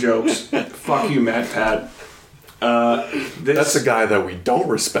theory jokes. Fuck you, Matt Pat. That's a guy that we don't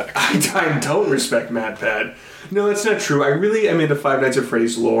respect. I don't respect Matt Pat. No, that's not true. I really am into Five Nights at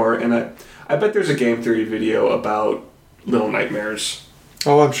Freddy's lore, and I bet there's a game theory video about Little Nightmares.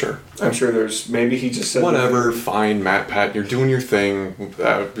 Oh, I'm sure. I'm sure there's. Maybe he just said whatever. Fine, Matt Pat. You're doing your thing.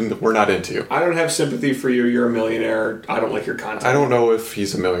 We're not into you. I don't have sympathy for you. You're a millionaire. I don't like your content. I don't know if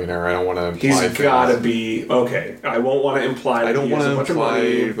he's a millionaire. I don't want to imply. He's got to be okay. I won't want to imply. I don't want to imply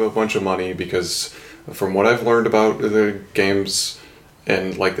a bunch of money, because from what I've learned about the games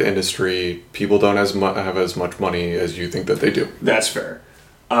and like the industry, people don't have as much money as you think that they do. That's fair.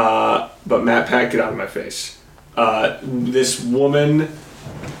 But Matt Pat, get out of my face. This woman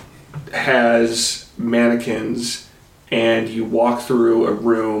has mannequins, and you walk through a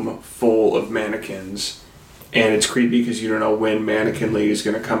room full of mannequins, and it's creepy because you don't know when Mannequin Lady is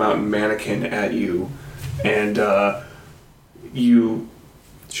going to come out and mannequin at you, and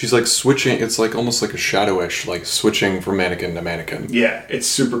She's like switching. It's like almost like a shadowish, like switching from mannequin to mannequin. Yeah, it's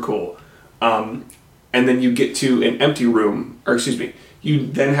super cool. And then you get to an empty room, or excuse me, you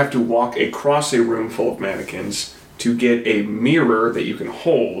then have to walk across a room full of mannequins to get a mirror that you can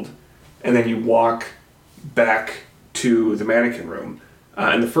hold, and then you walk back to the mannequin room.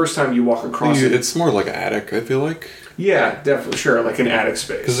 And the first time you walk across it's more like an attic, I feel like. Yeah, definitely, sure, like an attic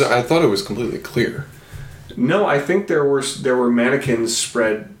space. Because I thought it was completely clear. No, I think there were mannequins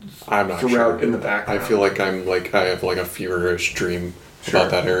spread throughout in the background. I feel like I have like a feverish dream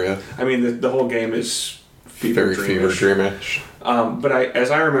about that area. I mean, the whole game is very fever dreamish. But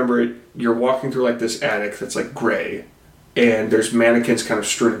as I remember it, you're walking through like this attic that's like gray, and there's mannequins kind of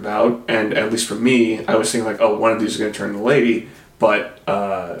strewn about. And at least for me, I was thinking like, oh, one of these is going to turn the lady, but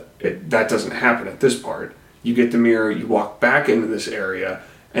that doesn't happen at this part. You get the mirror, you walk back into this area,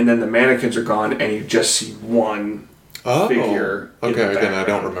 and then the mannequins are gone, and you just see one figure. Okay, again, I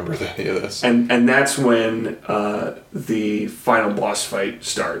don't remember any of this. And that's when the final boss fight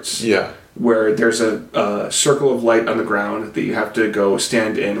starts. Yeah. Where there's a circle of light on the ground that you have to go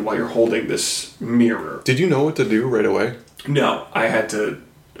stand in while you're holding this mirror. Did you know what to do right away? No, I had to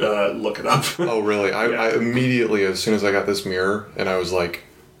look it up. Oh, really? I immediately, as soon as I got this mirror, and I was like,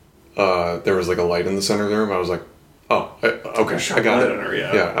 there was like a light in the center of the room, I was like, oh, okay, I got it.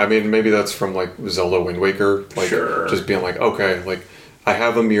 Yeah, I mean, maybe that's from like Zelda Wind Waker, like just being like, okay, like I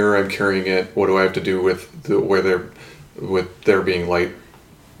have a mirror, I'm carrying it. What do I have to do with there being light?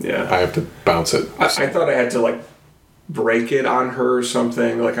 Yeah, I have to bounce it. I thought I had to like break it on her or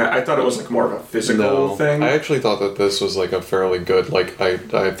something. Like I thought it was like more of a physical thing. I actually thought that this was like a fairly good. Like I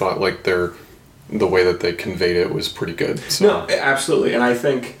thought like the way that they conveyed it was pretty good. So. No, absolutely, and I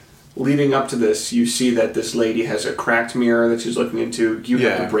think. Leading up to this, you see that this lady has a cracked mirror that she's looking into. You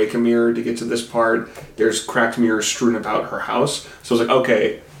have to break a mirror to get to this part. There's cracked mirrors strewn about her house. So I was like,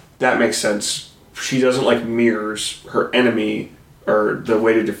 okay, that makes sense. She doesn't like mirrors. Her enemy, or the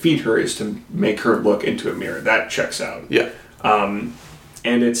way to defeat her, is to make her look into a mirror. That checks out. Yeah. And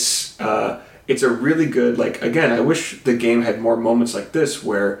it's a really good, like, again, I wish the game had more moments like this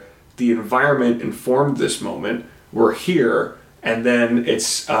where the environment informed this moment. We're here. And then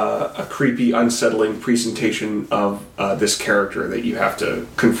it's a creepy, unsettling presentation of this character that you have to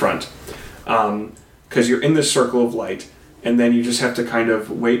confront. Because you're in this circle of light, and then you just have to kind of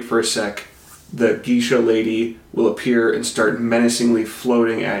wait for a sec. The geisha lady will appear and start menacingly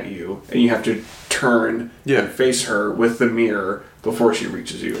floating at you, and you have to turn and face her with the mirror before she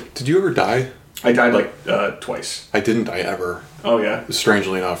reaches you. Did you ever die? I died like twice. I didn't die ever. Oh, yeah?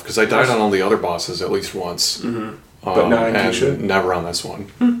 Strangely enough, because I died on all the other bosses at least once. Mm-hmm. But not in Geisha? Never on this one.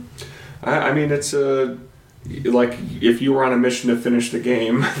 I mean, it's like if you were on a mission to finish the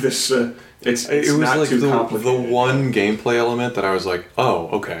game, it's it was not like too complicated. The one gameplay element that I was like, oh,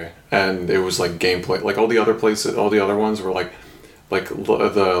 okay, and it was like gameplay. Like all the other ones were like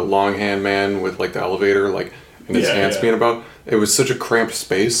the Longhand Man with like the elevator. Like and his hands being about. It was such a cramped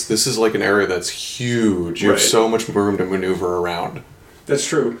space. This is like an area that's huge. You have so much room to maneuver around. That's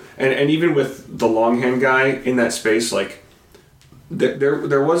true. And even with the longhand guy in that space, like,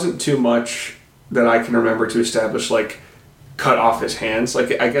 there wasn't too much that I can remember to establish, like, cut off his hands.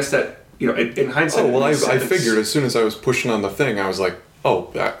 Like, I guess that, in hindsight... Oh, well, I figured as soon as I was pushing on the thing, I was like,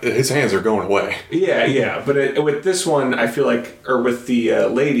 oh, his hands are going away. Yeah. But with this one, I feel like, or with the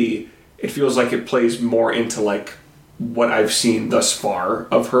lady, it feels like it plays more into, like, what I've seen thus far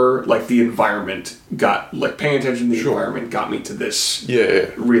of her. Like, the environment got... Like, paying attention to the environment got me to this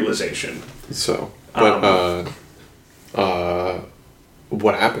realization. So, but,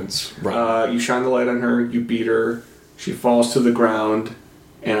 what happens? Right. You shine the light on her, you beat her, she falls to the ground,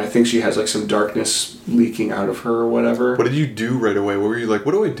 and I think she has, like, some darkness leaking out of her or whatever. What did you do right away? What were you like,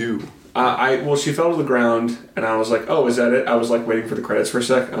 what do I do? Well, she fell to the ground, and I was like, oh, is that it? I was, like, waiting for the credits for a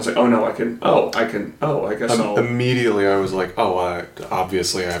sec. I was like, oh, no, I guess I'll... Immediately I was like,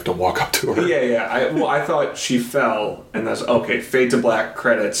 obviously I have to walk up to her. Yeah. I thought she fell, and that's, okay, fade to black,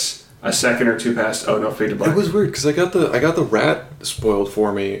 credits. A second or two passed. Oh, no, fade to black. It was weird, because I got the rat spoiled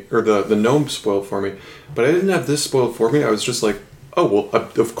for me, or the gnome spoiled for me, but I didn't have this spoiled for me. I was just like, oh, well,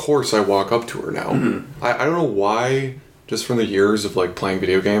 of course I walk up to her now. Mm-hmm. I don't know why... Just from the years of, like, playing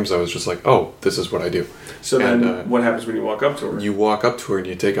video games, I was just like, oh, this is what I do. So then what happens when you walk up to her? You walk up to her and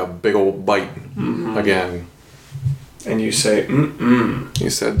you take a big old bite again. And you say, mm-mm. You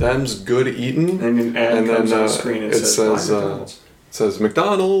said, them's good eating. And an ad comes on the screen and says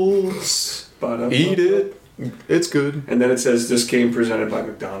McDonald's. Eat it. It's good. And then it says, this game presented by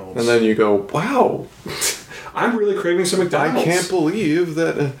McDonald's. And then you go, wow. I'm really craving some McDonald's. I can't believe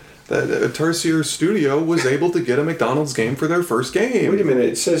that Tarsier Studio was able to get a McDonald's game for their first game. Wait a minute,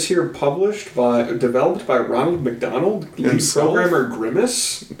 it says here developed by Ronald McDonald, lead programmer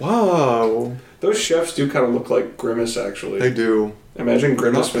Grimace? Wow. Those chefs do kind of look like Grimace, actually. They do. Imagine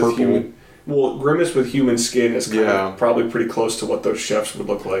Grimace with human... Well, Grimace with human skin is kind of probably pretty close to what those chefs would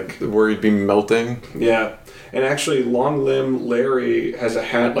look like. Where he'd be melting. Yeah. And actually, Long Limb Larry has a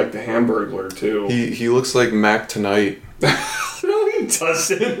hat like the Hamburglar, too. He looks like Mac Tonight. No, he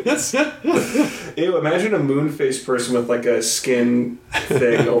doesn't. Ew, imagine a moon-faced person with, like, a skin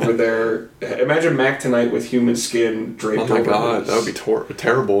thing over there. Imagine Mac Tonight with human skin draped over. Oh my god, that would be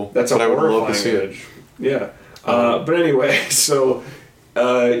terrible. That's but a horrifying I would love to see image. Yeah. But anyway, so...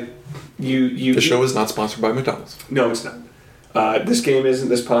 The show is not sponsored by McDonald's. No, it's not. This game isn't.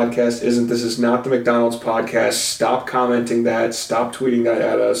 This podcast isn't. This is not the McDonald's podcast. Stop commenting that. Stop tweeting that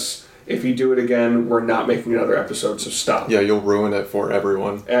at us. If you do it again, we're not making another episode, so stop. Yeah, you'll ruin it for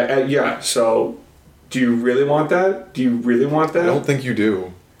everyone. Yeah, so do you really want that? I don't think you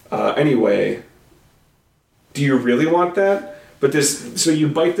do. Anyway, do you really want that? But so you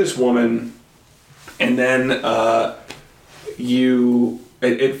bite this woman, and then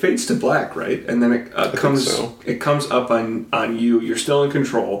it fades to black, right? And then it comes up on you. You're still in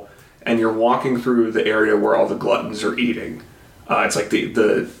control, and you're walking through the area where all the gluttons are eating. It's like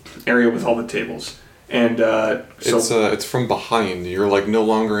the area with all the tables, and it's from behind. You're like no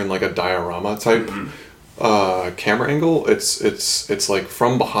longer in like a diorama type camera angle. It's like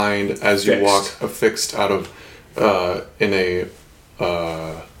from behind as you walk, affixed out of in a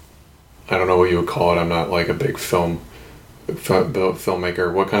I don't know what you would call it. I'm not like a big filmmaker.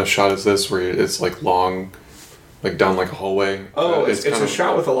 What kind of shot is this where it's like long, like down like a hallway? Oh, it's a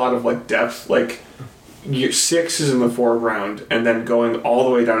shot with a lot of like depth. Like 6 is in the foreground, and then going all the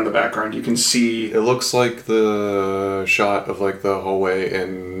way down in the background, you can see. It looks like the shot of like the hallway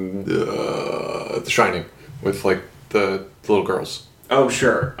in The Shining with like the little girls. Oh,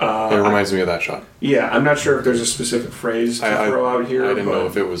 sure. It reminds me of that shot. Yeah, I'm not sure if there's a specific phrase to throw out here. I didn't know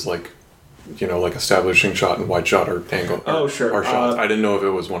if it was like, like establishing shot and wide shot or angle. Oh, sure. Or shots. I didn't know if it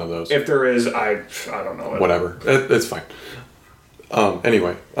was one of those. If there is, I don't know. Whatever. It's fine.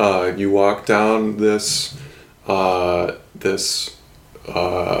 Anyway, you walk down this like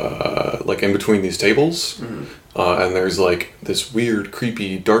in between these tables, and there's like this weird,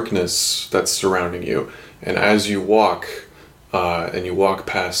 creepy darkness that's surrounding you. And as you walk, and you walk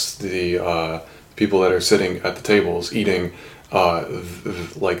past the people that are sitting at the tables eating,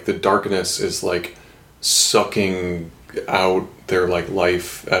 like the darkness is like sucking out their like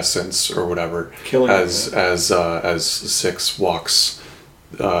life essence or whatever, killing as Six walks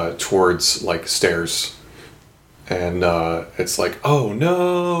towards like stairs, and it's like, oh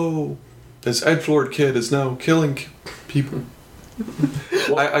no, this edgelord kid is now killing people.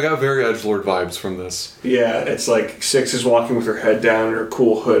 Well, I got very edgelord vibes from this. Yeah, it's like Six is walking with her head down and her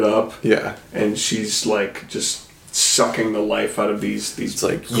cool hood up. Yeah, and she's like just sucking the life out of these. It's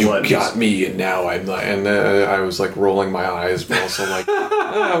like gluttons. you got me, and now I'm like, and I was like rolling my eyes, but also like,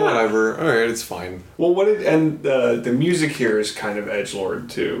 whatever. All right, it's fine. Well, the music here is kind of edgelord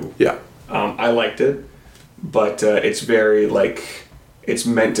too. Yeah, I liked it, but it's very like it's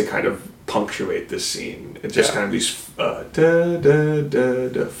meant to kind of punctuate this scene. It's just kind of these da da da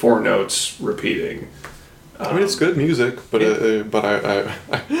da 4 notes repeating. I mean, it's good music, but I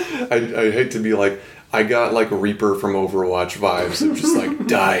hate to be like, I got like Reaper from Overwatch vibes of just like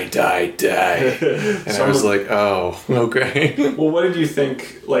die, die, die, and I was like, oh, okay. Well, what did you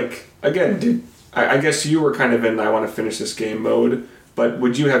think? Like, again, I guess you were kind of in I want to finish this game mode, but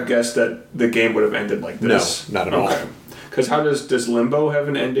would you have guessed that the game would have ended like this? No, not at all. Because how does Limbo have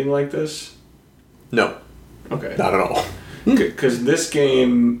an ending like this? No. Okay. Not at all. Because this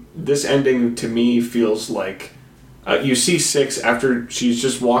ending to me feels like you see Six after she's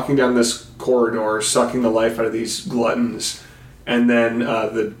just walking down this corridor, sucking the life out of these gluttons, and then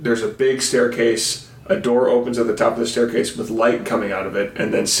there's a big staircase. A door opens at the top of the staircase with light coming out of it,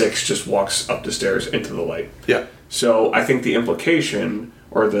 and then Six just walks up the stairs into the light. Yeah. So I think the implication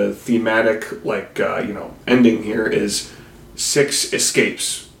or the thematic, ending here is Six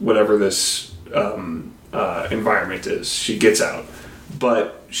escapes whatever this environment is. She gets out,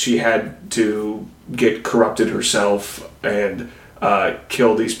 but she had to get corrupted herself and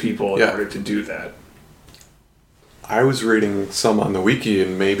kill these people in order to do that. I was reading some on the wiki,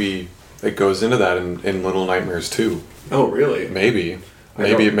 and maybe it goes into that in Little Nightmares 2. Oh, really? Maybe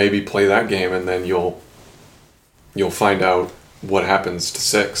play that game, and then you'll find out what happens to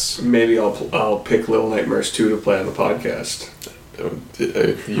Six. Maybe I'll pick Little Nightmares 2 to play on the podcast. You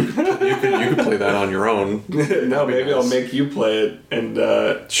could play that on your own. No, maybe I'll make you play it and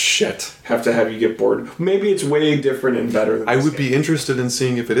have to have you get bored. Maybe it's way different and better than I would be interested in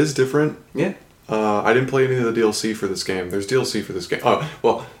seeing if it is different. Yeah. I didn't play any of the DLC for this game. There's DLC for this game. Oh,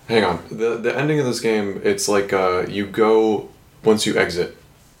 well, hang on. The ending of this game, it's like you go once you exit.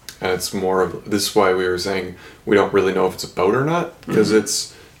 And it's more of... This is why we were saying we don't really know if it's a boat or not. Because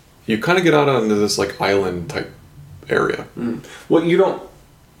it's... You kind of get out onto this like island type area. Well, you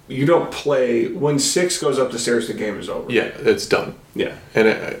don't play when Six goes up the stairs. The game is over. Yeah, it's done. Yeah, and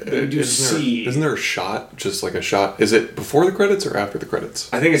isn't there a shot? Just like a shot. Is it before the credits or after the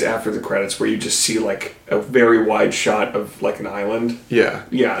credits? I think it's after the credits where you just see like a very wide shot of like an island. Yeah,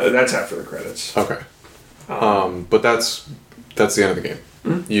 that's after the credits. Okay, but that's the end of the game.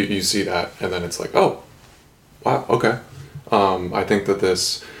 You see that, and then it's like, oh, wow, okay. I think that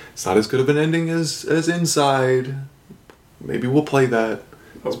it's not as good of an ending as Inside. Maybe we'll play that.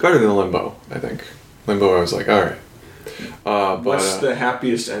 It's better than Limbo, I think. Limbo, I was like, all right. What's the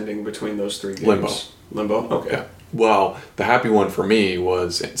happiest ending between those 3 games? Limbo? Okay. Yeah. Well, the happy one for me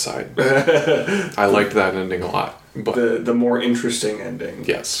was Inside. I liked that ending a lot. But the more interesting ending.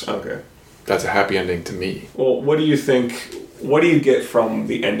 Yes. Okay. That's a happy ending to me. Well, what do you think... What do you get from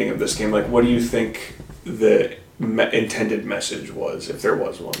the ending of this game? Like, what do you think the intended message was, if there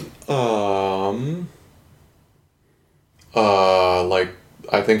was one?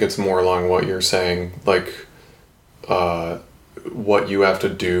 I think it's more along what you're saying, like, what you have to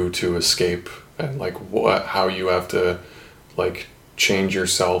do to escape, and like how you have to, like, change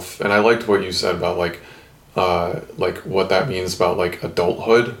yourself. And I liked what you said about like what that means about like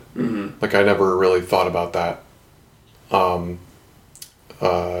adulthood. Like, I never really thought about that.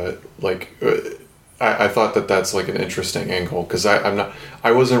 I thought that that's like an interesting angle, because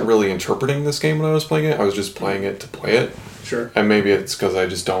I wasn't really interpreting this game when I was playing it. I was just playing it to play it. Sure. And maybe it's because I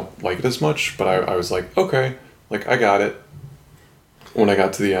just don't like it as much, but I was like, okay, like, I got it when I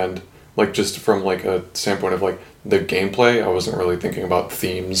got to the end. Like, just from like a standpoint of like the gameplay, I wasn't really thinking about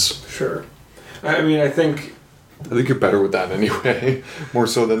themes. Sure. I mean, I think you're better with that anyway, more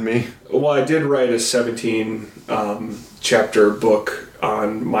so than me. Well, I did write a 17 chapter book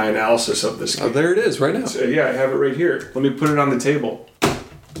on my analysis of this game. Oh, there it is, right now. So, yeah, I have it right here. Let me put it on the table.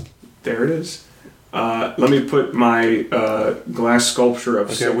 There it is. Let me put my glass sculpture of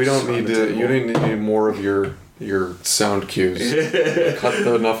Six. Okay, we don't need to. You didn't need more of your sound cues. Cut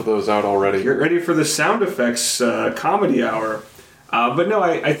enough of those out already. Get ready for the sound effects comedy hour. But no,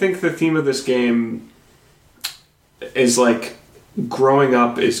 I think the theme of this game is like growing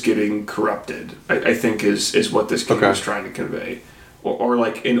up is getting corrupted. I think is what this game is trying to convey. Or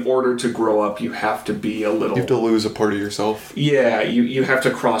like, in order to grow up, you have to be a little... You have to lose a part of yourself. Yeah, you have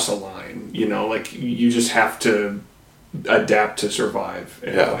to cross a line. You know, like, you just have to adapt to survive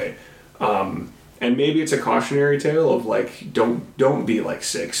in a way. And maybe it's a cautionary tale of, like, don't be like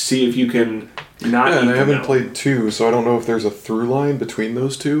Six. See if you can not eat and I haven't melon. played 2, so I don't know if there's a through line between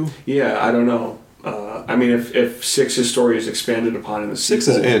those two. Yeah, I don't know. I mean, if 6's story is expanded upon in the sequel...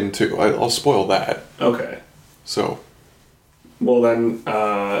 6 is in, too. I'll spoil that. Okay. So... Well, then,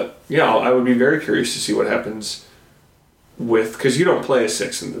 I would be very curious to see what happens with... Because you don't play as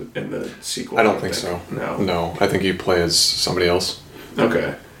 6 in the sequel. I don't think so. No, I think you play as somebody else.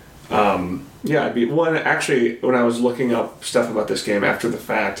 Okay. Actually, when I was looking up stuff about this game after the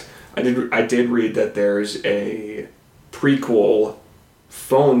fact, I did read that there's a prequel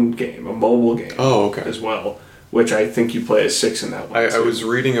phone game, a mobile game. Oh, okay. As well, which I think you play as 6 in that one. I was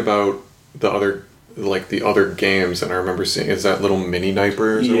reading about the other games, and I remember seeing, is that Little Mini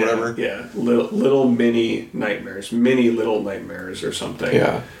Nightmares or whatever? Yeah, Little Mini Nightmares, Mini Little Nightmares or something.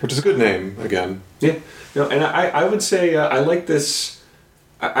 Yeah, which is a good name, again. Yeah, no, and I would say I like this.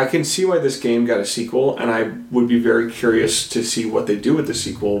 I can see why this game got a sequel, and I would be very curious to see what they do with the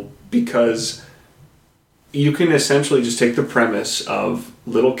sequel, because you can essentially just take the premise of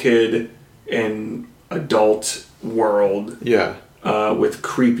little kid in adult world, with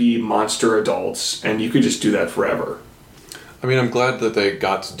creepy monster adults, and you could just do that forever. I mean, I'm glad that they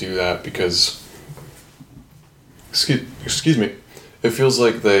got to do that because, excuse me, it feels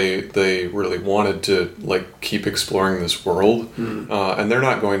like they really wanted to keep exploring this world, and they're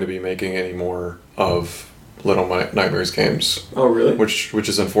not going to be making any more of Little Nightmares games. Oh, really? Which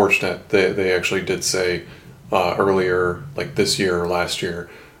is unfortunate. They actually did say earlier, like this year or last year,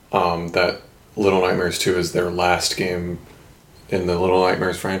 that Little Nightmares 2 is their last game in the Little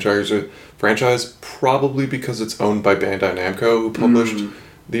Nightmares franchise, probably because it's owned by Bandai Namco, who published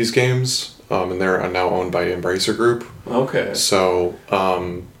these games. And they're now owned by Embracer Group. Okay. So,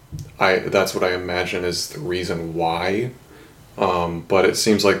 that's what I imagine is the reason why. But it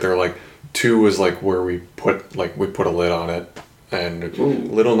seems like they're 2 is where we put a lid on it, and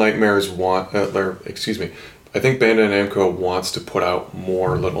Little Nightmares I think Bandai Namco wants to put out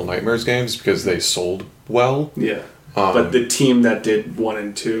more Little Nightmares games because they sold well. Yeah. But the team that did 1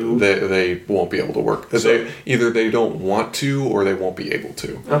 and 2... They won't be able to work. So, either they don't want to or they won't be able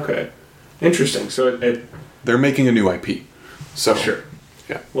to. Okay. Interesting. So they're making a new IP. So sure.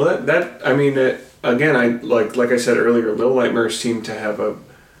 Yeah. Well, again, I like I said earlier, Little Nightmares seemed to have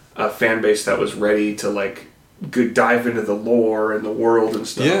a fan base that was ready to dive into the lore and the world and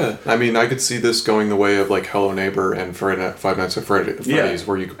stuff. Yeah. I mean, I could see this going the way of Hello Neighbor and Five Nights at Freddy's,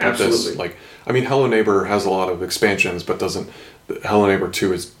 where you could put this Hello Neighbor has a lot of expansions, but doesn't. Hello Neighbor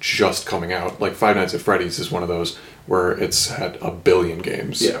 2 is just coming out. Five Nights at Freddy's is one of those where it's had a billion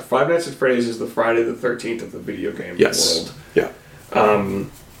games. Yeah, Five Nights at Freddy's is the Friday the 13th of the video game world. Yeah.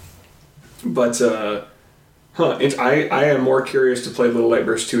 I am more curious to play Little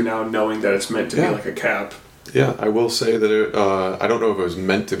Nightmares 2 now, knowing that it's meant to be a cap. Yeah, I will say that I don't know if it was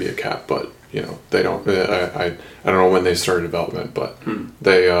meant to be a cap, but they don't. I don't know when they started development, but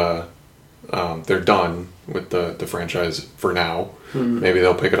they're done with the franchise for now. Maybe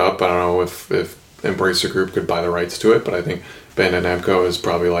they'll pick it up. I don't know if Embracer Group could buy the rights to it, but I think Bandai Namco is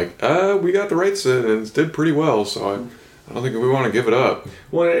probably we got the rights and it did pretty well, so I don't think we want to give it up.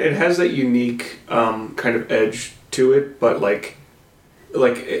 Well, it has that unique kind of edge to it, but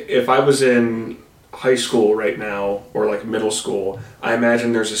if I was in high school right now or middle school, I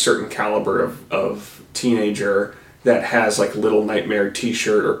imagine there's a certain caliber of teenager that has Little Nightmare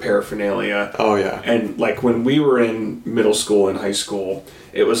t-shirt or paraphernalia. Oh yeah. And when we were in middle school and high school,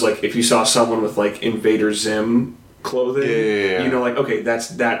 it was if you saw someone with Invader Zim clothing, okay, that's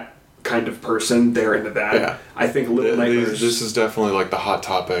that kind of person. They're into that. Yeah. I think Little Nightmares. This is definitely the Hot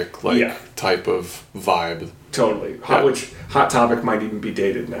Topic type of vibe. Totally. Which Hot Topic might even be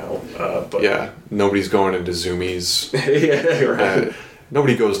dated now. But yeah, nobody's going into Zoomies. Yeah, right.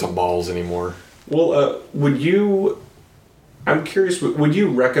 Nobody goes to malls anymore. Well, I'm curious, would you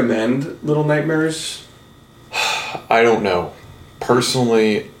recommend Little Nightmares? I don't know.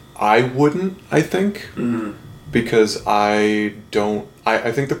 Personally, I wouldn't, I think. Mm-hmm. Because I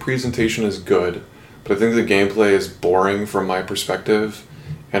think the presentation is good, but I think the gameplay is boring from my perspective.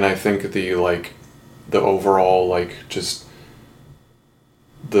 And I think the overall, just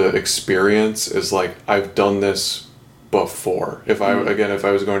the experience is I've done this before. If I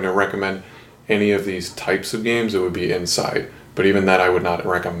was going to recommend any of these types of games, it would be Inside. But even that, I would not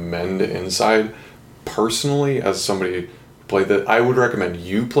recommend Inside. Personally, as somebody who played that, I would recommend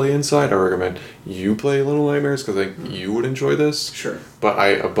you play Inside. I recommend you play Little Nightmares because I think you would enjoy this. Sure. But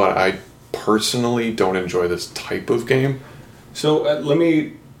I personally don't enjoy this type of game. So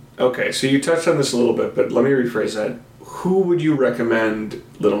so you touched on this a little bit, but let me rephrase that. who would you recommend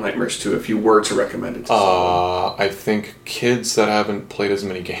Little Nightmares to if you were to recommend it to someone? I think kids that haven't played as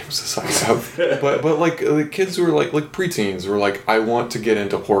many games as I have, but like kids who are like preteens who are like, I want to get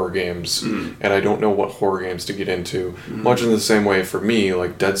into horror games, and I don't know what horror games to get into. Much in the same way for me,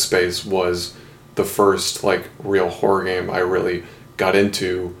 like Dead Space was the first like real horror game I really got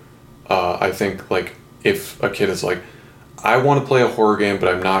into. I think like if a kid is like, I want to play a horror game, but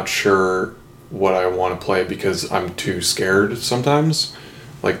I'm not sure what I want to play because I'm too scared sometimes,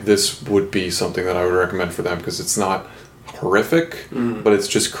 like this would be something that I would recommend for them because it's not horrific, but it's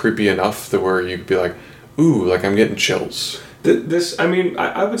just creepy enough that where you could be like, ooh, like I'm getting chills. This, I mean,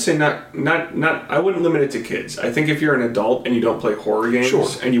 I would say not. I wouldn't limit it to kids. I think if you're an adult and you don't play horror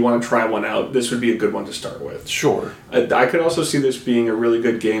games and you want to try one out, this would be a good one to start with. Sure. I could also see this being a really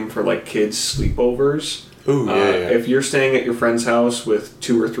good game for like kids sleepovers. Ooh, yeah. If you're staying at your friend's house with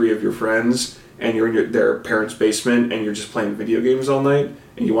 2 or 3 of your friends and you're in their parents' basement and you're just playing video games all night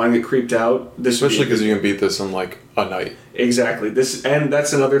and you want to get creeped out, especially because you can beat this in like a night. Exactly. And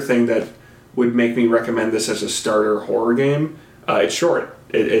that's another thing that would make me recommend this as a starter horror game. It's short.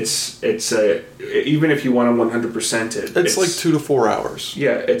 It's even if you want to 100% it. It's like 2 to 4 hours.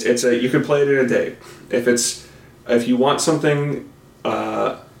 Yeah, it's you could play it in a day. If you want something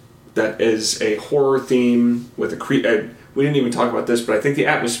that is a horror theme with we didn't even talk about this, but I think the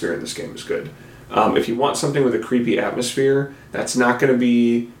atmosphere in this game is good. If you want something with a creepy atmosphere, that's not going to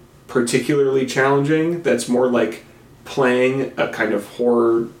be particularly challenging. That's more like playing a kind of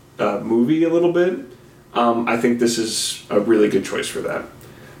horror movie a little bit. I think this is a really good choice for that.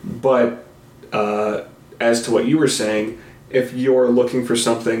 But as to what you were saying, if you're looking for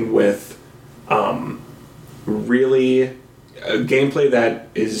something with really gameplay that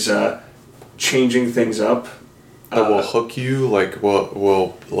is changing things up, that will hook you, like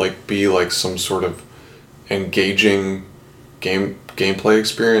will like be like some sort of engaging gameplay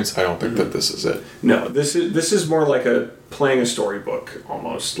experience, I don't think that this is it. No, this is more like playing a storybook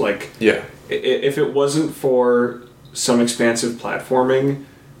almost. Like, yeah, if it wasn't for some expansive platforming,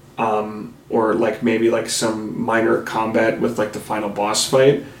 or like maybe like some minor combat with like the final boss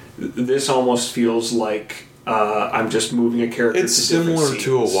fight, this almost feels like I'm just moving a character. It's similar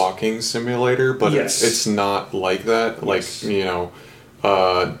to a walking simulator, but yes. it's not like that. Like, yes.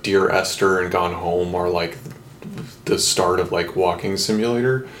 Dear Esther and Gone Home are like the start of like walking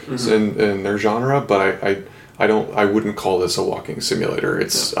simulator in their genre, but I wouldn't call this a walking simulator.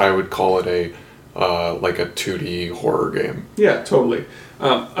 I would call it a like a 2D horror game. Yeah, totally.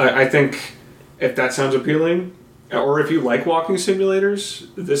 I think if that sounds appealing, or if you like walking simulators,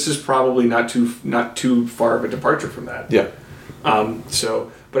 this is probably not too far of a departure from that. Yeah.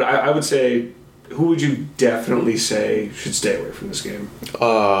 But I would say, who would you definitely say should stay away from this game?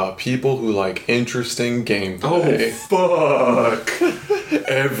 People who like interesting gameplay. Oh, fuck.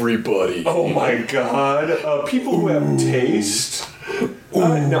 Everybody. Oh my god. People who have taste.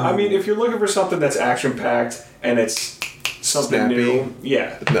 No, I mean, if you're looking for something that's action-packed and it's something snappy. new,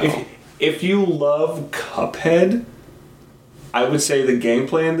 yeah. No. If you love Cuphead, I would say the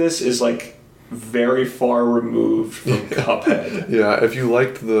gameplay in this is like very far removed from Cuphead. Yeah, if you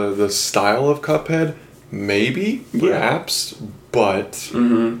liked the style of Cuphead, maybe, perhaps, but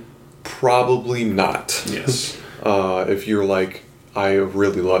probably not. Yes. If you're like, I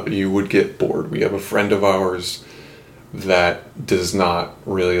really love it, you would get bored. We have a friend of ours that does not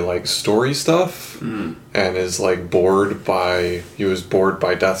really like story stuff and is like he was bored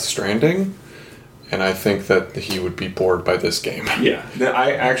by Death Stranding, and I think that he would be bored by this game. Yeah,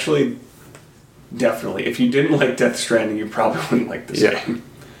 I actually definitely, if you didn't like Death Stranding, you probably wouldn't like this game.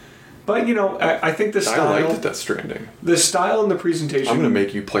 But I think the style, I liked Death Stranding. The style and the presentation, I'm gonna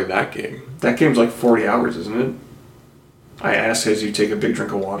make you play that game. That game's like 40 hours, isn't it? I ask as you take a big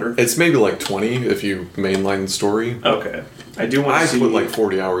drink of water. It's maybe like 20 if you mainline the story. Okay. I do want to see... I put like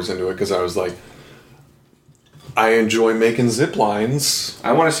 40 hours into it because I was like, I enjoy making zip lines.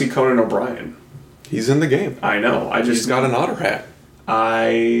 I want to see Conan O'Brien. He's in the game. I know. He's got an otter hat.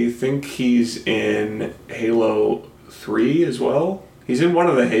 I think he's in Halo 3 as well. He's in one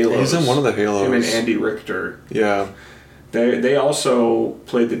of the Halos. He's in one of the Halos. Him and Andy Richter. Yeah. They also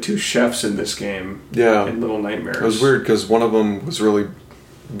played the 2 chefs in this game. Yeah. In Little Nightmares. It was weird because one of them was really...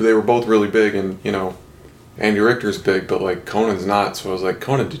 They were both really big, and, Andy Richter's big, but, like, Conan's not. So I was like,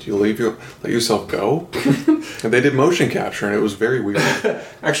 Conan, did you let yourself go? And they did motion capture, and it was very weird.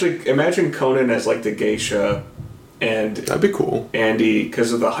 Actually, imagine Conan as, like, the geisha, and... That'd be cool. Andy,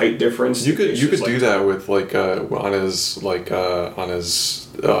 because of the height difference... You could do that with, like, on his,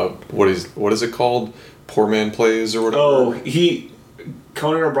 what is it called? Poor Man Plays or whatever. Oh,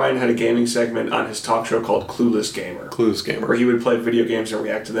 Conan O'Brien had a gaming segment on his talk show called Clueless Gamer. Clueless Gamer. Where he would play video games and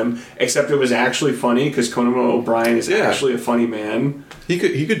react to them. Except it was actually funny because Conan O'Brien is actually a funny man. He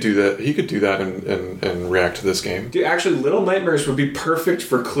could do that. He could do that and react to this game. Dude, actually, Little Nightmares would be perfect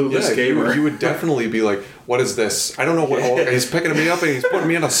for Clueless Gamer. You would definitely be like, "What is this? I don't know what." Oh, he's picking me up and he's putting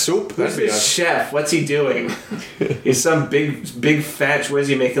me in a soup. Who's this chef? What's he doing? He's some big fat. What is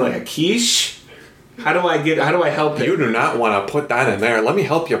he making? Like a quiche? How do I help him? You do not want to put that in there. Let me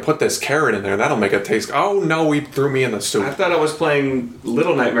help you put this carrot in there. That'll make it taste. Oh no, he threw me in the soup. I thought I was playing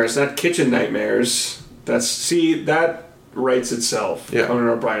Little Nightmares, not Kitchen Nightmares. That writes itself. Yeah. Conan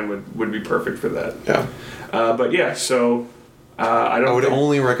O'Brien would be perfect for that. Yeah. But yeah, so I would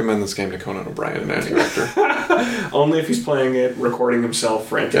only recommend this game to Conan O'Brien and any actor. Only if he's playing it, recording himself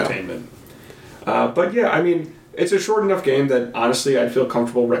for entertainment. Yeah. But yeah, I mean, it's a short enough game that honestly I'd feel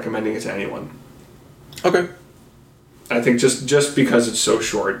comfortable recommending it to anyone. Okay. I think just because it's so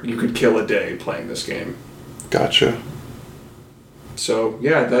short, you could kill a day playing this game. Gotcha. So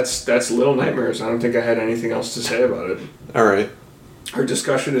yeah, that's Little Nightmares. I don't think I had anything else to say about it. All right. Our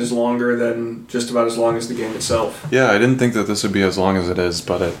discussion is longer than just about as long as the game itself. Yeah, I didn't think that this would be as long as it is,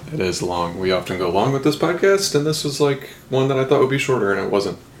 but it is long. We often go long with this podcast, and this was like one that I thought would be shorter, and it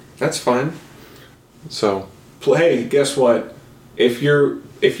wasn't. That's fine. So. Hey, guess what? If you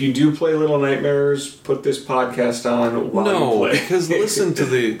do play Little Nightmares, put this podcast on while you play. No, because listen to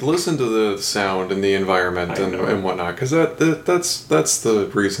the sound and the environment and whatnot. Because that's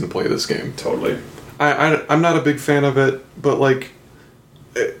the reason to play this game. Totally. I'm not a big fan of it, but like,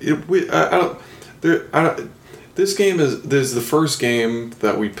 this game is the first game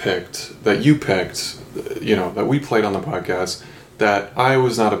that we picked, that you picked, that we played on the podcast that I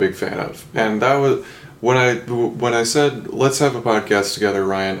was not a big fan of, and that was. When I said let's have a podcast together,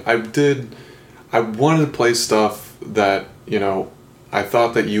 Ryan, I wanted to play stuff that I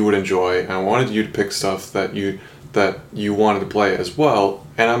thought that you would enjoy, and I wanted you to pick stuff that you wanted to play as well.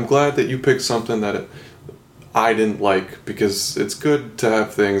 And I'm glad that you picked something that I didn't like, because it's good to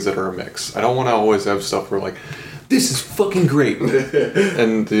have things that are a mix. I don't want to always have stuff where like, this is fucking great,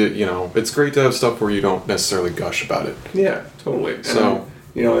 and it's great to have stuff where you don't necessarily gush about it. Yeah, totally. So.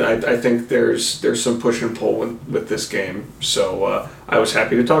 I think there's some push and pull with this game, so I was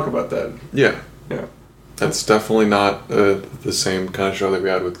happy to talk about that. Yeah. Yeah. That's definitely not the same kind of show that we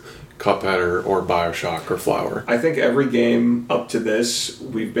had with Cuphead or Bioshock or Flower. I think every game up to this,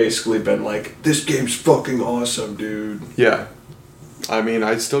 we've basically been like, this game's fucking awesome, dude. Yeah. I mean,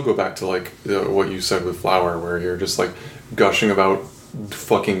 I still go back to like what you said with Flower, where you're just like gushing about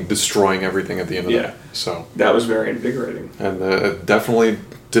fucking destroying everything at the end of it. So that was very invigorating, and it definitely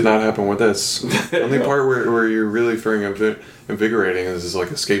did not happen with this. The only part where you're really feeling invigorating is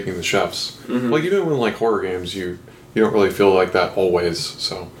like escaping the chefs. Mm-hmm. Like even with like horror games, you don't really feel like that always.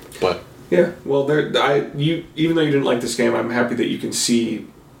 So, but yeah, well, even though you didn't like this game, I'm happy that you can see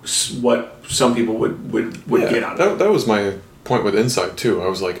what some people would get out of it. That was my point with Inside too. I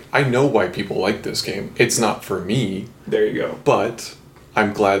was like, I know why people like this game. It's not for me. There you go. But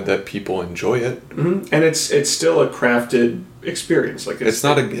I'm glad that people enjoy it. Mm-hmm. And it's still a crafted experience. Like it's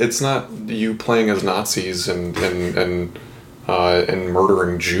not you playing as Nazis and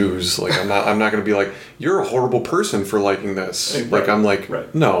murdering Jews. Like I'm not going to be like, you're a horrible person for liking this. Right. Like I'm like,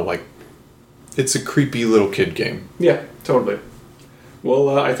 right. No, like it's a creepy little kid game. Yeah, totally.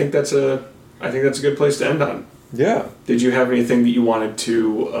 Well, I think that's a good place to end on. Yeah. Did you have anything that you wanted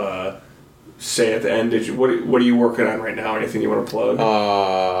to say at the end? What are you working on right now? Anything you want to plug?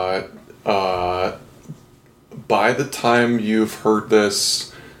 By the time you've heard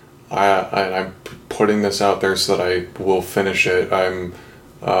this, I'm putting this out there so that I will finish it.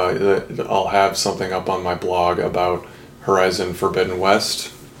 I'll have something up on my blog about Horizon Forbidden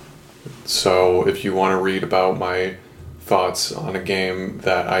West. So if you want to read about my thoughts on a game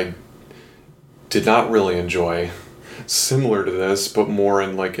that I did not really enjoy, similar to this, but more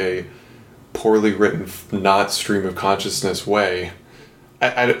in like a poorly written, not stream of consciousness way.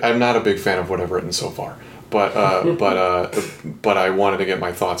 I'm not a big fan of what I've written so far, but I wanted to get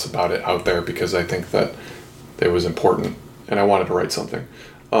my thoughts about it out there because I think that it was important, and I wanted to write something.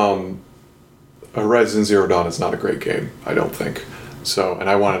 Horizon Zero Dawn is not a great game, I don't think. So, and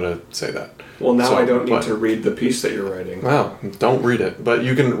I wanted to say that. Well, now I don't need to read the piece that you're writing. Well, don't read it. But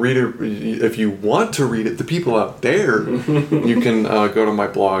you can read it if you want to read it. The people out there, you can go to my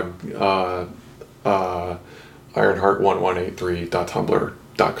blog,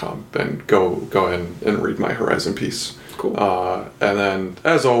 ironheart1183.tumblr.com, and go ahead and read my Horizon piece. Cool. And then,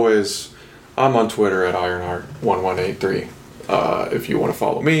 as always, I'm on Twitter at ironheart1183 if you want to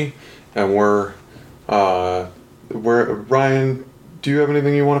follow me. And we're Ryan do you have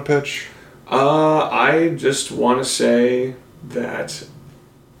anything you want to pitch? I just want to say that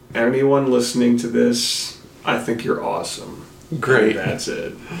anyone listening to this, I think you're awesome. Great. And that's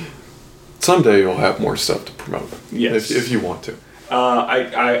it. Someday you'll have more stuff to promote. Yes. If you want to.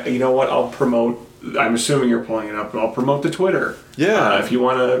 You know what? I'll promote. I'm assuming you're pulling it up, but I'll promote the Twitter. Yeah. If you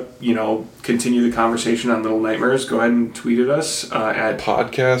want to, continue the conversation on Little Nightmares, go ahead and tweet at us at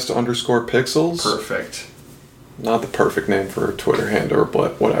podcast_pixels. Perfect. Not the perfect name for a Twitter handle,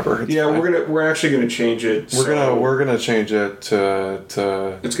 but whatever. Yeah, fine. We're actually gonna change it. We're gonna change it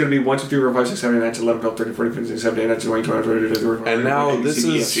to. It's gonna be 1, 2, 3, 4, 5, 6, 7, 8, 9, 10, 11, 12, 13, 14, 15, 16, 17, 18, 19, 20, 21, 22, 23, 24. And now this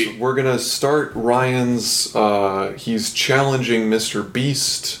is we're gonna start Ryan's. He's challenging Mr.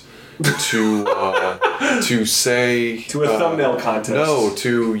 Beast to say to a thumbnail contest. No,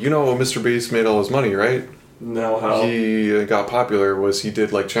 Mr. Beast made all his money, right? No, how he got popular was he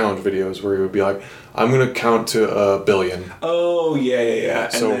did like challenge videos where he would be like, I'm gonna count to 1 billion. Oh yeah.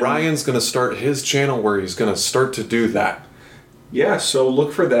 So then, Ryan's gonna start his channel where he's gonna start to do that. Yeah, so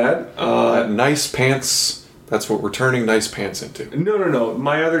look for that. Nice Pants. That's what we're turning Nice Pants into. No.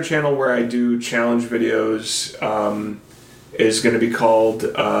 My other channel where I do challenge videos is going to be called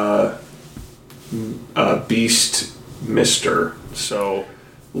Beast Mister. So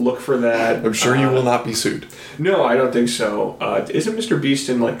look for that. I'm sure you will not be sued. No, I don't think so. Isn't Mr. Beast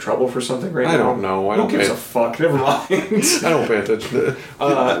in like trouble for something right now? I don't know. Who gives a fuck? Never mind. I don't pay attention.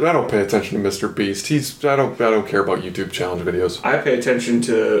 I don't pay attention to Mr. Beast. I don't care about YouTube challenge videos. I pay attention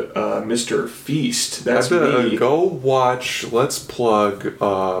to Mr. Feast. That's me. Go watch. Let's plug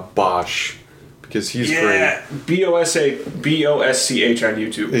Bosch because he's great. BOSCH on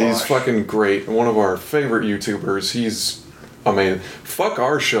YouTube. He's Bosch. fucking great. One of our favorite YouTubers. Fuck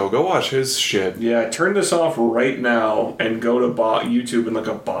our show. Go watch his shit. Yeah, turn this off right now and go to YouTube and look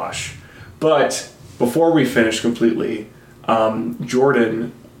up Bosch. But before we finish completely,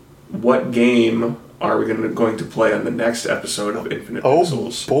 Jordan, what game are we going to play on the next episode of Infinite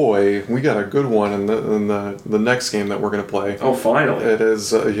Pixels? Oh boy, we got a good one in the next game that we're going to play. Oh, finally! It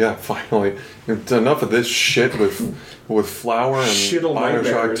is finally. Enough of this shit with Flower and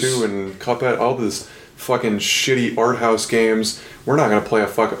Bioshock 2 and Cuphead. All this fucking shitty art house games. We're not going to play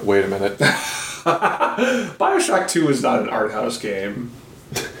wait a minute. Bioshock 2 is not an art house game.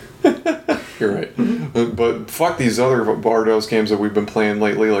 You're right. But fuck these other art house games that we've been playing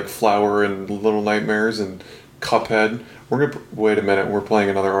lately, like Flower and Little Nightmares and Cuphead. Wait a minute, we're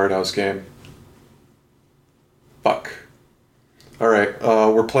playing another art house game. Fuck. Alright,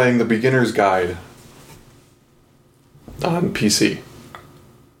 we're playing The Beginner's Guide on PC.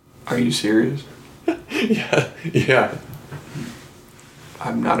 Are you serious? Yeah.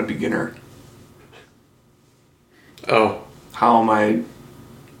 I'm not a beginner. Oh. How am I...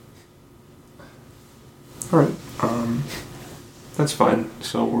 Alright, that's fine.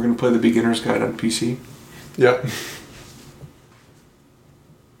 So we're going to play The Beginner's Guide on PC? Yep.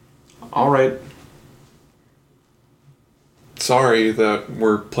 Alright. Sorry that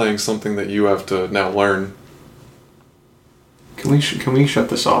we're playing something that you have to now learn. Can we shut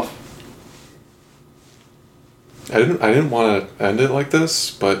this off? I didn't want to end it like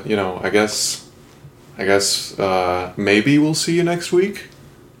this, but I guess maybe we'll see you next week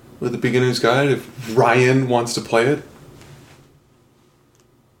with The Beginner's Guide if Ryan wants to play it.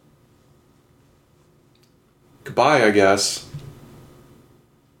 Goodbye, I guess.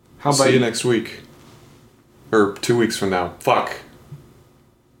 How about see you next week. Or 2 weeks from now. Fuck.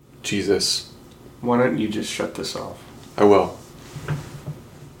 Jesus. Why don't you just shut this off? I will.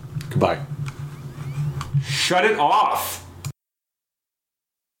 Goodbye. Shut it off!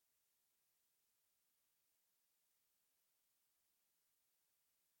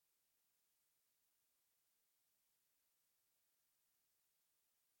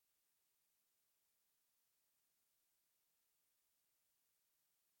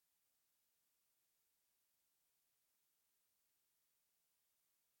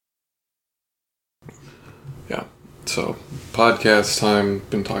 Yeah. So, podcast time.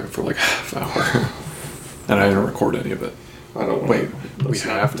 Been talking for like half hour. And I didn't record any of it. I don't Wait, we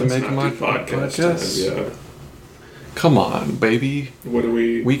have to make a podcast? Yeah. Come on, baby. What do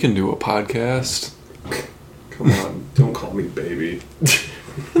we... We can do a podcast. Come on, don't call me baby.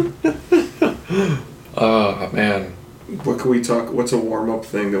 Oh, man. What can we talk... What's a warm-up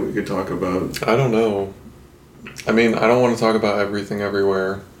thing that we could talk about? I don't know. I mean, I don't want to talk about Everything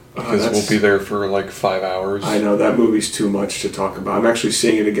Everywhere. Because we'll be there for like 5 hours. I know, that movie's too much to talk about. I'm actually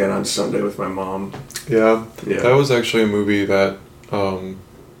seeing it again on Sunday with my mom. Yeah. That was actually a movie that I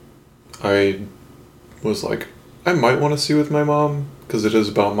was like, I might want to see with my mom. Because it is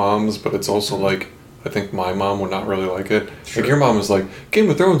about moms, but it's also like I think my mom would not really like it. Sure. Like your mom is like, Game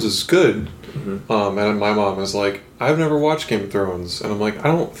of Thrones is good. Mm-hmm. And my mom is like, I've never watched Game of Thrones. And I'm like, I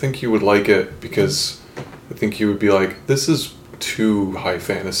don't think you would like it because I think you would be like, this is too high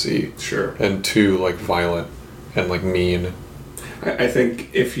fantasy. Sure. And too, like, violent and, like, mean. I think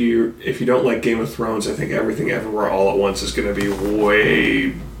if you don't like Game of Thrones, I think Everything Everywhere All at Once is going to be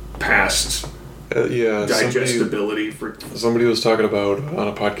way past digestibility. Somebody was talking about on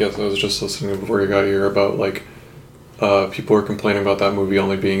a podcast I was just listening to before you got here about like people were complaining about that movie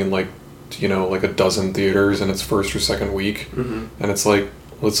only being in like like a dozen theaters in its first or second week, and it's like,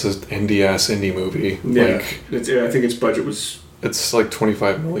 what's this indie movie? Yeah, like, I think its budget was. It's like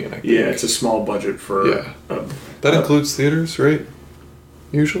 $25 million. I think. Yeah, it's a small budget for. Yeah, that includes theaters, right?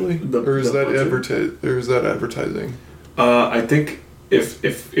 Usually, or is that advertising? I think.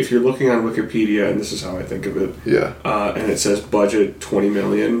 If you're looking on Wikipedia, and this is how I think of it, and it says budget $20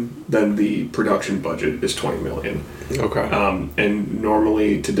 million, then the production budget is $20 million. Okay. And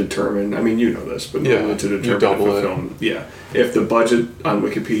normally to determine, I mean you know this, but normally to determine if a film, if the budget on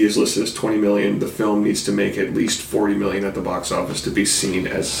Wikipedia is listed as $20 million, the film needs to make at least $40 million at the box office to be seen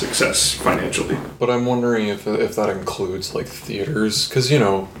as a success financially. But I'm wondering if that includes like theaters, because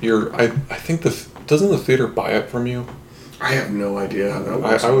I think doesn't the theater buy it from you? I have no idea how that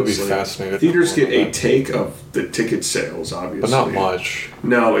works. I would be fascinated. Theaters get a take of the ticket sales, obviously. But not much.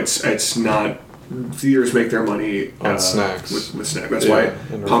 No, it's not. Theaters make their money on snacks. With snacks. That's why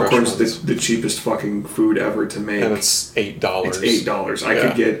popcorn's the cheapest fucking food ever to make. And it's $8. It's $8. I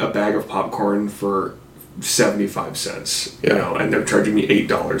could get a bag of popcorn for 75 cents. And they're charging me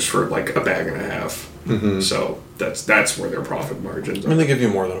 $8 for like a bag and a half. Mm-hmm. So that's where their profit margins are. I mean, they give you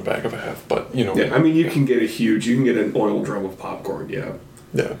more than a bag of a half, but Yeah, I mean, you can get an oil drum of popcorn. Yeah.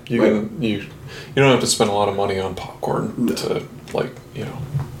 Yeah, you don't have to spend a lot of money on popcorn to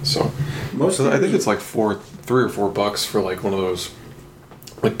So I think it's like $3 or $4 for like one of those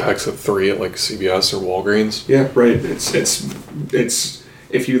like packs of 3 at like CVS or Walgreens. Yeah, right. It's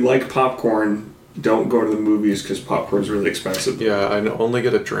if you like popcorn, don't go to the movies because popcorn's really expensive. Yeah, I only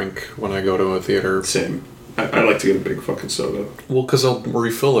get a drink when I go to a theater. Same. I like to get a big fucking soda. Well, because I'll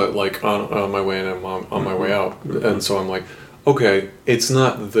refill it like on my way in and on my way out, and so I'm like, okay, it's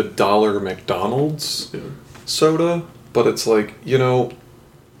not the dollar McDonald's soda, but it's like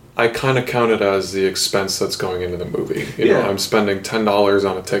I kind of count it as the expense that's going into the movie. You know, I'm spending $10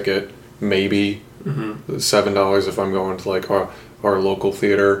 on a ticket, maybe $7 if I'm going to like our local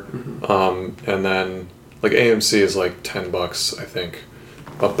theater, and then like AMC is like $10, I think,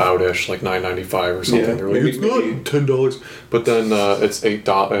 about-ish, like $9.95 or something. They're like, it's not $10, but then it's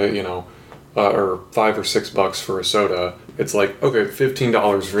 $8, or $5 or $6 for a soda. It's like, okay,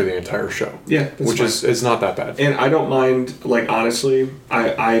 $15 for the entire show. Yeah, which is not that bad. And I don't mind, like, honestly,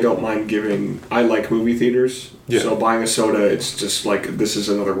 I don't mind giving. I like movie theaters, so buying a soda, it's just like, this is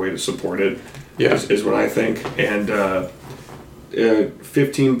another way to support it. Is what I think. And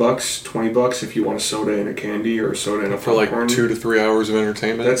 $15, $20 if you want a soda and a candy or a soda and a popcorn. For like 2 to 3 hours of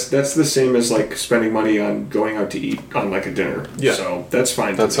entertainment. That's the same as like spending money on going out to eat on like a dinner. Yeah, so that's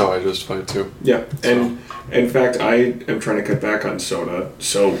fine. That's how I justify it too. Yeah, and in fact, I am trying to cut back on soda.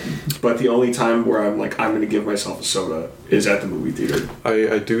 So, but the only time where I'm like, I'm going to give myself a soda is at the movie theater.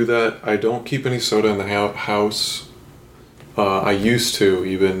 I do that. I don't keep any soda in the house. I used to,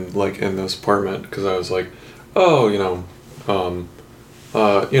 even like in this apartment, because I was like,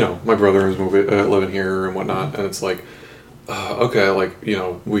 my brother is living here and whatnot, and it's like, okay, like,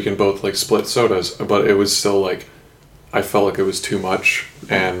 we can both like split sodas, but it was still like, I felt like it was too much,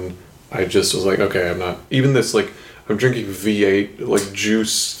 and I just was like, okay, I'm not, even this, like, I'm drinking V8, like,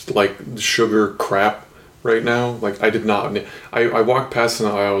 juice, like, sugar crap right now, like, I did not, I walked past and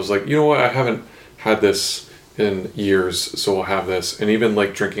I was like, you know what, I haven't had this in years, so I'll have this, and even,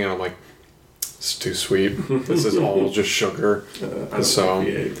 like, drinking it, I'm like, it's too sweet. This is all just sugar. So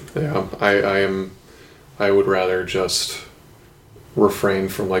yeah, I would rather just refrain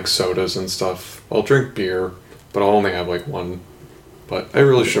from like sodas and stuff. I'll drink beer, but I'll only have like one. But I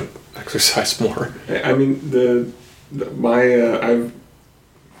really should exercise more. I mean,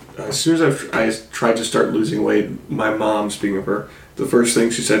 as soon as I tried to start losing weight, my mom, speaking of her, the first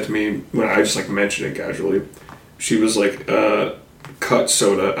thing she said to me when I just like mentioned it casually, she was like, cut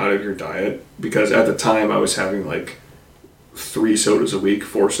soda out of your diet, because at the time I was having like 3 sodas a week,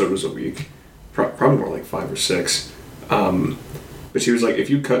 4 sodas a week, probably more like 5 or 6. But she was like, if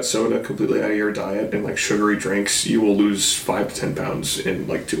you cut soda completely out of your diet and like sugary drinks, you will lose 5 to 10 pounds in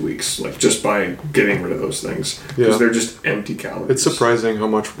like 2 weeks, like just by getting rid of those things, because they're just empty calories. It's surprising how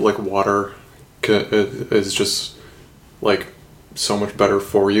much like water is just like so much better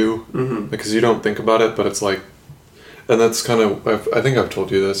for you because you don't think about it, but it's like, and that's kind of, I think I've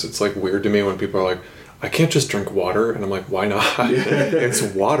told you this, it's like weird to me when people are like, I can't just drink water, and I'm like, why not? It's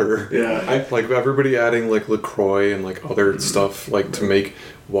water. Yeah, like everybody adding like LaCroix and like other stuff like to make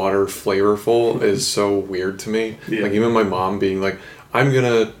water flavorful is so weird to me. Yeah. Like even my mom being like, I'm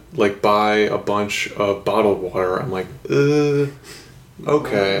gonna like buy a bunch of bottled water. I'm like,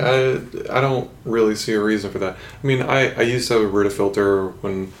 okay, I don't really see a reason for that. I mean, I used to have a Brita filter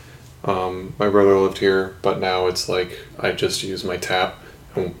when my brother lived here, but now it's like I just use my tap.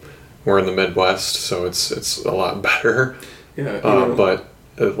 We're in the Midwest, so it's a lot better. Yeah, but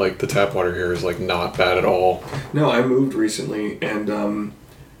like the tap water here is like not bad at all. No, I moved recently, and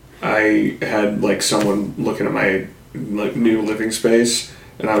I had like someone looking at my like new living space,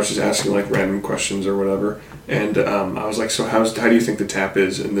 and I was just asking like random questions or whatever. And I was like, so how do you think the tap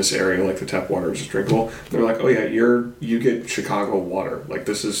is in this area? Like the tap water is drinkable? And they're like, oh yeah, you get Chicago water. Like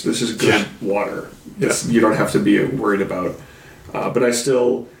this is good water. You don't have to be worried about. But I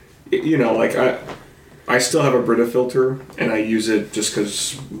still, like I still have a Brita filter, and I use it just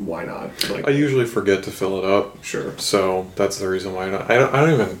because why not? Like I usually forget to fill it up. Sure. So that's the reason why I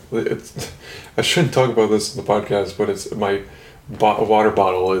don't even. I shouldn't talk about this in the podcast, but it's my water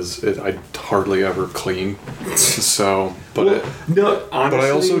bottle I hardly ever clean. So, but honestly, but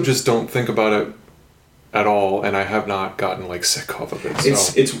I also just don't think about it at all, and I have not gotten like sick off of it.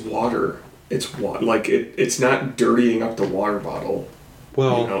 So. It's water. It's water. Like it's not dirtying up the water bottle.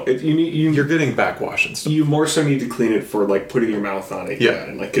 Well, you're getting backwash and stuff. You more so need to clean it for like putting your mouth on it,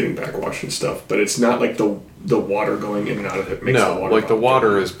 and like getting backwash and stuff. But it's not like the water going in and out of it makes the water. Like the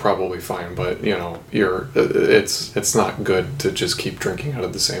water is probably fine, but it's not good to just keep drinking out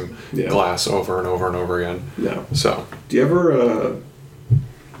of the same glass over and over and over again. No. So, do you ever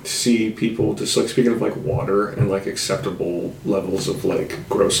see people just like speaking of like water and like acceptable levels of like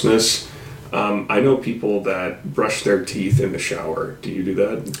grossness? I know people that brush their teeth in the shower. Do you do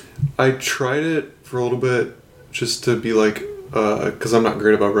that? I tried it for a little bit just to be like, because I'm not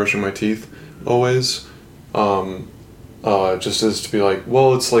great about brushing my teeth always. Just as to be like,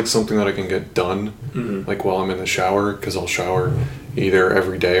 well, it's like something that I can get done, like while I'm in the shower, because I'll shower either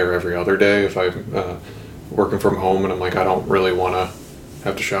every day or every other day if I'm working from home and I'm like, I don't really want to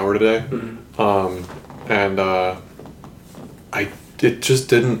have to shower today. It just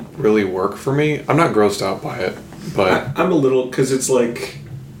didn't really work for me. I'm not grossed out by it, but I'm a little, because it's like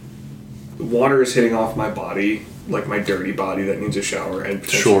water is hitting off my body, like my dirty body that needs a shower, and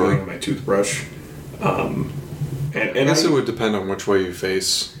potentially my toothbrush. And I guess it would depend on which way you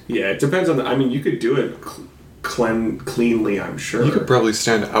face. Yeah, it depends on I mean, you could do it cleanly, I'm sure. You could probably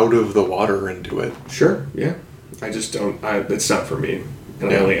stand out of the water and do it. Sure, yeah. I just don't, it's not for me.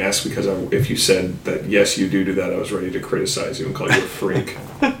 And I only asked because if you said that yes, you do that, I was ready to criticize you and call you a freak.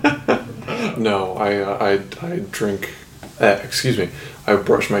 No, I drink. Excuse me. I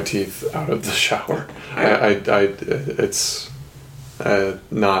brush my teeth out of the shower. It's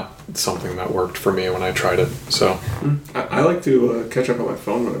not something that worked for me when I tried it. So I like to catch up on my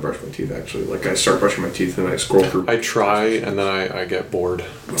phone when I brush my teeth. Actually, like I start brushing my teeth and I scroll through. I try and then I get bored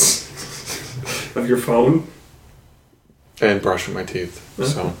of your phone. And brushing my teeth.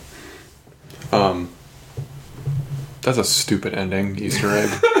 So, that's a stupid ending. Easter egg.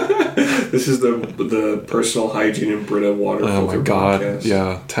 This is the personal hygiene and Brita water filter. Oh my god! Podcast.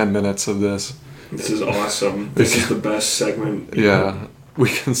 Yeah, 10 minutes of this. This is awesome. This is the best segment. Yeah, we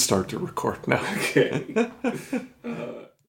can start to record now. Okay.